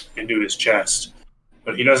deeply into his chest.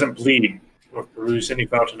 But he doesn't bleed or produce any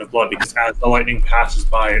fountain of blood because as the lightning passes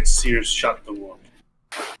by, it sears shut the wound.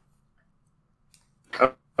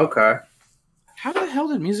 Okay. How the hell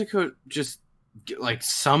did Mizuko just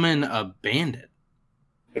summon a bandit?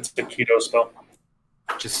 It's a keto spell.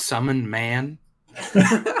 Just summon man?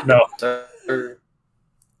 No.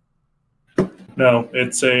 No,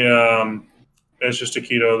 it's it's just a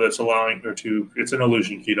keto that's allowing her to. It's an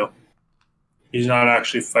illusion keto. He's not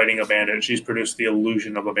actually fighting a bandit. She's produced the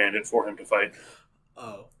illusion of a bandit for him to fight.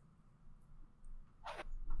 Oh.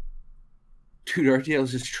 Dude,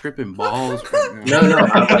 RTL's just tripping balls right now. No.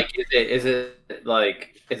 I'm like,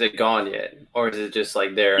 is it gone yet, or is it just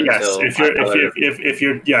like there Yes, until? if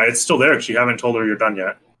you're yeah, it's still there because you haven't told her you're done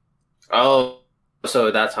yet. Oh, so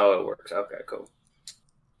that's how it works. Okay, cool.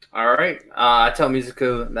 All right. I tell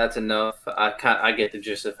Mizuko that's enough. I get the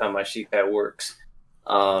gist of how my Shikai works.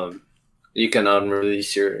 You can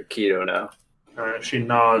unrelease your keto now. All right, she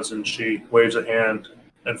nods and she waves a hand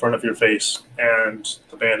in front of your face, and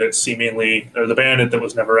the bandit the bandit that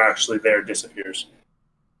was never actually there disappears.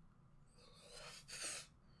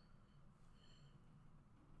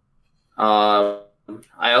 I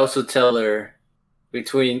also tell her,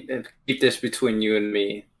 keep this between you and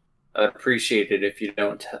me. I'd appreciate it if you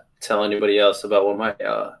don't tell anybody else about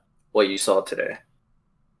what you saw today.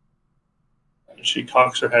 She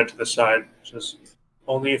cocks her head to the side, says,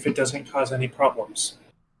 "Only if it doesn't cause any problems.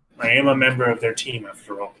 I am a member of their team,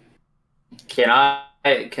 after all." Can I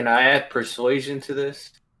add persuasion to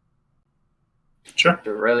this? Sure.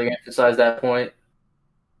 To really emphasize that point?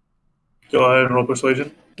 Go ahead and roll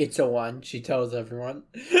persuasion. Gets a 1, she tells everyone.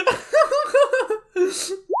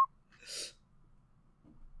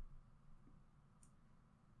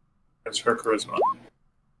 It's her charisma.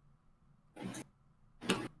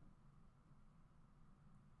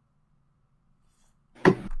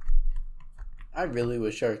 I really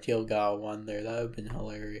wish RTL got a 1 there. That would have been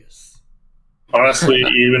hilarious. Honestly,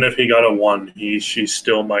 even if he got a 1, she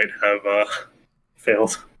still might have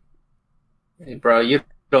failed. Hey, bro, you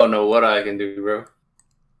don't know what I can do, bro.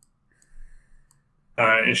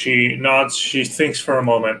 And she nods. She thinks for a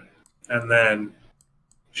moment, and then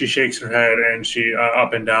she shakes her head and she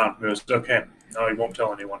up and down goes, "Okay, no, I won't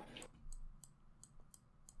tell anyone."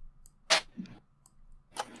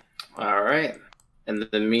 All right. And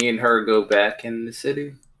then me and her go back in the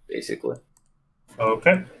city, basically.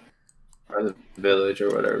 Okay. Or the village or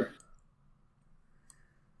whatever.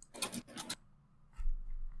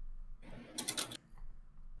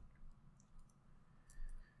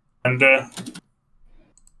 And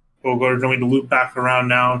we're going to loop back around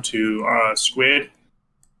now to Squid.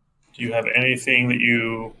 Do you have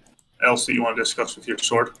anything else that you want to discuss with your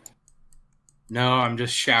sword? No, I'm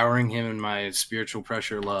just showering him in my spiritual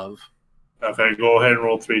pressure love. Okay, go ahead and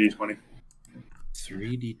roll 3d20.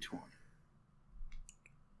 3d20.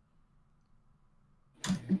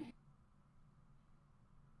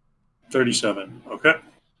 $37. Okay.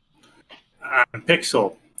 And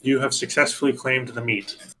Pixel, you have successfully claimed the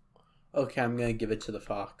meat. Okay, I'm gonna give it to the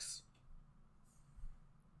fox.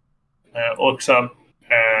 Looks up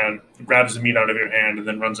and grabs the meat out of your hand and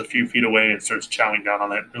then runs a few feet away and starts chowing down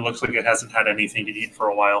on it. It looks like it hasn't had anything to eat for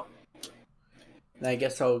a while. And I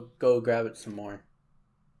guess I'll go grab it some more.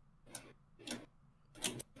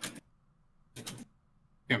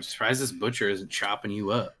 I'm surprised this butcher isn't chopping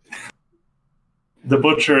you up. The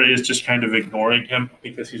butcher is just kind of ignoring him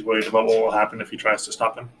because he's worried about what will happen if he tries to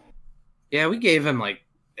stop him. Yeah, we gave him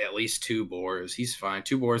at least 2 boars. He's fine.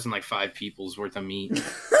 2 boars and 5 people's worth of meat.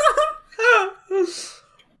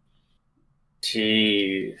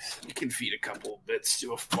 Jeez. You can feed a couple of bits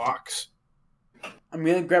to a fox. I'm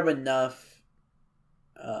gonna grab enough.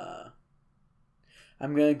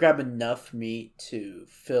 I'm gonna grab enough meat to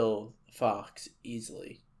fill the fox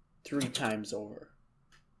easily, 3 times over.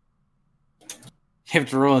 You have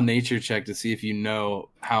to roll a nature check to see if you know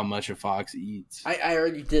how much a fox eats. I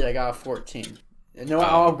already did. I got a 14. No,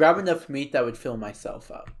 I'll grab enough meat that would fill myself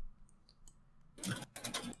up.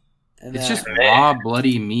 And it's just raw,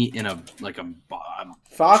 bloody meat in a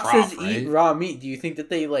foxes trough, right? eat raw meat. Do you think that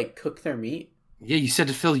they cook their meat? Yeah, you said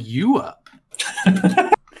to fill you up.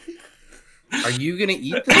 Are you gonna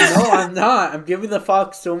eat this? No, I'm not. I'm giving the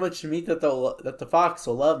fox so much meat that the fox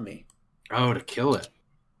will love me. Oh, to kill it.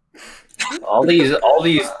 All these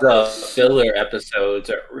filler episodes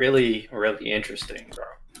are really, really interesting, bro.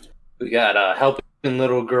 We got helping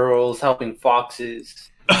little girls, helping foxes.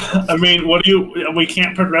 I mean, we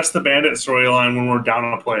can't progress the bandit storyline when we're down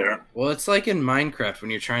on a player. Well, it's like in Minecraft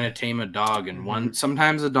when you're trying to tame a dog, and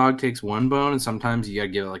sometimes a dog takes 1 bone, and sometimes you gotta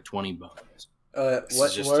give it like 20 bones.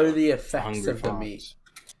 What are the effects of the meat?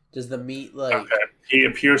 Does the meat like? Okay, he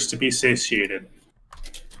appears to be satiated.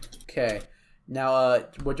 Okay, now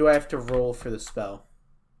what do I have to roll for the spell?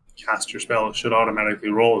 Cast your spell. It should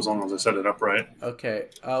automatically roll as long as I set it up right. Okay,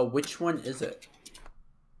 which one is it?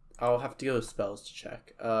 I'll have to go to spells to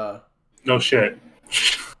check. No shit.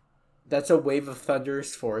 That's a wave of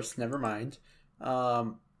thunderous force. Never mind.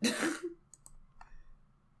 Should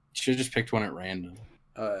have just picked one at random.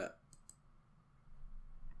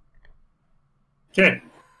 Okay.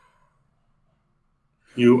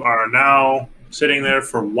 You are now sitting there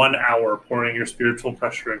for 1 hour, pouring your spiritual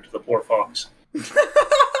pressure into the poor fox.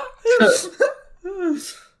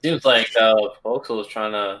 Seems like Poxal was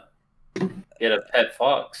trying to get a pet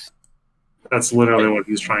fox. That's literally what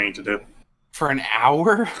he's trying to do. For an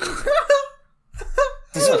hour?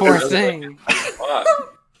 This poor thing.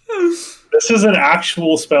 This is an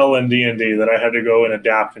actual spell in D&D that I had to go and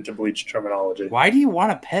adapt into Bleach terminology. Why do you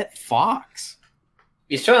want a pet fox?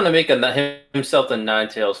 He's trying to make himself the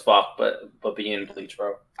Ninetales fox, but be in Bleach,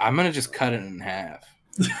 bro. I'm gonna just cut it in half.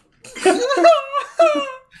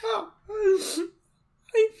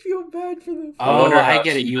 I feel bad for the. Oh, I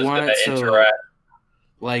get it. You want it so,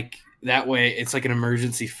 like that way, it's like an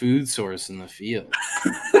emergency food source in the field.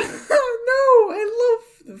 No, I love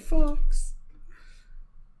the fox.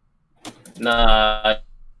 Nah.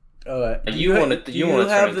 You have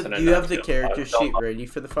the character sheet ready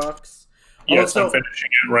for the fox? Yes, I'm finishing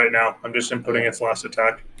it right now. I'm just inputting its last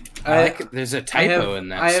attack. There's a typo in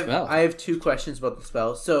that spell. I have 2 questions about the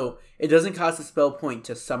spell. So it doesn't cost a spell point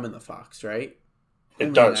to summon the fox, right?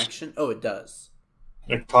 It does. Action? Oh, it does.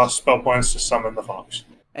 It costs spell points to summon the fox.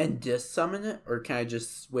 And dissummon it, or can I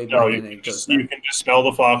just wave No, my you hand can, and it goes you can dispel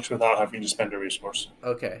the fox without having to spend a resource.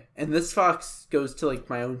 Okay, and this fox goes to like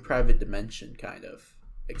my own private dimension, kind of.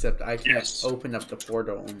 Except I can't open up the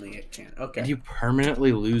portal, only it can. Okay. And you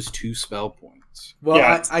permanently lose 2 spell points. Well,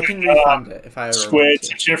 yeah, I can refund it if I ever Squid, want to.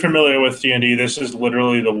 since you're familiar with D&D, this is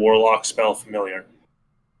literally the Warlock spell familiar.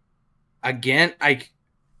 Again, I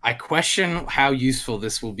question how useful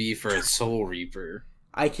this will be for a Soul Reaper.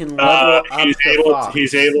 I can level up the fox.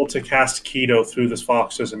 He's able to cast Keto through this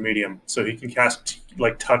fox as a medium. So he can cast,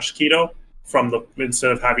 touch Keto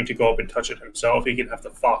instead of having to go up and touch it himself, he can have the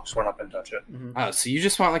fox run up and touch it. Mm-hmm. Oh, so you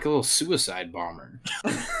just want like a little suicide bomber.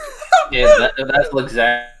 Yeah, that's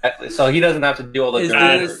exactly. So he doesn't have to do all the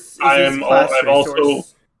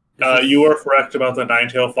you are correct about the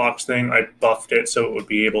Ninetale Fox thing. I buffed it so it would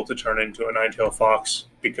be able to turn into a Ninetale Fox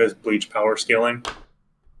because Bleach power scaling.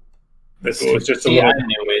 This was just a little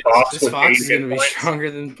fox. This fox is going to be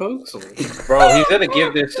stronger than Poxal. Bro, he's going to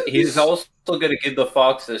give this. He's also going to give the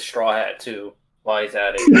fox this straw hat too while he's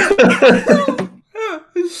at it.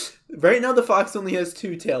 Right now, the fox only has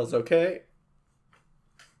 2 tails. Okay.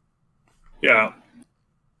 Yeah.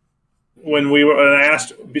 When I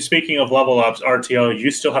asked, speaking of level ups, RTL,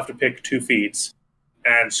 you still have to pick 2 feats,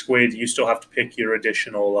 and Squid, you still have to pick your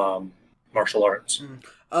additional martial arts.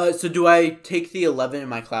 So do I take the 11 in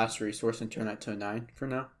my class resource and turn that to a 9 for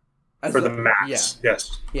now? For the max,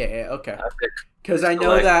 yes. Yeah, okay. Because I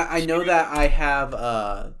know that I have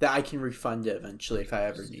that I can refund it eventually if I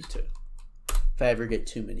ever need to. If I ever get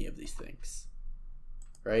too many of these things,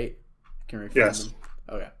 right? I can refund them.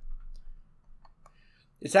 Okay.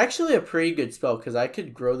 It's actually a pretty good spell because I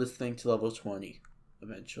could grow this thing to level 20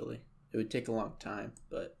 eventually. It would take a long time,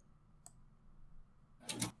 but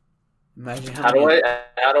imagine how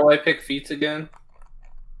do I pick feats again?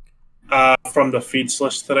 From the feats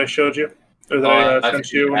list that I showed you, or that I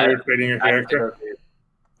sent you when you were creating your character.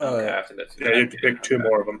 Yeah, you have to pick 2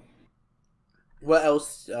 more of them. What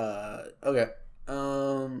else? Okay.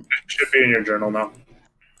 It should be in your journal now.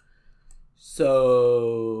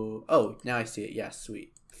 So, now I see it. Yeah,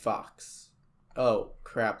 sweet. Fox. Oh,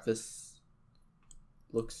 crap. This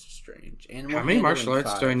looks strange. Animal how many martial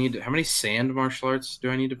arts do I need? How many sand martial arts do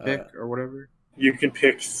I need to pick or whatever? You can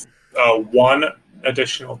pick 1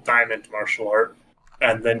 additional diamond martial art,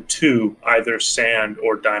 and then 2 either sand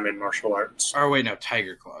or diamond martial arts. Oh, wait, no.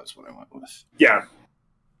 Tiger Claw is what I went with. Yeah.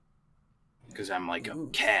 Because I'm like a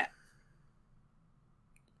cat.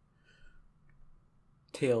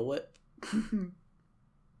 Tail whip.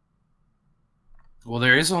 Well,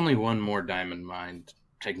 there is only one more diamond mine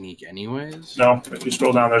technique anyways. No, if you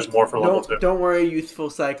scroll down, there's more for level 2. Don't worry, youthful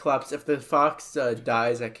Cyclops. If the fox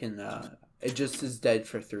dies, I can. It just is dead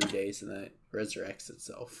for 3 days and then it resurrects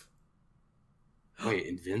itself. Wait,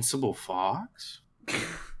 invincible fox?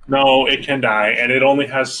 No, it can die, and it only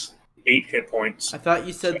has 8 hit points. I thought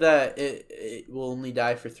you said that it will only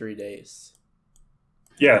die for 3 days.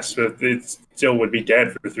 Yes, but it still would be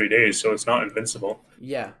dead for 3 days, so it's not invincible.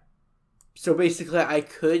 Yeah. So basically, I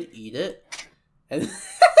could eat it, and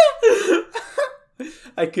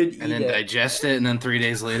I could eat And then it. digest it, and then 3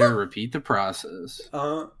 days later, repeat the process.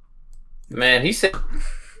 Man, he said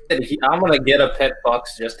I'm gonna get a pet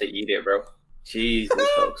fox just to eat it, bro. Jesus,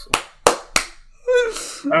 folks.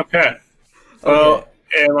 Okay. Well,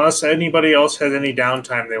 unless anybody else has any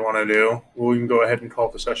downtime they want to do, we can go ahead and call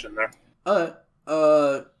the session there. I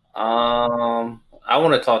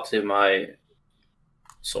want to talk to my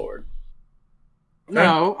sword.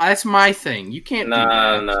 No, that's my thing. You can't do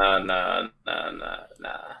that.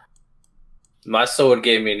 Nah. My sword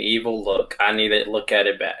gave me an evil look. I need to look at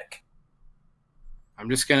it back. I'm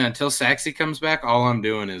just gonna, until Saxii comes back, all I'm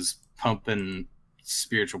doing is pumping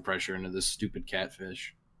spiritual pressure into this stupid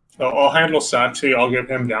catfish. So I'll handle Saxii. I'll give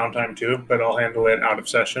him downtime too, but I'll handle it out of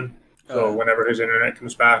session. So whenever his internet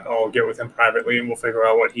comes back, I'll get with him privately and we'll figure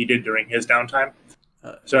out what he did during his downtime.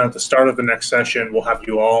 So at the start of the next session, we'll have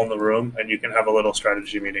you all in the room and you can have a little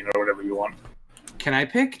strategy meeting or whatever you want. Can I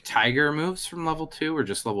pick tiger moves from level 2 or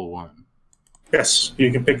just level 1? Yes,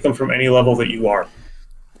 you can pick them from any level that you are.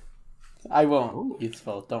 I won't.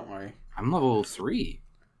 Youthful, don't worry. I'm level 3.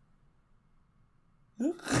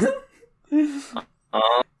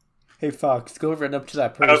 Hey, Fox, go run up to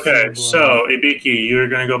that person. Okay, so Ibiki, you're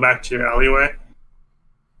going to go back to your alleyway?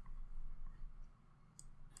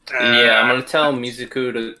 Yeah, I'm gonna tell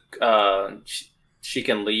Mizuku to she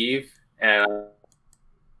can leave, and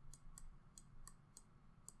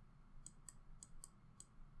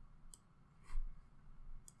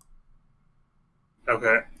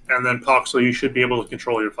okay, and then Poxal, you should be able to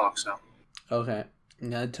control your fox now. Okay, I'm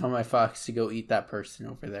gonna tell my fox to go eat that person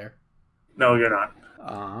over there. No, you're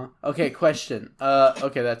not. Okay, question.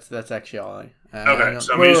 Okay, that's actually all I. Okay,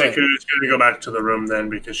 so Mizuku is going to go back to the room then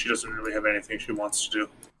because she doesn't really have anything she wants to do.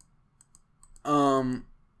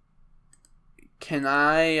 Can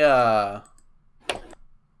I,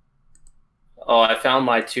 Oh, I found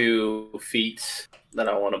my 2 feats that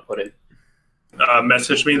I want to put in.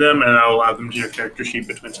 Message me them and I'll add them to your character sheet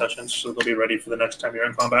between sessions so they'll be ready for the next time you're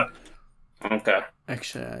in combat. Okay.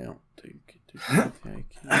 Actually, I don't think... Okay,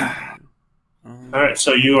 Alright,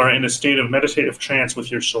 so you are in a state of meditative trance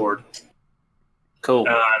with your sword. Cool.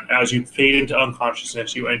 As you fade into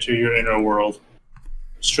unconsciousness, you enter your inner world.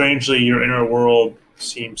 Strangely, your inner world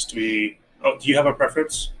seems to be... Oh, do you have a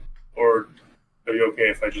preference? Or are you okay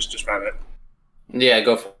if I just describe it? Yeah,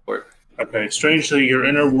 go for it. Okay, strangely, your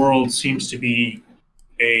inner world seems to be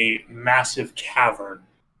a massive cavern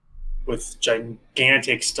with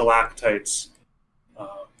gigantic stalactites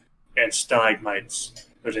and stalagmites.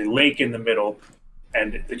 There's a lake in the middle,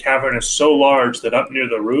 and the cavern is so large that up near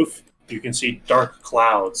the roof, you can see dark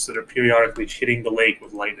clouds that are periodically hitting the lake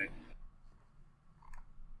with lightning.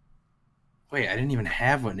 Wait, I didn't even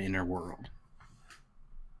have an inner world.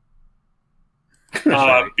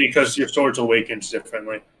 Because your sword's awakens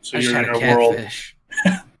differently. So I your just had inner a world... catfish.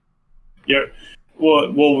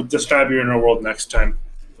 We'll describe your inner world next time.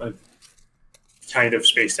 I kind of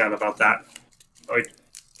spaced out about that. Like,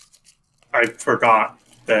 I forgot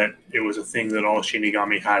that it was a thing that all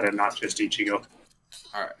Shinigami had and not just Ichigo.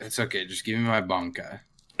 Alright, it's okay. Just give me my bankai.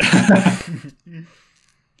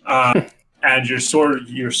 And your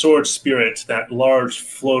sword spirit, that large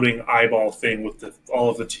floating eyeball thing with all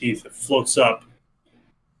of the teeth, it floats up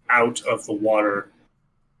out of the water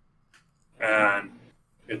and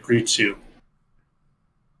it greets you.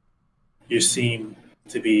 You seem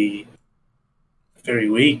to be very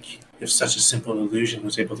weak if such a simple illusion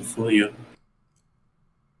was able to fool you.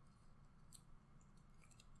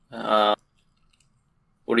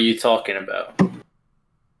 What are you talking about?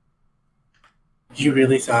 You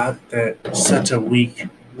really thought that such a weak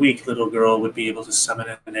little girl would be able to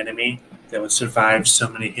summon an enemy that would survive so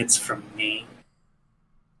many hits from me?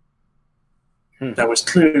 That was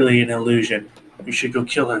clearly an illusion. You should go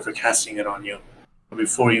kill her for casting it on you. But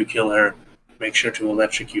before you kill her, make sure to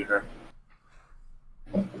electrocute her.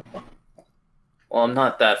 Well, I'm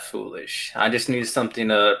not that foolish. I just need something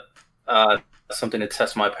to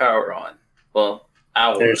test my power on. Well,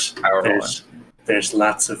 there's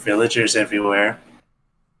lots of villagers everywhere.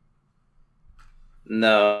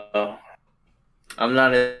 No. I'm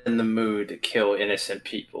not in the mood to kill innocent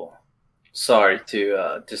people. Sorry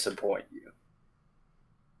to disappoint you.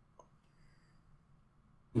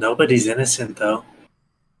 Nobody's innocent, though.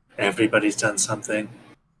 Everybody's done something.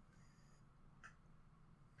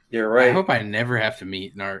 You're I right. hope I never have to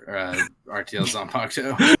meet RTL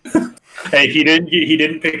Zanpakuto. Hey, he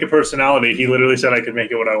didn't pick a personality. He literally said I could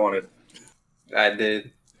make it what I wanted. I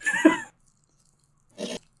did.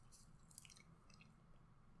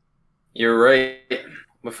 You're right.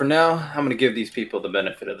 But for now, I'm going to give these people the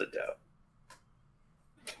benefit of the doubt.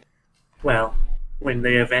 Well, when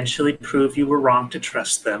they eventually prove you were wrong to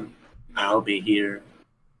trust them, I'll be here.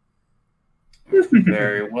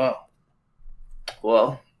 Very well.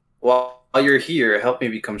 Well, while you're here, help me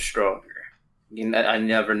become stronger. I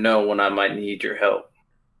never know when I might need your help.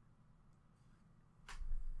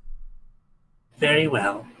 Very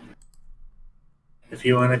well. If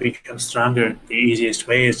you want to become stronger, the easiest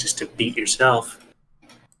way is just to beat yourself.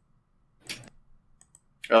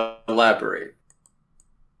 Elaborate.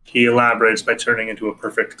 He elaborates by turning into a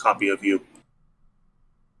perfect copy of you.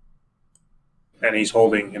 And he's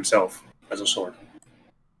holding himself as a sword.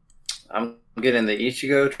 I'm getting the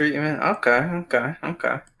Ichigo treatment? Okay.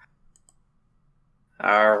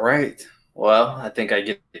 All right. Well, I think I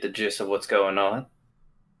get the gist of what's going on.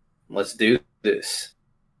 Let's do this.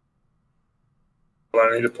 Well,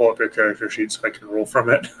 I need to pull up your character sheet so I can roll from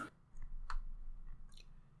it.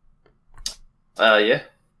 Yeah.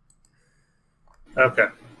 Okay.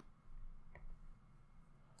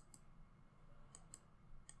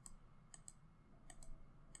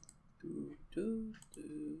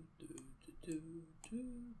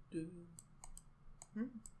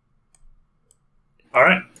 All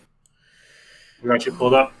right. We got you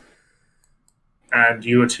pulled up. And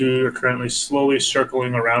you two are currently slowly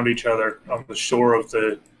circling around each other on the shore of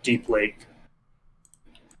the deep lake.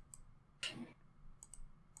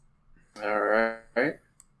 All right.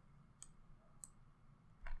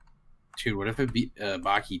 Dude, what if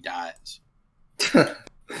Baki dies?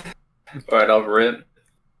 Right, I'll rip.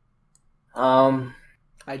 I'll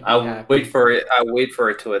wait for it. I wait for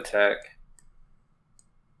it to attack.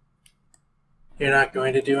 You're not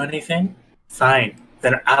going to do anything? Fine.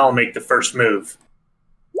 Then I'll make the first move.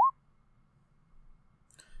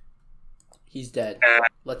 He's dead.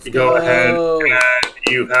 Let's Go ahead and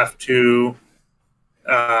you have to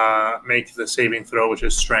make the saving throw, which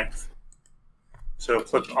is strength. So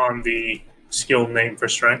click on the skill name for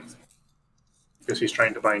strength because he's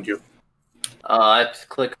trying to bind you. I have to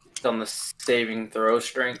click on the saving throw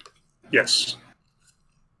strength. Yes.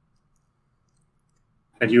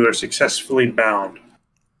 And you are successfully bound.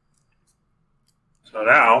 So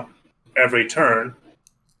now, every turn,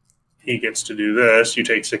 he gets to do this. You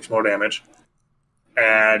take 6 more damage.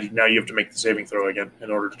 And now you have to make the saving throw again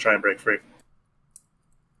in order to try and break free.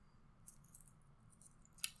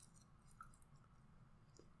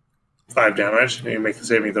 Five damage, and you make the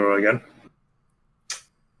saving throw again.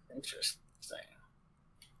 Interesting.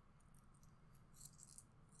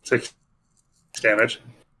 6 damage.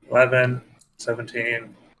 11,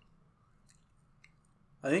 17.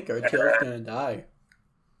 I think Rtlfaith's gonna die.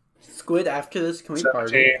 Squid, after this, can we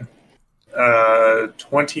 17, party?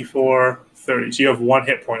 24, 30. So you have 1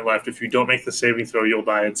 hit point left. If you don't make the saving throw, you'll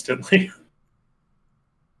die instantly.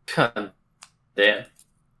 God damn.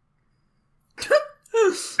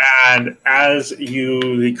 And as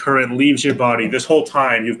the current leaves your body, this whole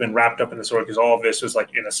time you've been wrapped up in the sword because all of this was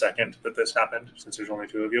like in a second that this happened, since there's only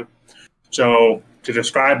 2 of you. So to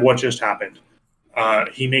describe what just happened,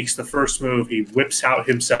 he makes the first move. He whips out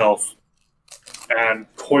himself and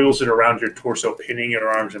coils it around your torso, pinning your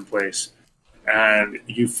arms in place. And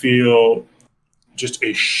you feel just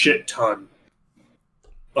a shit ton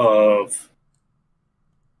of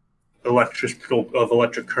electric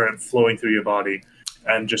current flowing through your body.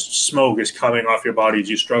 And just smoke is coming off your body as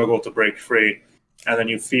you struggle to break free. And then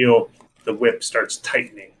you feel the whip starts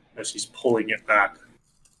tightening as he's pulling it back.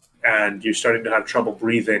 And you're starting to have trouble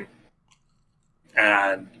breathing.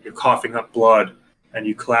 And you're coughing up blood. And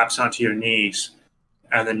you collapse onto your knees.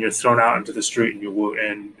 And then you're thrown out into the street. And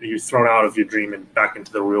you're thrown out of your dream and back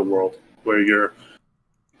into the real world, where you're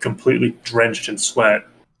completely drenched in sweat,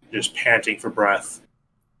 just panting for breath.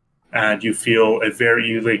 And you feel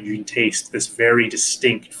you can taste this very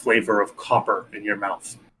distinct flavor of copper in your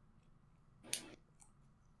mouth.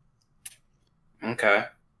 Okay.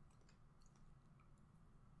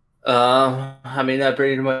 I mean, I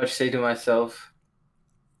pretty much say to myself,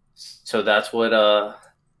 so that's what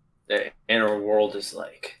the inner world is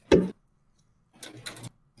like.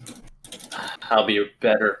 I'll be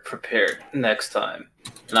better prepared next time.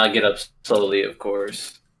 And I'll get up slowly, of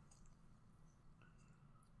course.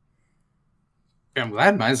 I'm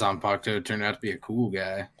glad my Zanpakuto turned out to be a cool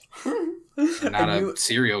guy, not a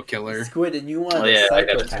serial killer. Squid, and you wanted Oh yeah, a I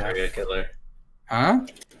got a psychopath. serial killer. Huh?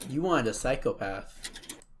 You wanted a psychopath.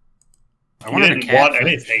 I He wanted a didn't cat. want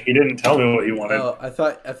anything. He didn't tell me what he wanted. Oh, I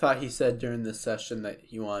thought he said during this session that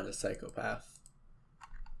he wanted a psychopath.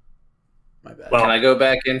 My bad. Well- Can I go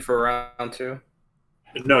back in for round 2?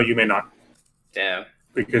 No, you may not, Damn.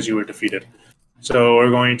 because you were defeated. So we're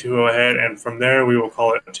going to go ahead, and from there we will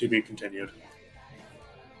call it to be continued.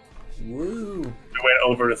 Woo. We went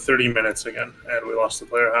over 30 minutes again, and we lost the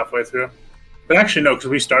player halfway through. But actually, no, because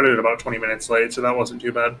we started about 20 minutes late, so that wasn't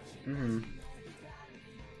too bad. Mm-hmm.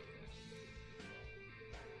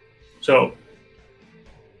 So,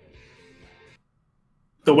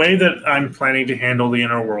 the way that I'm planning to handle the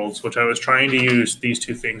inner worlds, which I was trying to use these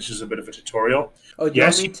two things as a bit of a tutorial. Oh, do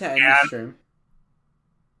Yes, you want me to end you the can. stream?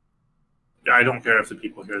 I don't care if the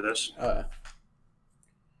people hear this.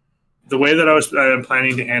 The way that I'm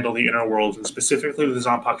planning to handle the inner worlds, and specifically the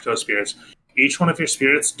Zanpakuto spirits, each one of your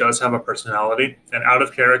spirits does have a personality. And out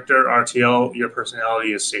of character, RTL, your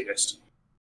personality is sadist.